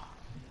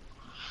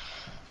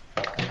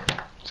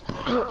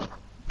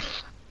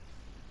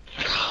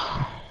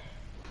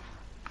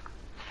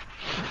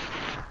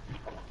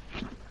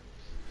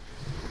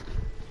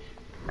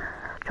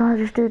 Trying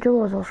to just do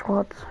duos or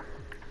squads?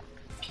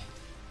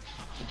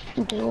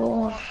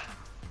 Duo.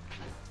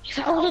 If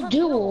that was a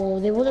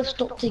duo, they would have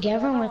stuck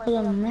together and we could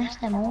have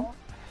messed them up.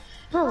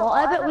 You know what,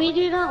 I bet we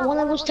do that. One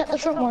of us take the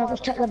front, one of us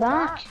take the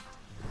back.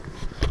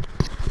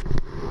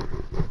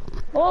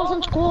 All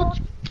in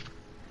squads.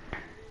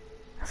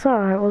 It's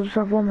alright, we'll just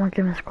have one more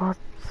game of squads.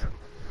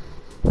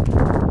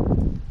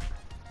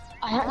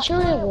 I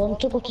actually want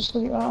to go to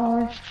sleep right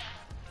now.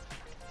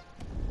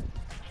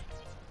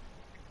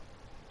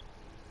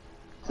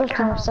 First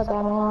time I've said that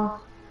in a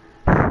while.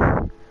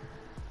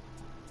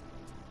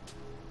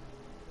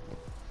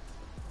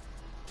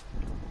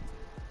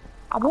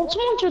 I want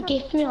someone to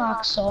gift me like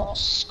a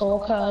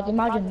scorecard,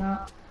 imagine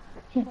that.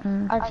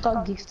 I've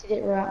got gifted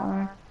it right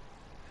now.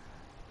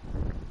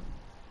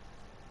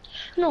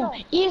 No,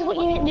 here's what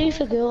you might do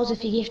for girls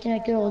if you're gifting a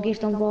girl a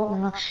gift on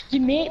Fortnite. You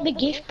make the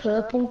gift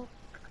purple.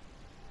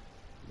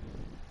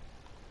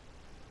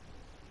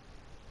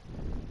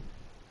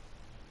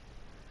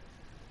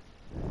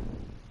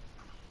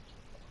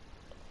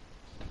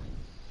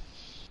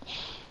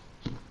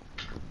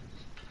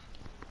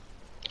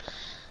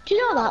 Do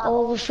you know that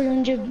over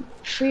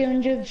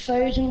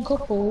 300,000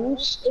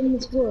 couples in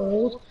this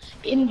world,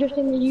 just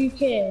in the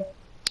UK,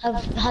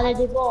 have had a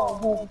divorce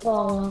over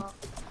Fortnite?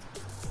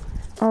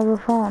 Over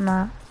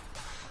Fortnite?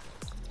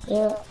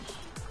 Yeah.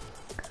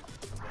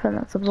 I think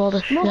that's a load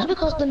of shit. Mostly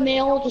because the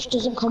male just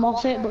doesn't come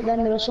off it, but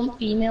then there are some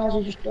females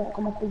who just don't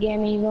come off the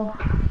game either.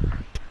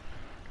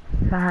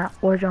 Right,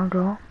 where'd you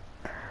go?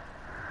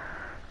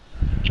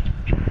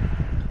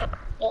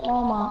 Don't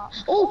know,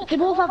 Matt. Oh, they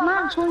both have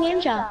Matt, one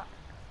game chat.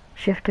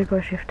 Shifter, go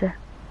shifter.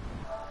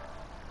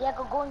 Yeah,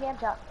 go in game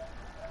chat.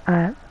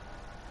 Alright.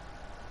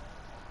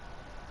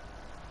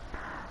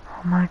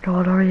 Oh my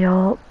god, hurry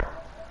up.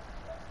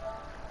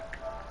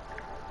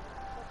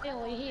 Hey,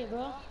 what are you here,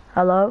 bro?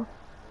 Hello?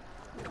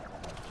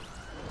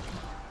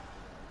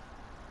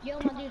 Yo,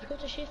 my dude, go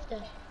to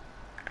shifter.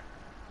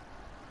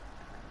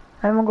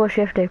 Everyone go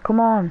shifter, come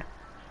on.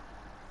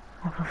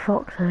 Oh, for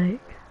fuck's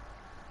sake.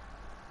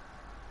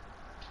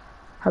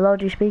 Hello,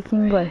 do you speak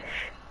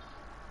English?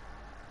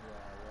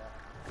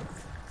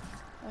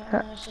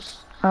 It's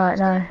just... Alright,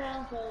 now.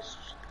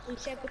 We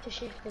said go to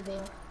shifter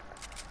there.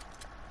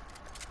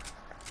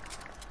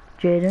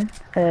 Jaden,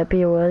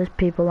 be aware there's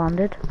people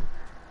landed.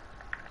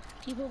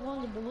 People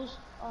want the bubbles.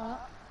 Alright.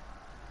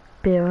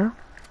 Be aware.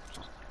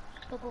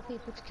 Couple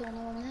people to kill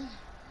no one there.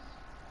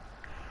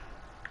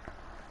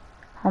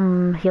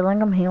 I'm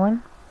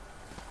healing.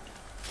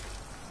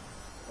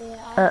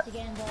 Yeah, I have to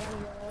get involved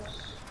with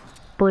wars.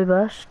 Blue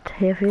burst,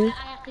 here for you. I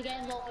have to get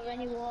involved with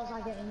any wars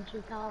I get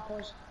into,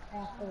 Carpers. I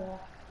have to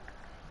walk.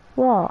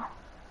 What?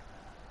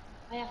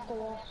 I have to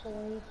walk, so I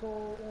need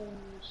to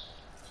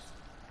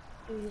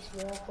do this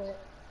walk up.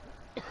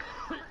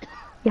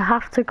 You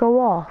have to go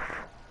off.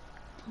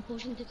 I'm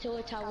pushing to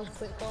Tilly Towers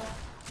quickly.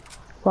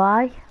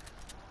 Why?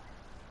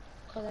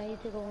 Because I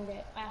need to go and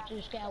I have to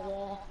just get a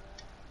wall.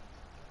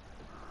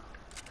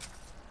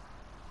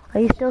 Are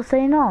you still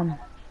staying on?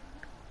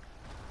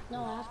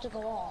 No, I have to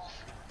go off.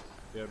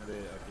 Yeah,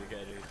 mate, have you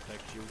got any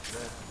big shields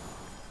there?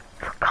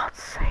 For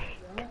God's sake.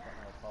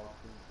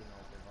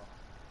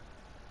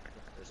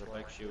 There's a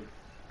big shield.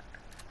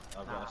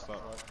 I've got to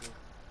start.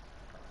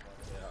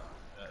 Yeah,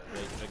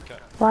 right, drink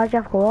it. Why'd you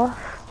have to go off?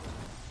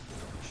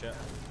 Shit.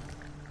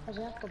 Because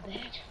I have to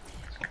bed.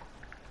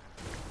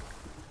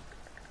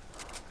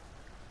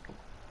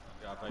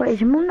 Yeah, big Wait, is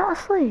your mum not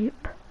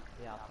asleep?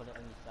 Yeah, I'll put it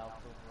on yourself.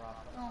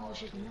 No,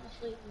 she's not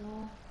asleep,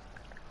 no.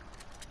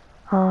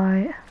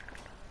 Alright.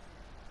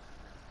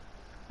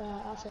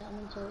 Right, that's it, I'm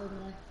in Tilly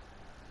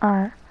now.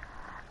 Alright.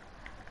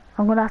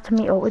 I'm gonna have to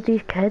meet up with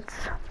these kids.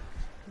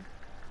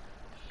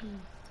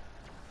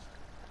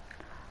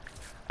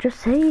 Just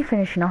say you're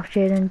finishing off,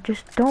 Jaden.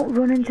 Just don't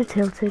run into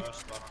Tilted.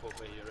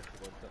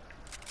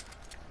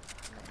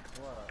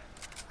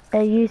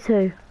 Hey, you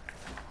two.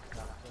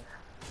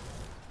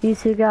 You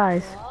two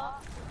guys.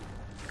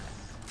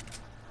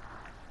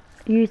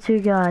 You two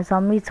guys,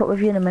 I'll meet up with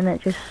you in a minute.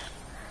 Just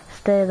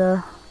stay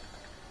there.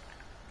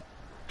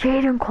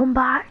 Jaden, come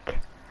back.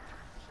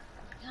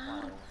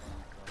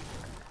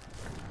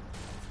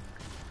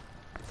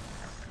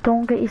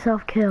 Don't get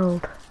yourself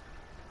killed.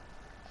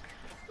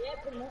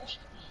 Yeah, pretty much.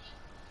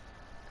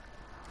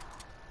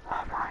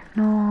 Oh my,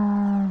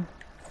 no.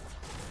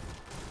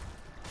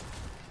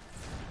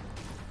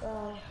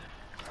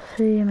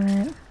 See you,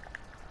 mate.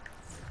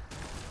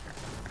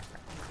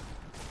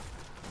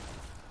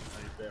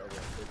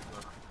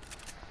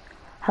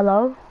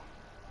 Hello?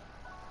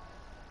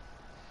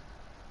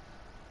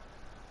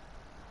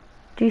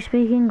 Do you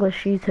speak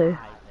English, you two?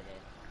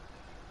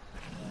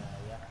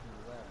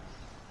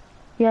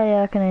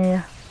 Yeah, I can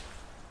hear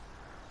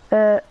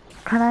you.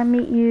 Can I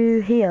meet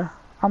you here?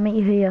 I'll meet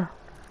you here.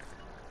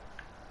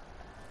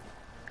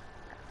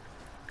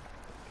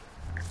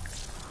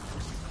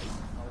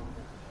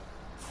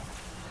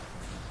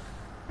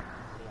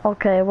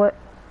 Okay, where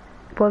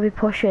we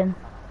pushing?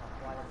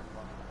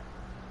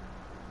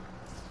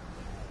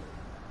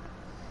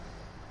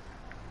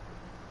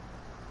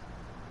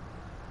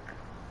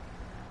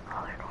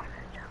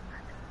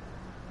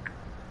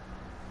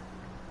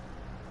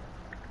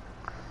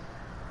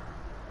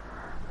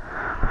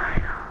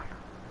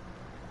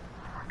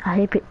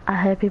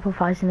 I hear people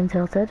fighting in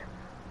Tilted.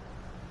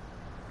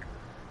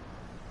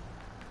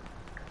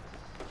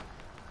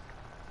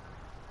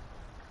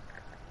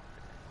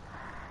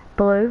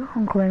 Blue,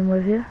 I'm coming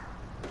with you.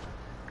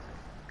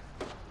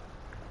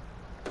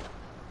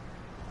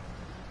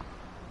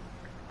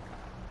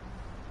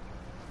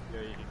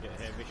 Yeah, you can get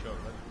heavy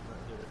shotgun.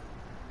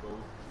 Go.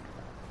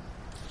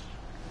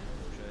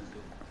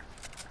 Interested.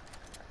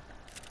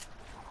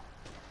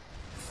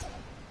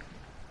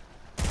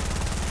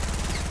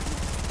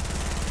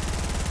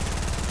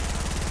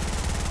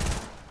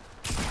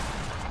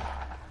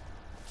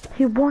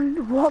 He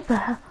won, what the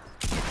hell?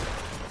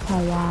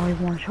 Oh wow, he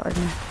one-shotted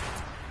me.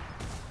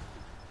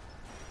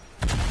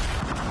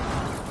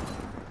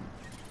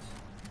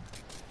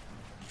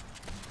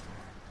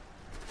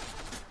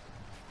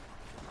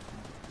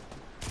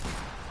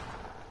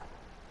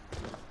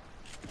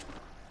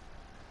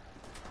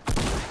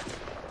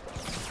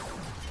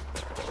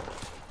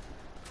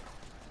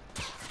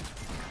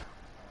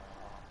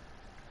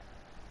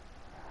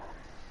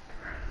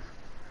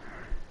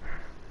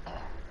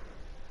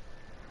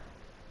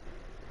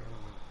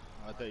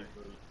 I died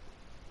for it.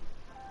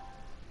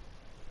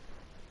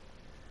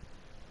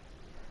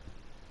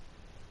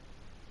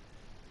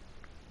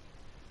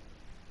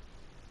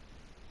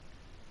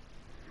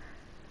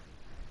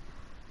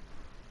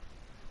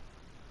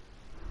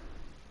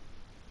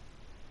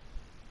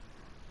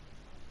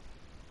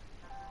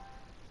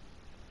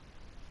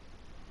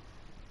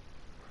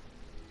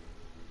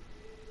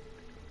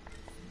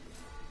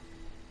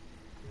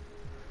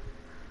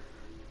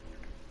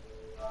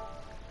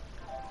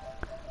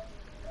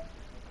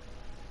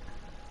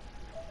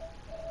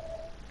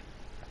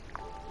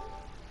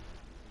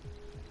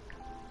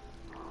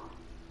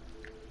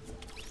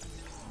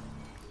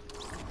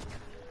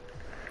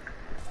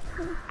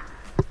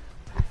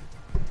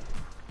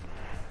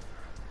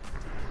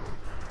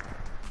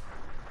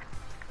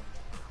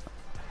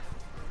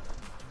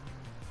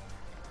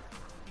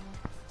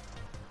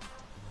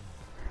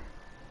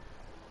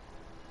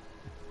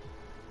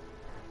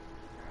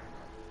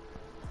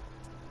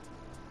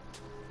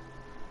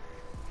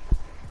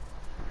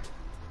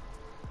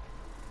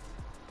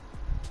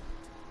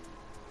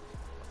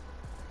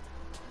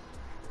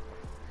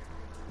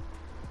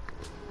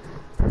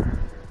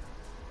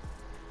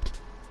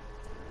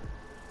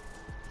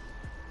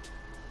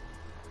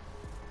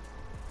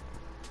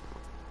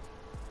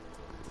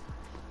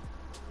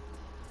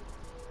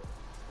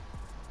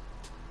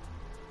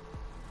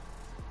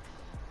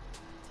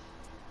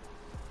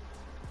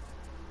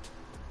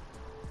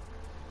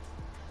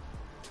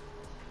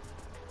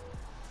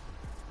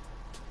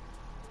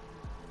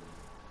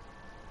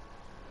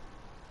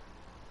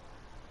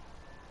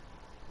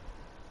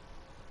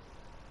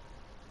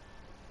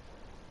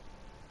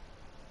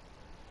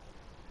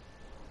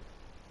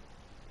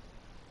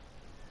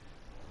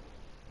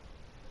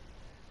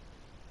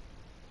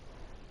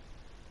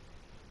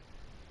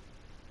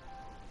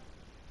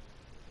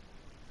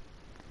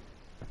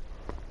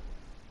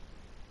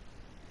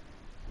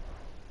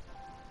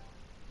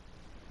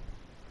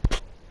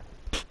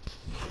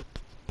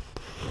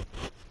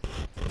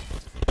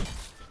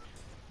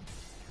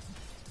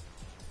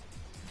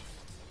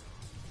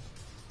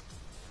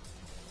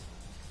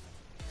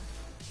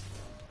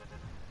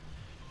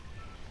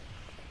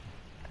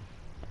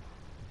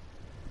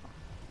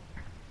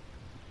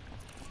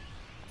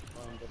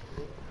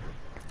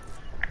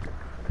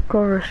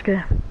 Go risky.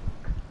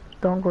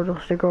 Don't go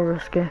dusty, go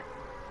risky.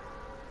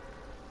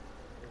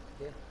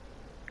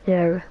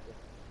 Yeah.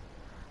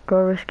 Go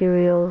risky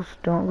wheels,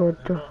 don't go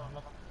dusty.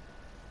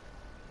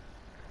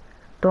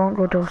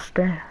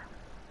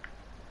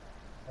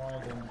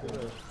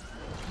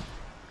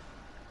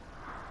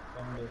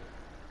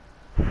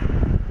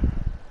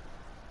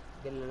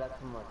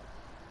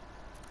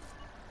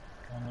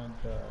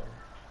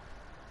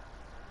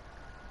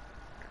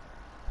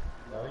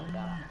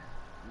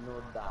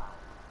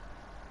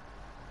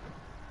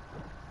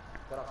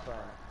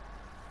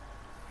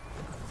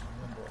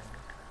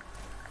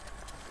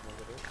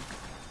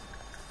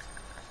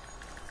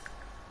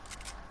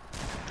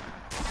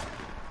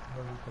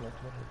 لازم طلعت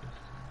مرة بس.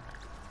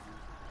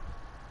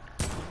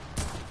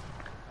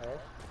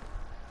 ايش؟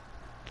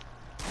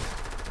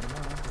 ما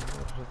عندي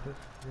مرة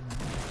تسلم.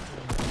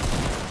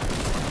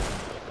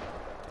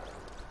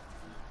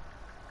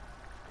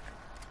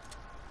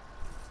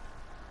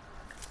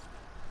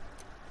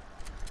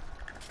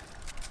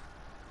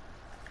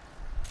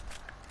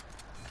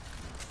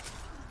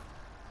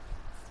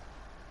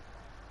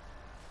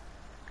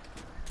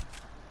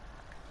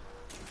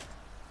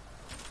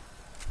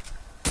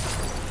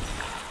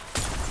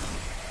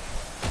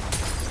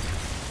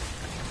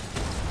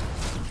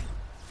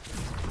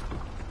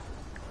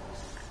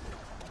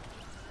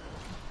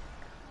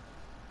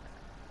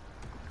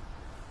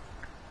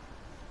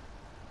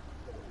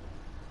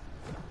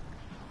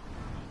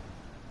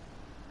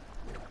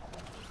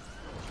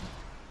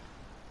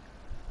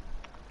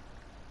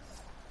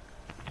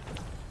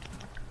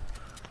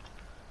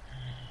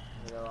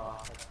 يا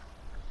واحد.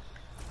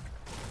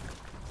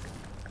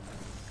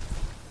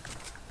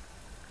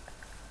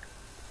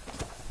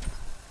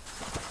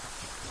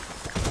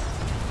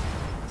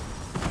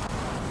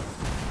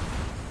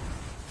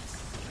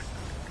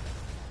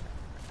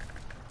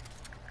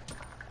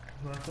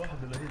 معك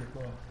واحد ولا هيلك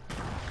واحد؟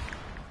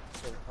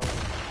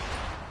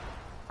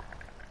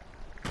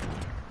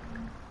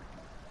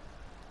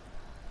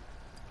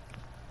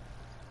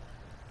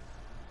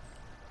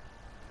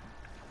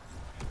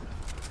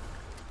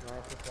 ما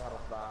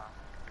تتعرف بقى.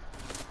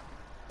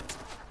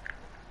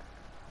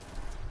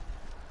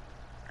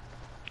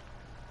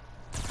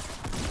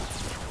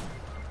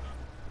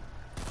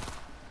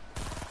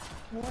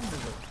 شو عندي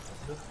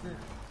بس هيك.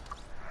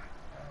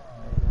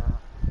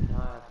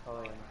 ما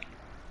طويل.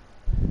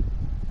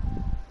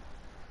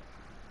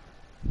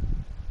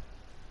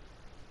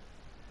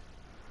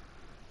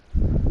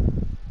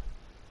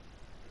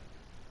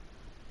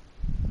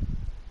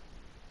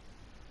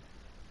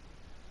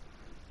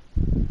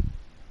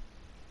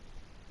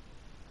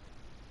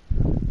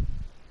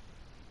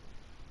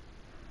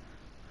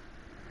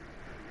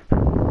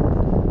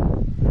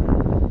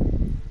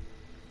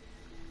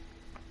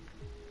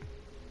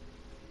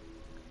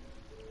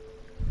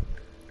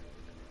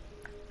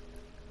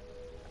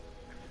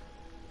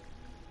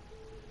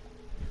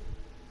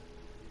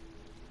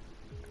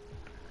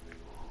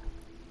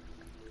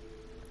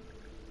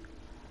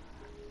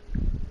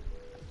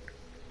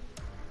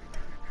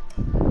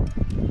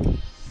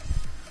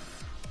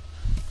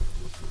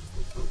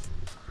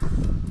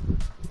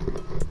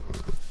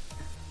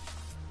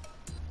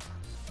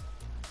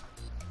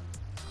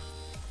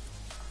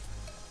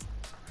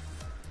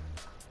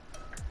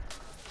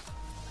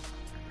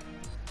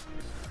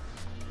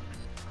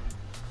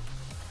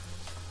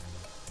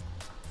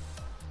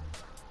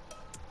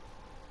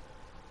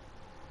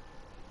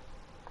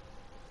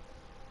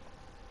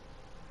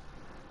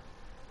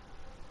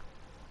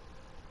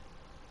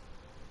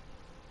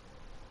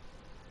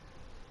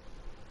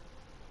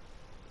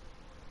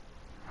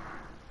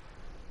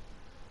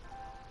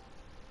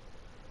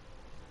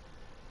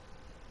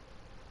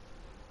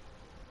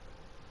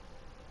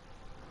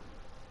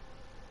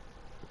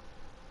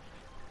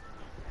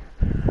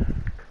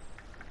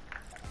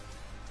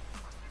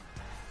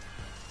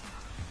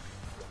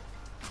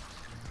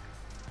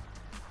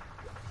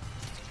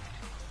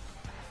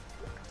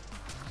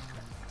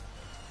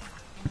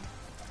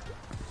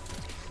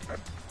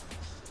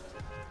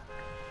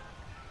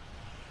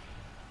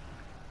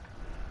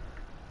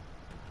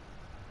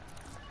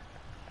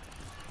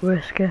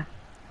 Risk it.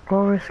 Go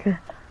risk it.